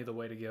definitely the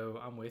way to go.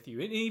 I'm with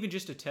you. And even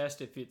just to test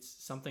if it's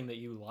something that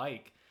you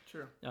like.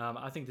 Sure.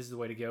 I think this is the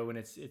way to go, and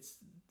it's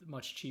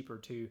much cheaper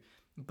too.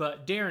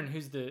 But Darren,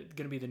 who's going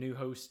to be the new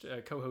host,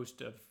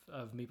 co-host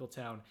of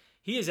Meepletown,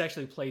 he has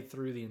actually played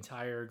through the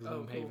entire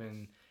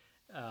Gloomhaven,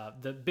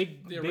 the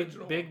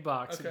big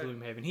box of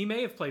Gloomhaven. He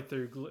may have played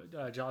through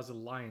Jaws of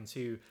the Lion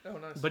too. Oh,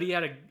 nice. But he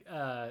had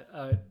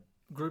a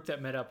group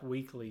that met up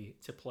weekly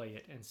to play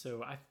it, and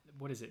so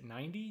what is it,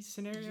 90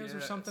 scenarios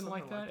or something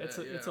like that?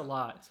 It's a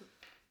lot.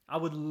 I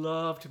would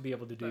love to be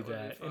able to do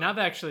that. And I've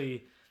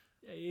actually,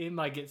 it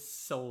might get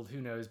sold,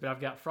 who knows, but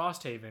I've got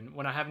Frosthaven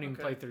when I haven't even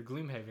played through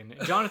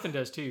Gloomhaven. Jonathan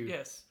does too.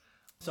 Yes.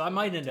 So I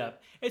might end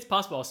up, it's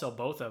possible I'll sell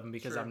both of them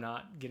because I'm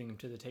not getting them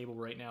to the table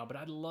right now, but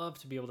I'd love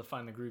to be able to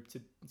find the group to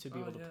be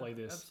able to play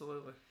this.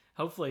 Absolutely.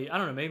 hopefully, I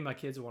don't know, maybe my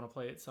kids will want to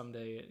play it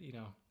someday.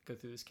 Go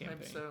through this campaign.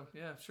 Maybe so.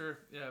 Yeah, sure.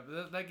 Yeah,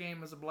 but that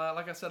game is a blast.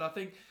 Like I said, I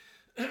think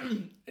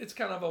it's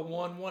kind of a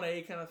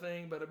 1A kind of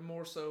thing, but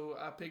more so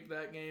I picked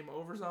that game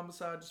over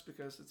Zombicide just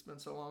because it's been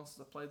so long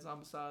since I played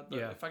Zombicide. But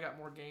if I got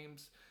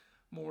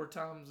more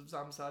times of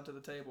Zombicide to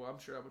the table, I'm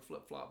sure I would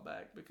flip-flop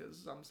back because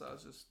Zombicide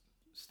is just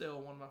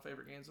still one of my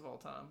favorite games of all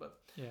time. But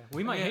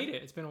we might hate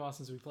it. It's been a while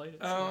since we played it.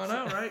 Oh, I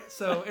know, right?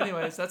 So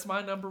anyways, that's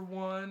my number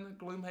one,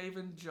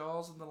 Gloomhaven,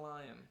 Jaws of the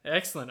Lion.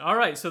 Excellent. All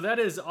right, so that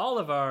is all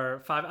of our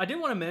 5. I did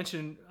want to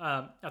mention,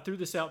 I threw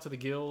this out to the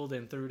guild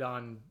and threw it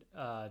on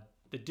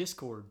the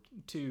Discord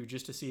too,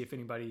 just to see if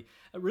anybody,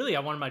 really I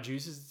wanted my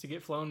juices to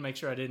get flown, make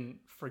sure I didn't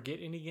forget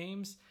any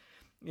games.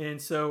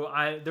 And so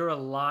there are a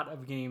lot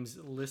of games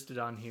listed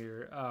on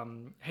here.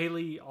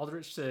 Haley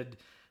Aldrich said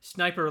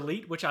Sniper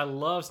Elite, which I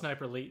love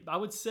Sniper Elite. I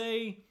would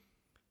say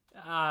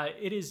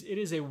it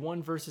is a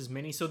one versus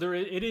many, so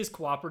it is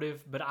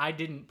cooperative, but I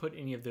didn't put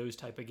any of those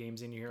type of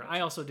games in here.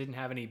 I also didn't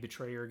have any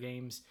Betrayer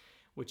games,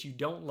 which you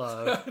don't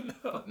love. No.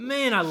 But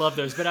man, I love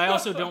those, but I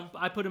also don't.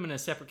 I put them in a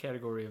separate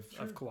category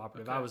of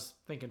cooperative. Okay. I was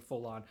thinking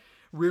full on.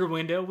 Rear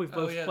Window, we've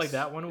both played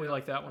that one. We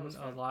like that one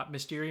a lot.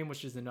 Mysterium,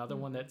 which is another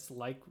one that's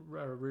like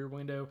Rear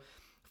Window.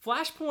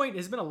 Flashpoint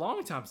has been a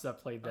long time since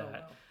I've played that. Oh,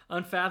 wow.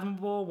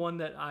 Unfathomable, one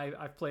that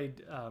I've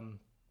played.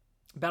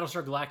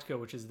 Battlestar Galactica,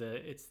 which is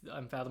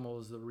Unfathomable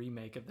is the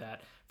remake of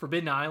that.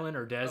 Forbidden Island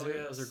or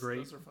Desert, those are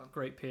great. Those are fun.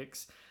 Great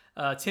picks.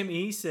 Tim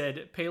E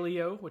said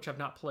Paleo, which I've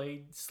not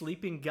played.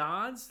 Sleeping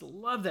Gods,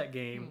 love that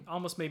game.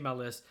 Almost made my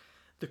list.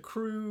 The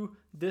Crew,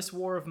 This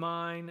War of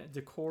Mine,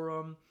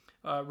 Decorum.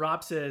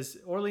 Rob says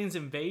Orleans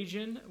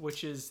Invasion,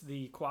 which is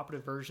the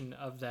cooperative version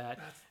of that.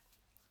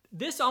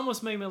 This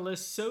almost made my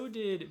list. So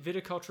did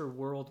Viticulture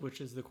World, which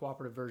is the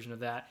cooperative version of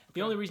that. Okay.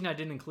 The only reason I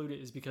didn't include it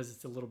is because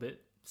it's a little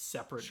bit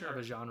separate of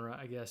a genre,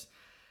 I guess.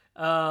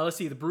 Let's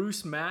see. The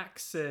Bruce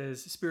Max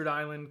says Spirit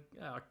Island,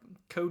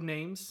 Code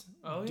Names,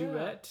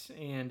 Duet,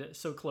 and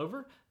So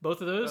Clover. Both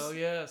of those. Oh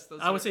yes,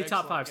 those I would say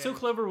top 5. Games. So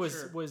Clover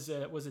was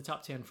a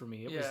top 10 for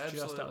me. It was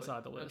just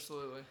outside the list.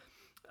 Absolutely.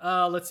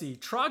 Let's see.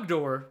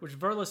 Trogdor, which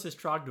Verla says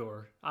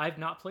Trogdor. I've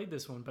not played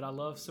this one, but I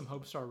love some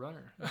Hope Star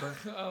Runner.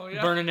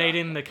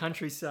 Burninating the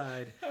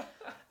countryside.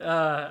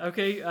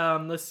 Okay.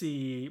 Let's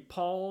see.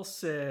 Paul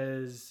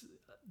says.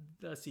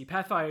 Let's see,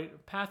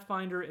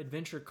 Pathfinder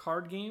Adventure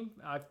card game.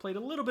 I've played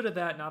a little bit of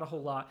that, not a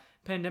whole lot.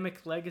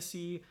 Pandemic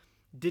Legacy.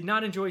 Did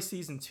not enjoy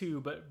Season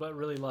 2, but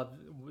really loved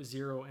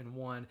 0 and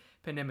 1.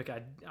 Pandemic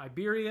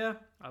Iberia.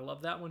 I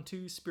love that one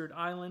too. Spirit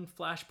Island.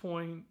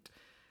 Flashpoint.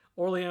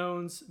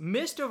 Orleans.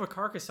 Mist over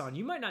Carcassonne.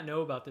 You might not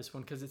know about this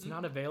one because it's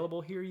not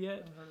available here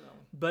yet.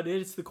 But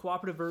it's the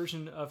cooperative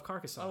version of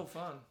Carcassonne. Oh,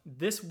 fun.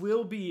 This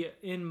will be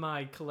in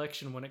my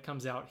collection when it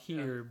comes out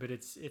here, but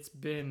it's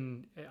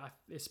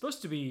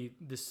supposed to be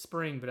this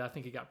spring, but I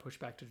think it got pushed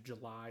back to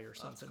July or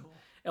something. That's cool.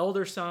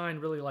 Elder Sign,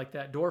 really like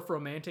that. Dwarf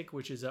Romantic,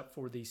 which is up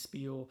for the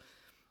Spiel,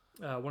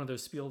 one of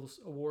those Spiel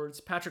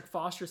awards. Patrick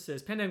Foster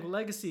says Pandemic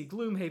Legacy,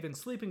 Gloomhaven,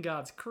 Sleeping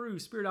Gods, Crew,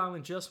 Spirit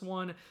Island, Just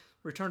One,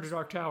 Return to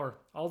Dark Tower.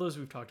 All those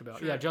we've talked about.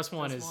 Sure. Yeah, Just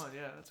One. Yeah,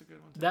 that's a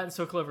good one too. That and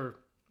So Clever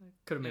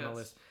could have made my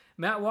list.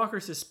 Matt Walker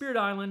says Spirit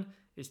Island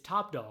is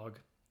top dog.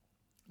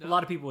 No. A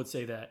lot of people would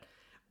say that.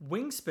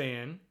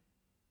 Wingspan,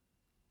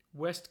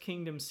 West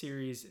Kingdom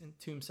series, and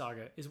Tomb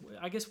Saga is,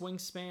 I guess,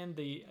 Wingspan,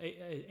 the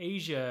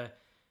Asia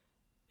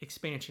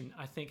expansion,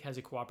 I think has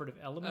a cooperative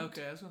element.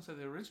 Okay, I was going to say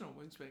the original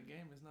Wingspan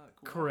game is not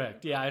cooperative.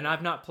 Correct. Yeah, and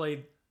I've not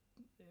played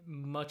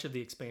much of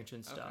the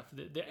expansion stuff.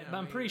 Okay.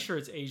 I'm pretty sure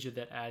it's Asia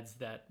that adds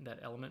that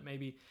element,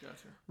 maybe.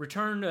 Gotcha.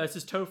 This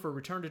is Topher.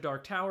 Return to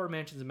Dark Tower,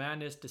 Mansions of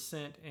Madness,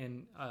 Descent,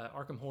 and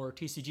Arkham Horror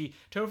TCG.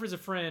 Topher's a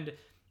friend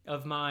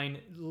of mine,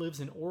 lives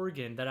in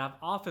Oregon, that I've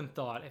often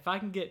thought, if I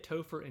can get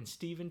Topher and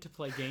Steven to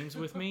play games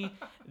with me,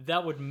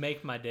 that would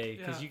make my day,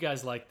 because you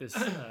guys like this.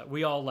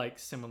 We all like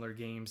similar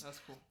games. That's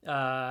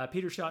cool.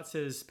 Peter Schott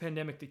says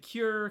Pandemic the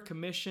Cure,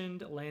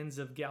 Commissioned, Lands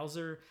of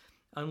Galzer,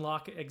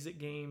 Unlock exit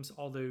games,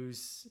 all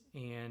those,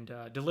 and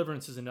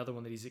Deliverance is another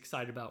one that he's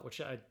excited about, which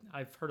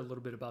I've heard a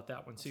little bit about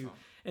that one too.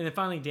 And then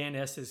finally, Dan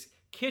S. says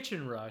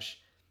Kitchen Rush.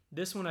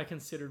 This one I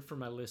considered for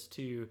my list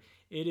too.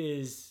 It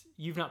is,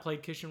 you've not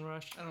played Kitchen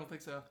Rush? I don't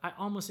think so. I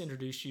almost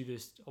introduced you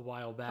this a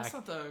while back. That's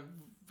not the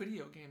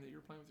video game that you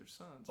were playing with your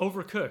sons.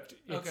 Overcooked.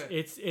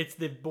 It's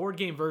the board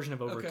game version of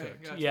Overcooked. Okay,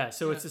 gotcha. Yeah,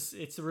 so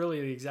it's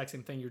really the exact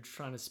same thing. You're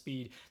trying to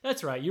speed.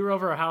 That's right. You were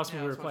over our house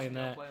when we were playing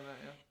that.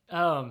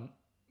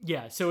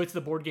 Yeah, so it's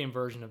the board game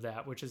version of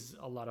that, which is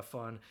a lot of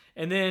fun.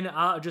 And then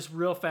just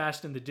real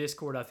fast in the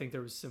Discord, I think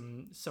there was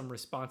some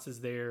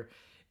responses there.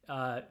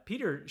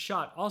 Peter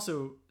Schott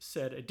also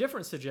said a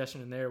different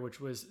suggestion in there, which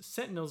was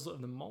Sentinels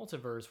of the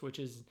Multiverse, which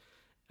is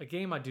a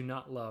game I do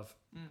not love.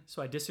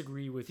 So I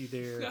disagree with you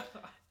there.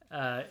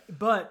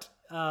 But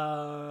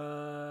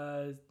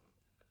I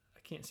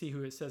can't see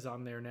who it says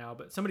on there now,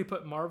 but somebody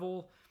put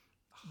Marvel.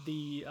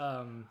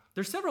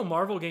 There's several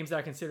Marvel games that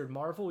I considered.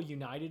 Marvel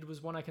United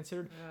was one I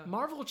considered.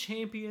 Marvel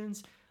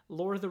Champions,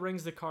 Lord of the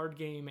Rings the card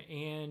game,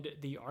 and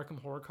the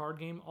Arkham Horror card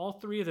game. All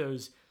three of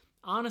those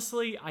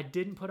Honestly, I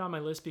didn't put on my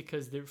list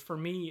because for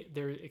me,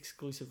 they're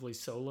exclusively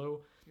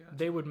solo. Yeah.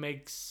 They would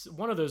make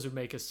one of those would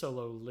make a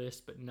solo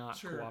list, but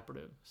not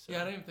cooperative. So.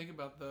 Yeah, I didn't even think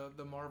about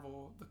the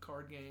Marvel, the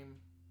card game.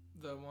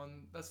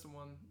 That's the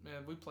one,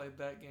 man, we played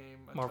that game.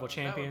 Marvel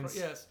Champions.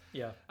 Yes.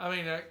 Yeah. I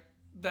mean,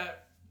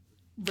 that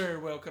very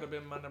well could have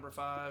been my number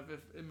 5. If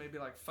it may be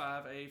like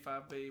 5A,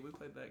 5B. We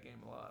played that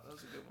game a lot. That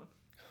was a good one.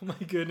 Oh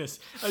my goodness.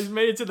 I just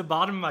made it to the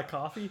bottom of my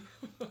coffee,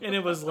 and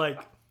it was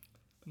like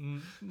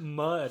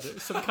mud,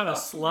 some kind of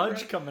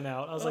sludge coming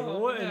out. I was like,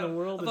 what in the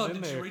world is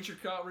in there? Did you reach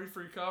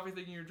for your coffee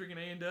thinking you were drinking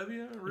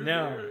A&W?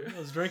 No, I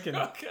was drinking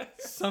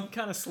some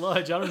kind of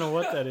sludge. I don't know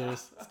what that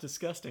is. It's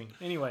disgusting.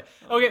 Anyway,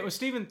 okay, well,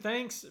 Stephen,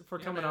 thanks for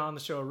coming on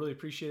the show. I really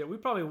appreciate it.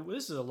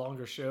 This is a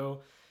longer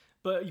show,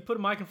 but you put a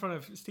mic in front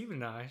of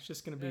Stephen and I, it's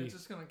just going to be... it's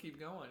just going to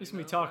keep going. Just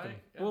going to be talking.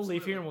 Right? We'll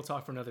leave here and we'll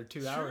talk for another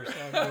 2 hours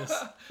after this.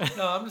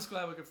 No, I'm just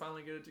glad we could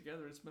finally get it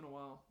together. It's been a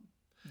while.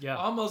 Yeah.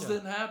 Almost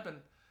didn't happen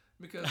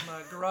because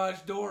my garage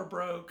door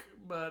broke,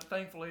 but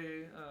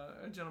thankfully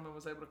a gentleman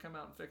was able to come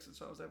out and fix it,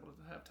 so I was able to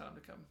have time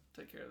to come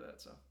take care of that.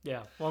 So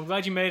yeah, well, I'm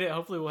glad you made it.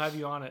 Hopefully we'll have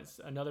you on at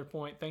another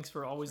point. Thanks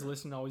for always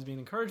listening, always being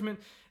encouragement,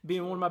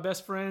 being one of my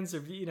best friends.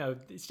 Or,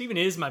 Stephen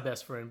is my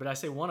best friend, but I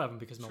say one of them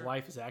because my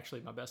wife is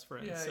actually my best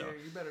friend. Yeah, so. yeah,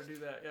 you better do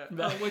that. Yeah.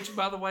 Which,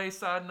 by the way,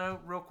 side note,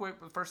 real quick,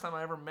 the first time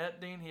I ever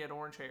met Dean, he had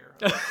orange hair.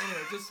 Anyway,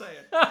 just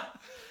saying.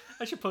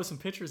 I should post some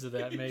pictures of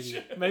that,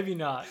 maybe. Maybe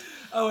not.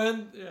 Oh,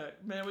 and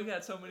man, we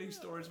got so many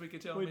stories we could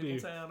tell in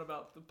Mapletown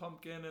about the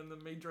pumpkin and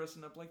me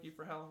dressing up like you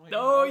for Halloween.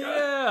 Oh,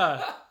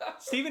 yeah.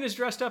 Stephen is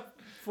dressed up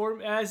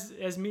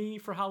as me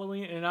for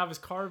Halloween, and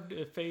I've carved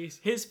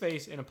his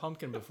face in a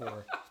pumpkin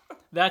before.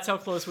 That's how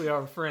close we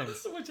are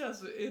friends. Which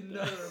has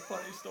another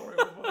funny story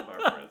with one of our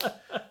friends.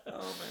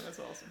 Oh, man, that's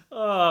awesome.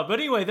 But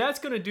anyway, that's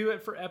going to do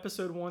it for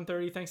episode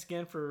 130. Thanks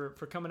again for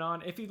coming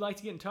on. If you'd like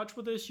to get in touch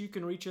with us, you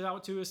can reach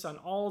out to us on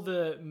all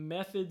the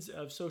methods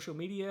of social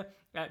media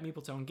at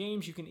Mapletown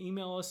Games. You can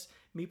email us,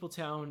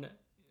 Mapletown,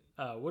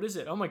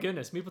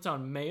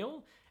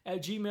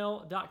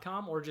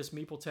 Mapletownmail@gmail.com or just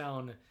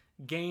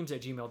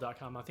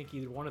MapletownGames@gmail.com. I think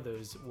either one of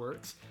those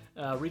works.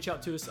 Reach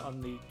out to us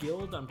on the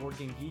Guild, on Board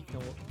Game Geek,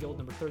 Guild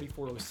number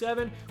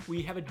 3407.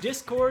 We have a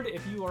Discord.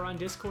 If you are on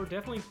Discord,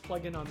 definitely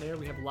plug in on there.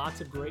 We have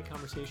lots of great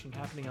conversation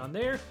happening on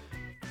there.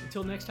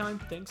 Until next time,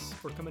 thanks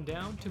for coming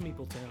down to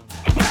Mapletown.